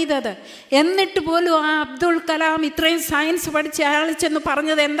തുടങ്ങിയത്. എന്നിട്ട് പോലും ആ അബ്ദുൾ കലാം ഇത്രയും സയൻസ് പഠിച്ച് അയാൾ ചെന്ന്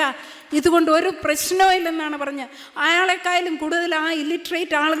പറഞ്ഞത് എന്താ? ഇതുകൊണ്ട് ഒരു പ്രശ്നവും ഇല്ലെന്നാണ് പറഞ്ഞത്. അയാളെക്കാളും കൂടുതൽ ആ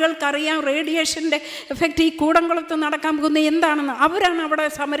ഇല്ലിറ്ററേറ്റ് ആളുകൾക്കറിയാം റേഡിയേഷൻ്റെ എഫക്റ്റ് ഈ കൂടംകുളത്ത് നടക്കാൻ പോകുന്നത് എന്താണെന്ന്. അവരാണ് അവിടെ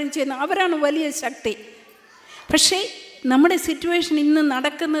സമരം ചെയ്യുന്നത്, അവരാണ് വലിയ ശക്തി. പക്ഷേ നമ്മുടെ സിറ്റുവേഷൻ ഇന്ന്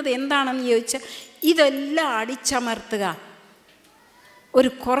നടക്കുന്നത് എന്താണെന്ന് ചോദിച്ചാൽ, ഇതെല്ലാം അടിച്ചമർത്തുക, ഒരു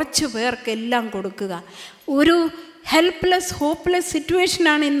കുറച്ച് പേർക്കെല്ലാം കൊടുക്കുക, ഒരു ഹെൽപ്ലെസ് ഹോപ്പ്ലെസ്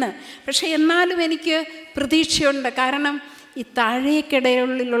സിറ്റുവേഷനാണ് ഇന്ന്. പക്ഷേ എന്നാലും എനിക്ക് പ്രതീക്ഷയുണ്ട്. കാരണം ഈ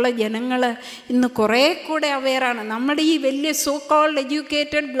താഴേക്കിടയിലുള്ള ജനങ്ങൾ ഇന്ന് കുറേ കൂടെ അവെയറാണ്. നമ്മുടെ ഈ വലിയ സോ കോൾഡ്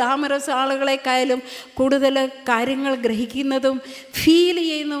എഡ്യൂക്കേറ്റഡ് ഗ്ലാമറസ് ആളുകളെക്കാളും കൂടുതൽ കാര്യങ്ങൾ ഗ്രഹിക്കുന്നതും ഫീൽ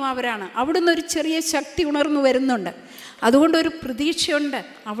ചെയ്യുന്നതും അവരാണ്. അവിടുന്ന് ഒരു ചെറിയ ശക്തി ഉണർന്നു വരുന്നുണ്ട്. അതുകൊണ്ടൊരു പ്രതീക്ഷയുണ്ട്.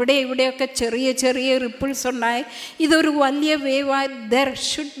 അവിടെ ഇവിടെയൊക്കെ ചെറിയ ചെറിയ റിപ്പിൾസ് ഉണ്ടായി ഇതൊരു വലിയ വേവായി there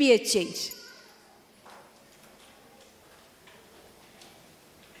should be A change.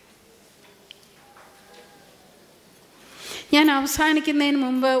 ഞാൻ അവസാനിക്കുന്നതിന്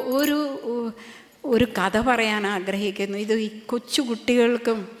മുമ്പ് ഒരു കഥ പറയാൻ ആഗ്രഹിക്കുന്നു. ഇത് ഈ കൊച്ചു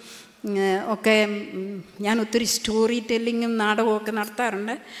കുട്ടികൾക്കും ഒക്കെ ഞാൻ ഒത്തിരി സ്റ്റോറി ടെല്ലിങ്ങും നാടകമൊക്കെ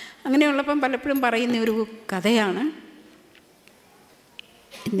നടത്താറുണ്ട്. അങ്ങനെയുള്ളപ്പം പലപ്പോഴും പറയുന്ന ഒരു കഥയാണ്.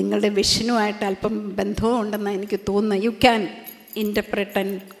 നിങ്ങളുടെ വിഷനുമായിട്ട് അല്പം ബന്ധവും ഉണ്ടെന്ന് എനിക്ക് തോന്നുന്നു. You can interpret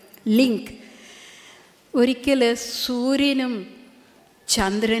and link. ഒരിക്കൽ സൂര്യനും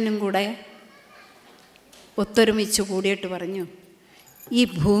ചന്ദ്രനും കൂടെ ഒത്തൊരുമിച്ച് കൂടിയിട്ട് പറഞ്ഞു, ഈ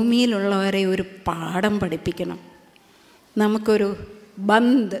ഭൂമിയിലുള്ളവരെ ഒരു പാഠം പഠിപ്പിക്കണം, നമുക്കൊരു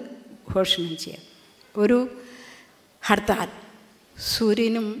ബന്ദ് ഘോഷണം ചെയ്യാം, ഒരു ഹർത്താൽ.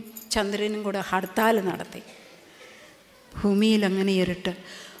 സൂര്യനും ചന്ദ്രനും കൂടെ ഹർത്താൽ നടത്തി. ഭൂമിയിൽ അങ്ങനെ ഇരുട്ട്.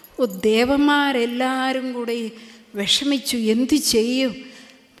 ദേവന്മാരെല്ലാവരും കൂടെ വിഷമിച്ചു, എന്തു ചെയ്യും?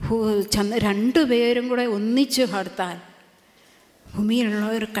 രണ്ടുപേരും കൂടെ ഒന്നിച്ച് ഹർത്താൽ.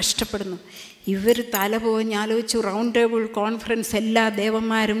 ഭൂമിയിലുള്ളവർ കഷ്ടപ്പെടുന്നു. ഇവർ തല പോഞ്ഞാലോചിച്ചു റൗണ്ട് ടേബിൾ കോൺഫറൻസ്, എല്ലാ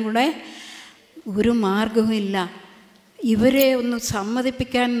ദേവന്മാരും കൂടെ ഒരു മാർഗവുമില്ല. ഇവരെ ഒന്ന്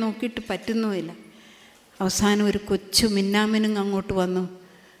സമ്മതിപ്പിക്കാൻ നോക്കിയിട്ട് പറ്റുന്നുമില്ല. അവസാനം ഒരു കൊച്ചു മിന്നാമിനും അങ്ങോട്ട് വന്നു.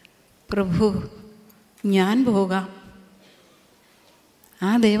 പ്രഭു, ഞാൻ പോകാം.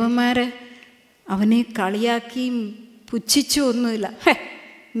 ആ ദേവന്മാർ അവനെ കളിയാക്കിയും പുച്ഛിച്ചും ഒന്നുമില്ല.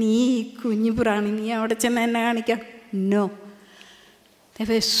 നീ കുഞ്ഞു പ്രാണി, നീ അവിടെ ചെന്ന് എന്നെ കാണിക്കാം. No, they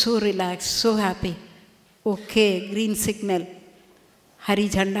were so relaxed, so happy. Okay, green signal, Hari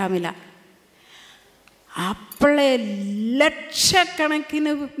ഝണ്ടാമില. അപ്പോഴേ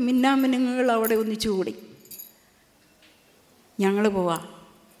ലക്ഷക്കണക്കിന് മിന്നാമിനുങ്ങൾ അവിടെ ഒന്നിച്ചുകൂടി. ഞങ്ങൾ പോവാം.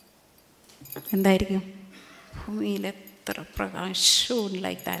 എന്തായിരിക്കും? ഭൂമിയിൽ എത്ര പ്രകാശവും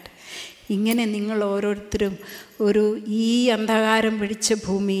ലൈക്ക് ദാറ്റ്. ഇങ്ങനെ നിങ്ങൾ ഓരോരുത്തരും ഈ അന്ധകാരം പിടിച്ച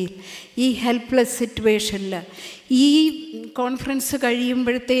ഭൂമിയിൽ, ഈ ഹെൽപ്ലെസ് സിറ്റുവേഷനിൽ, ഈ കോൺഫറൻസ്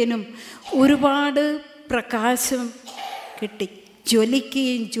കഴിയുമ്പോഴത്തേനും ഒരുപാട് പ്രകാശം കിട്ടി.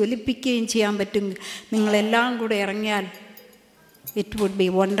 ജ്വലിക്കുകയും ജ്വലിപ്പിക്കുകയും ചെയ്യാൻ പറ്റും. നിങ്ങളെല്ലാം കൂടെ ഇറങ്ങിയാൽ ഇറ്റ് വുഡ് ബി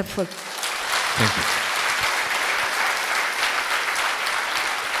വണ്ടർഫുൾ.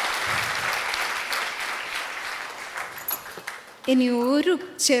 ഇനി ഒരു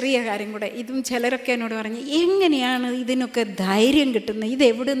ചെറിയ കാര്യം കൂടെ, ഇതും ചിലരൊക്കെ എന്നോട് പറഞ്ഞു, എങ്ങനെയാണ് ഇതിനൊക്കെ ധൈര്യം കിട്ടുന്നത്, ഇത്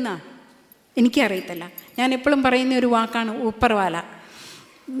എവിടുന്നാണ്? എനിക്കറിയത്തില്ല. ഞാൻ എപ്പോഴും പറയുന്ന ഒരു വാക്കാണ് ഊപ്പർവാല.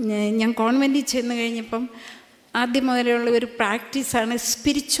 ഞാൻ കോൺവെൻറ്റിൽ ചെന്ന് കഴിഞ്ഞപ്പം ആദ്യം മുതലുള്ള ഒരു പ്രാക്ടീസാണ്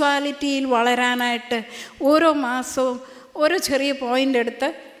സ്പിരിച്വാലിറ്റിയിൽ വളരാനായിട്ട് ഓരോ മാസവും ഓരോ ചെറിയ പോയിൻ്റ് എടുത്ത്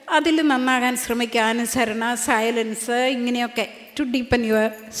അതിൽ നന്നാകാൻ ശ്രമിക്കുക. അനുസരണ, സൈലൻസ്, ഇങ്ങനെയൊക്കെ to deepen your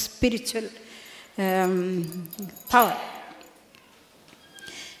spiritual power.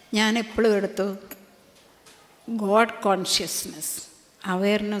 ഞാൻ എപ്പോഴും എടുത്തു God consciousness,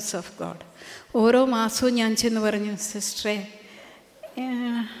 awareness of God. ഓരോ മാസവും ഞാൻ ചെന്ന് പറഞ്ഞു, സിസ്റ്ററെ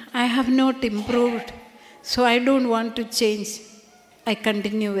I have not improved, so I don't want to change. I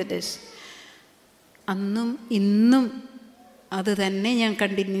continue with this. അന്നും ഇന്നും അത് തന്നെ ഞാൻ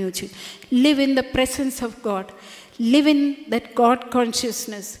കണ്ടിന്യൂ ചെയ്യും. Live in the presence of God. Live in that God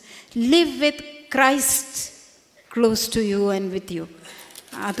consciousness. Live with Christ close to you and with you.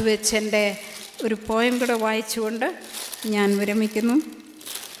 അത് വെച്ച് എൻ്റെ ഒരു പോയം കൂടെ വായിച്ചുകൊണ്ട് ഞാൻ വിരമിക്കുന്നു.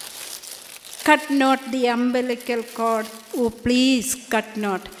 Cut not the umbilical cord, oh please cut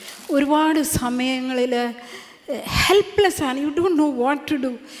not. ഒരുപാട് സമയങ്ങളിൽ helpless ആണ്. You don't know what to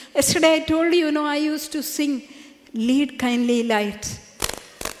do. Yesterday I told you know I use to sing lead kindly light.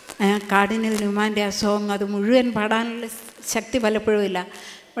 Cardinal ന്യൂമാൻ്റെ ആ സോങ് അത് മുഴുവൻ പാടാനുള്ള ശക്തി പലപ്പോഴും ഇല്ല.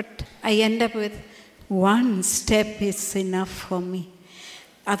 But I end up with one step is enough for me.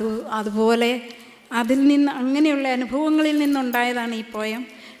 അതുപോലെ അതിൽ നിന്ന്, അങ്ങനെയുള്ള അനുഭവങ്ങളിൽ നിന്നുണ്ടായതാണ് ഈ poem.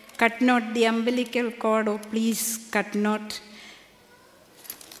 Cut not the umbilical cord, oh please cut not.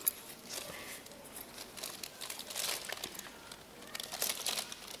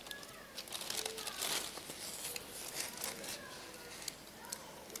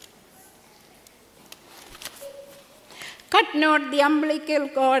 Cut not the umbilical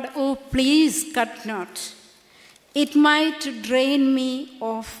cord, oh please cut not. It might drain me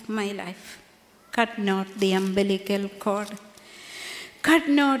of my life. Cut not the umbilical cord. Cut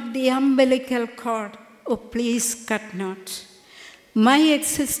not the umbilical cord, oh please cut not. My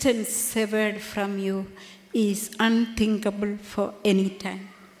existence severed from you is unthinkable for any time.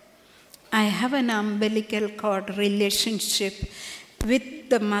 I have an umbilical cord relationship with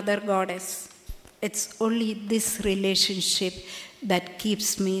the Mother Goddess. It's only this relationship that keeps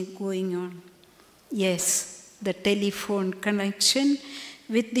me going on. Yes, the telephone connection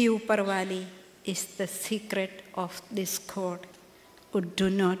with the Uppervalley is the secret of this cord. Oh, do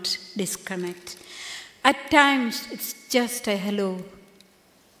not disconnect. At times, it's just a hello.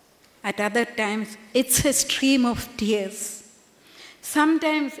 At other times, it's a stream of tears.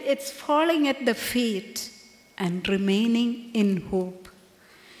 Sometimes, it's falling at the feet and remaining in hope.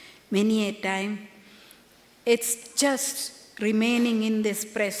 Many a time, it's just remaining in this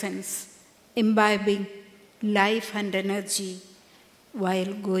presence, imbibing life and energy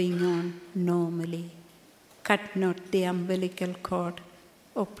while going on normally. Cut not the umbilical cord,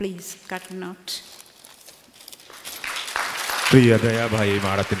 oh please cut not. പ്രിയ ദയാഭായി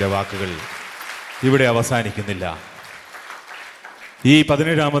മാഡത്തിൻ്റെ വാക്കുകൾ ഇവിടെ അവസാനിക്കുന്നില്ല. ഈ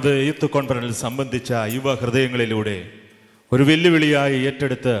 17ാമത് youth കോൺഫറൻസിൽ സംബന്ധിച്ച യുവ ഹൃദയങ്ങളിലൂടെ ഒരു വെല്ലുവിളിയായി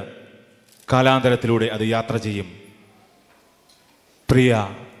ഏറ്റെടുത്ത് കാലാന്തരത്തിലൂടെ അത് യാത്ര ചെയ്യും. പ്രിയ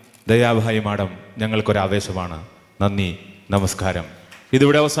ദയാഭായി മാഡം ഞങ്ങൾക്കൊരാവേശമാണ്. നന്ദി, നമസ്കാരം.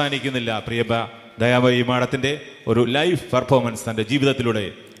 ഇതിവിടെ അവസാനിക്കുന്നില്ല. പ്രിയ ദയാഭായി മാഡത്തിൻ്റെ ഒരു ലൈവ് പെർഫോമൻസ് തൻ്റെ ജീവിതത്തിലൂടെ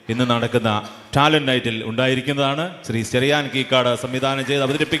ഇന്ന് നടക്കുന്ന ടാലൻറ്റ് നൈറ്റിൽ ഉണ്ടായിരിക്കുന്നതാണ്. ശ്രീ ചെറിയാൻ കീക്കാട് സംവിധാനം ചെയ്ത്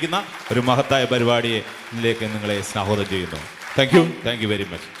അവതരിപ്പിക്കുന്ന ഒരു മഹത്തായ പരിപാടിയിലേക്ക് നിങ്ങളെ സ്വാഗതം ചെയ്യുന്നു. Thank you very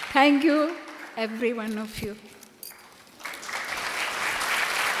much. Thank you every one of U.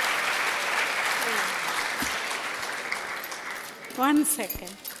 One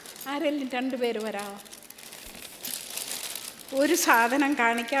second, ആരെങ്കിലും 2 പേര് വരാമോ? ഒരു സാധനം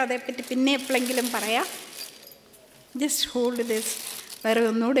കാണിക്കാം, അതേപ്പറ്റി പിന്നെ എപ്പോഴെങ്കിലും പറയാം. Just hold this. വേറെ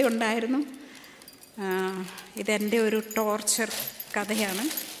ഒന്നുകൂടെ ഉണ്ടായിരുന്നു. ഇതെൻ്റെ ഒരു ടോർച്ചർ കഥയാണ്.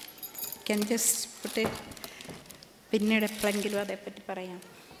 ക്യാൻ ജസ്റ്റ് പുട്ട് പിന്നീട് എപ്പോഴെങ്കിലും അതേപ്പറ്റി പറയാം.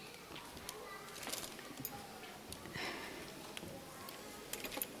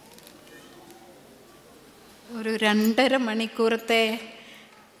 ഒരു 2.5 മണിക്കൂറത്തെ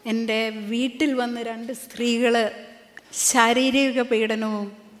എൻ്റെ വീട്ടിൽ വന്ന് 2 സ്ത്രീകൾ ശാരീരിക പീഡനവും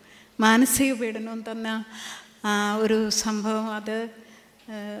മാനസിക പീഡനവും തന്ന ഒരു സംഭവം,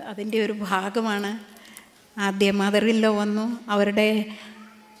 അതിൻ്റെ ഒരു ഭാഗമാണ്. ആദ്യം മദറിലോ വന്നു. അവരുടെ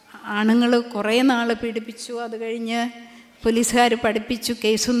ആണുങ്ങൾ കുറേ നാൾ പീഡിപ്പിച്ചു. അത് കഴിഞ്ഞ് പോലീസുകാർ പഠിപ്പിച്ചു,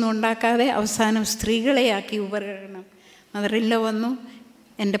 കേസൊന്നും ഉണ്ടാക്കാതെ അവസാനം സ്ത്രീകളെയാക്കി ഉപകരണം. മദറിലോ വന്നു.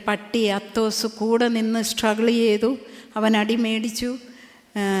 എൻ്റെ പട്ടി അത്തോസ് കൂടെ നിന്ന് സ്ട്രഗിൾ ചെയ്തു. അവൻ അടി മേടിച്ചു.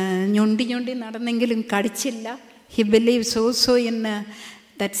 ഞൊണ്ടി നടന്നെങ്കിലും കടിച്ചില്ല. He believes also in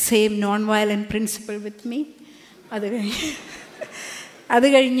that same non-violent principle with me. അത്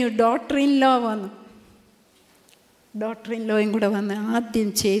കഴിഞ്ഞു ഡോട്ടർ ഇൻ ലോ വന്നു. ഡോട്ടർ ഇൻ ലോയും കൂടെ വന്ന് ആദ്യം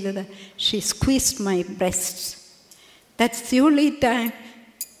ചെയ്തത് she squeezed my breast. That's the only time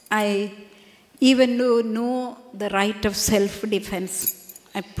I even know the right of self defence.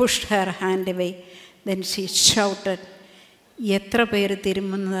 I pushed her hand away. Then she shouted, എത്ര പേര്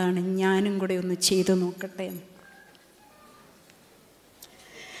തിരുമുന്നതാണ്, ഞാനും കൂടെ ഒന്ന് ചെയ്തു നോക്കട്ടെ.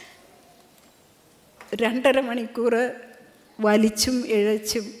 2.5 മണിക്കൂർ വലിച്ചും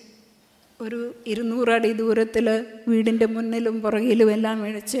ഇഴച്ചും ഒരു 200 അടി ദൂരത്തിൽ വീടിൻ്റെ മുന്നിലും പുറകിലും എല്ലാം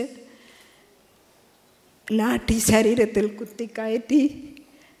ഇഴച്ച് ലാഠി ശരീരത്തിൽ കുത്തിക്കയറ്റി.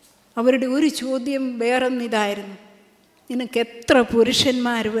 അവരുടെ ഒരു ചോദ്യം വേറൊന്നിതായിരുന്നു, നിനക്ക് എത്ര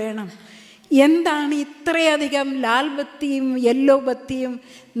പുരുഷന്മാർ വേണം? എന്താണ് ഇത്രയധികം ലാൽ ബത്തിയും യെല്ലോ ബത്തിയും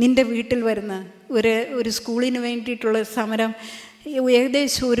നിൻ്റെ വീട്ടിൽ വരുന്നത്? ഒരു സ്കൂളിന് വേണ്ടിയിട്ടുള്ള സമരം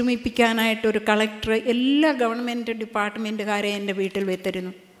ഏകദേശം ഒരുമിപ്പിക്കാനായിട്ടൊരു കളക്ടർ എല്ലാ ഗവൺമെൻറ് ഡിപ്പാർട്ട്മെൻറ്റുകാരെ എൻ്റെ വീട്ടിൽ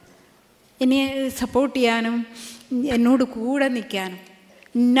വെച്ചിരുന്നു, എന്നെ സപ്പോർട്ട് ചെയ്യാനും എന്നോട് കൂടെ നിൽക്കാനും.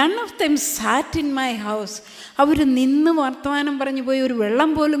 None of them SAT in my house. അവർ നിന്ന് വർത്തമാനം പറഞ്ഞു പോയി, ഒരു വെള്ളം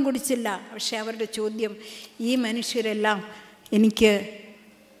പോലും കുടിച്ചില്ല. പക്ഷെ അവരുടെ ചോദ്യം, ഈ മനുഷ്യരെല്ലാം എനിക്ക്,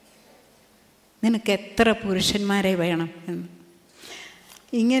 നിനക്ക് എത്ര പുരുഷന്മാരെ വേണം എന്ന്.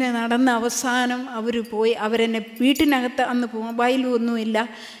 ഇങ്ങനെ നടന്ന അവസാനം അവർ പോയി. അവരെന്നെ വീട്ടിനകത്ത്, അന്ന് മൊബൈലും ഒന്നുമില്ല,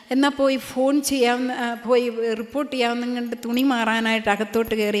 എന്നാൽ പോയി ഫോൺ ചെയ്യാവുന്ന, പോയി റിപ്പോർട്ട് ചെയ്യാവുന്ന കണ്ട് തുണി മാറാനായിട്ട്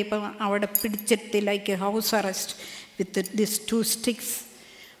അകത്തോട്ട് കയറിയപ്പം അവിടെ പിടിച്ചെത്തി, like house arrest with this 2 sticks.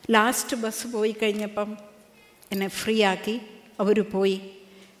 Last bus പോയി കഴിഞ്ഞപ്പം എന്നെ ഫ്രീ ആക്കി. അവർ പോയി.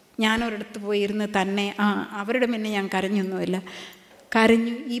 ഞാനൊരിടത്ത് പോയിരുന്ന് തന്നെ അവരുടെ മുന്നേ ഞാൻ കരഞ്ഞൊന്നുമില്ല,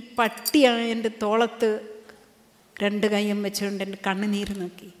 കരഞ്ഞു. ഈ പട്ടിയാണ് എൻ്റെ തോളത്ത് 2 കൈയും വെച്ചുകൊണ്ട് എൻ്റെ കണ്ണുനീര്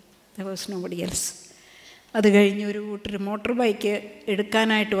നോക്കി. There was nobody else. അത് കഴിഞ്ഞ് ഒരു കൂട്ടർ മോട്ടോർ ബൈക്ക്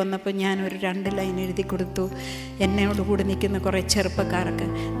എടുക്കാനായിട്ട് വന്നപ്പോൾ ഞാനൊരു 2 ലൈൻ എഴുതി കൊടുത്തു. എന്നോട് കൂടെ നിൽക്കുന്ന കുറേ ചെറുപ്പക്കാർക്ക്,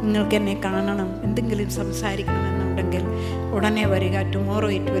 നിങ്ങൾക്ക് എന്നെ കാണണം, എന്തെങ്കിലും സംസാരിക്കണമെന്നുണ്ടെങ്കിൽ ഉടനെ വരിക, tomorrow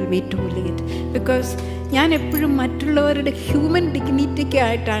it will be to late. Because ഞാൻ എപ്പോഴും മറ്റുള്ളവരുടെ ഹ്യൂമൻ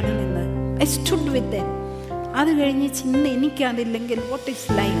ഡിഗ്നിറ്റിക്കായിട്ടാണ് നിന്നത്. ഐ സ്റ്റുഡ് വിത്ത് ദം. അത് കഴിഞ്ഞ് ചിന്ത എനിക്കതില്ലെങ്കിൽ what is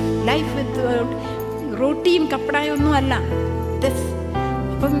life? Life without റോട്ടിയും കപ്പടായും ഒന്നും അല്ല.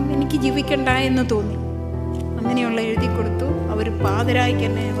 അപ്പം എനിക്ക് ജീവിക്കണ്ട എന്ന് തോന്നി. അങ്ങനെയുള്ള എഴുതി കൊടുത്തു. അവർ പാതിരായ്ക്ക്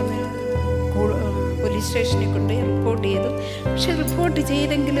എന്നെ വന്ന് പോലീസ് സ്റ്റേഷനിൽ കൊണ്ട് റിപ്പോർട്ട് ചെയ്തു. പക്ഷെ റിപ്പോർട്ട്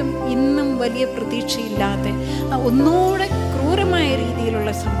ചെയ്തെങ്കിലും ഇന്നും വലിയ പ്രതീക്ഷയില്ലാതെ ഒന്നുകൂടെ ക്രൂരമായ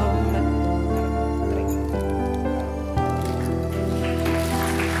രീതിയിലുള്ള സംഭവങ്ങൾ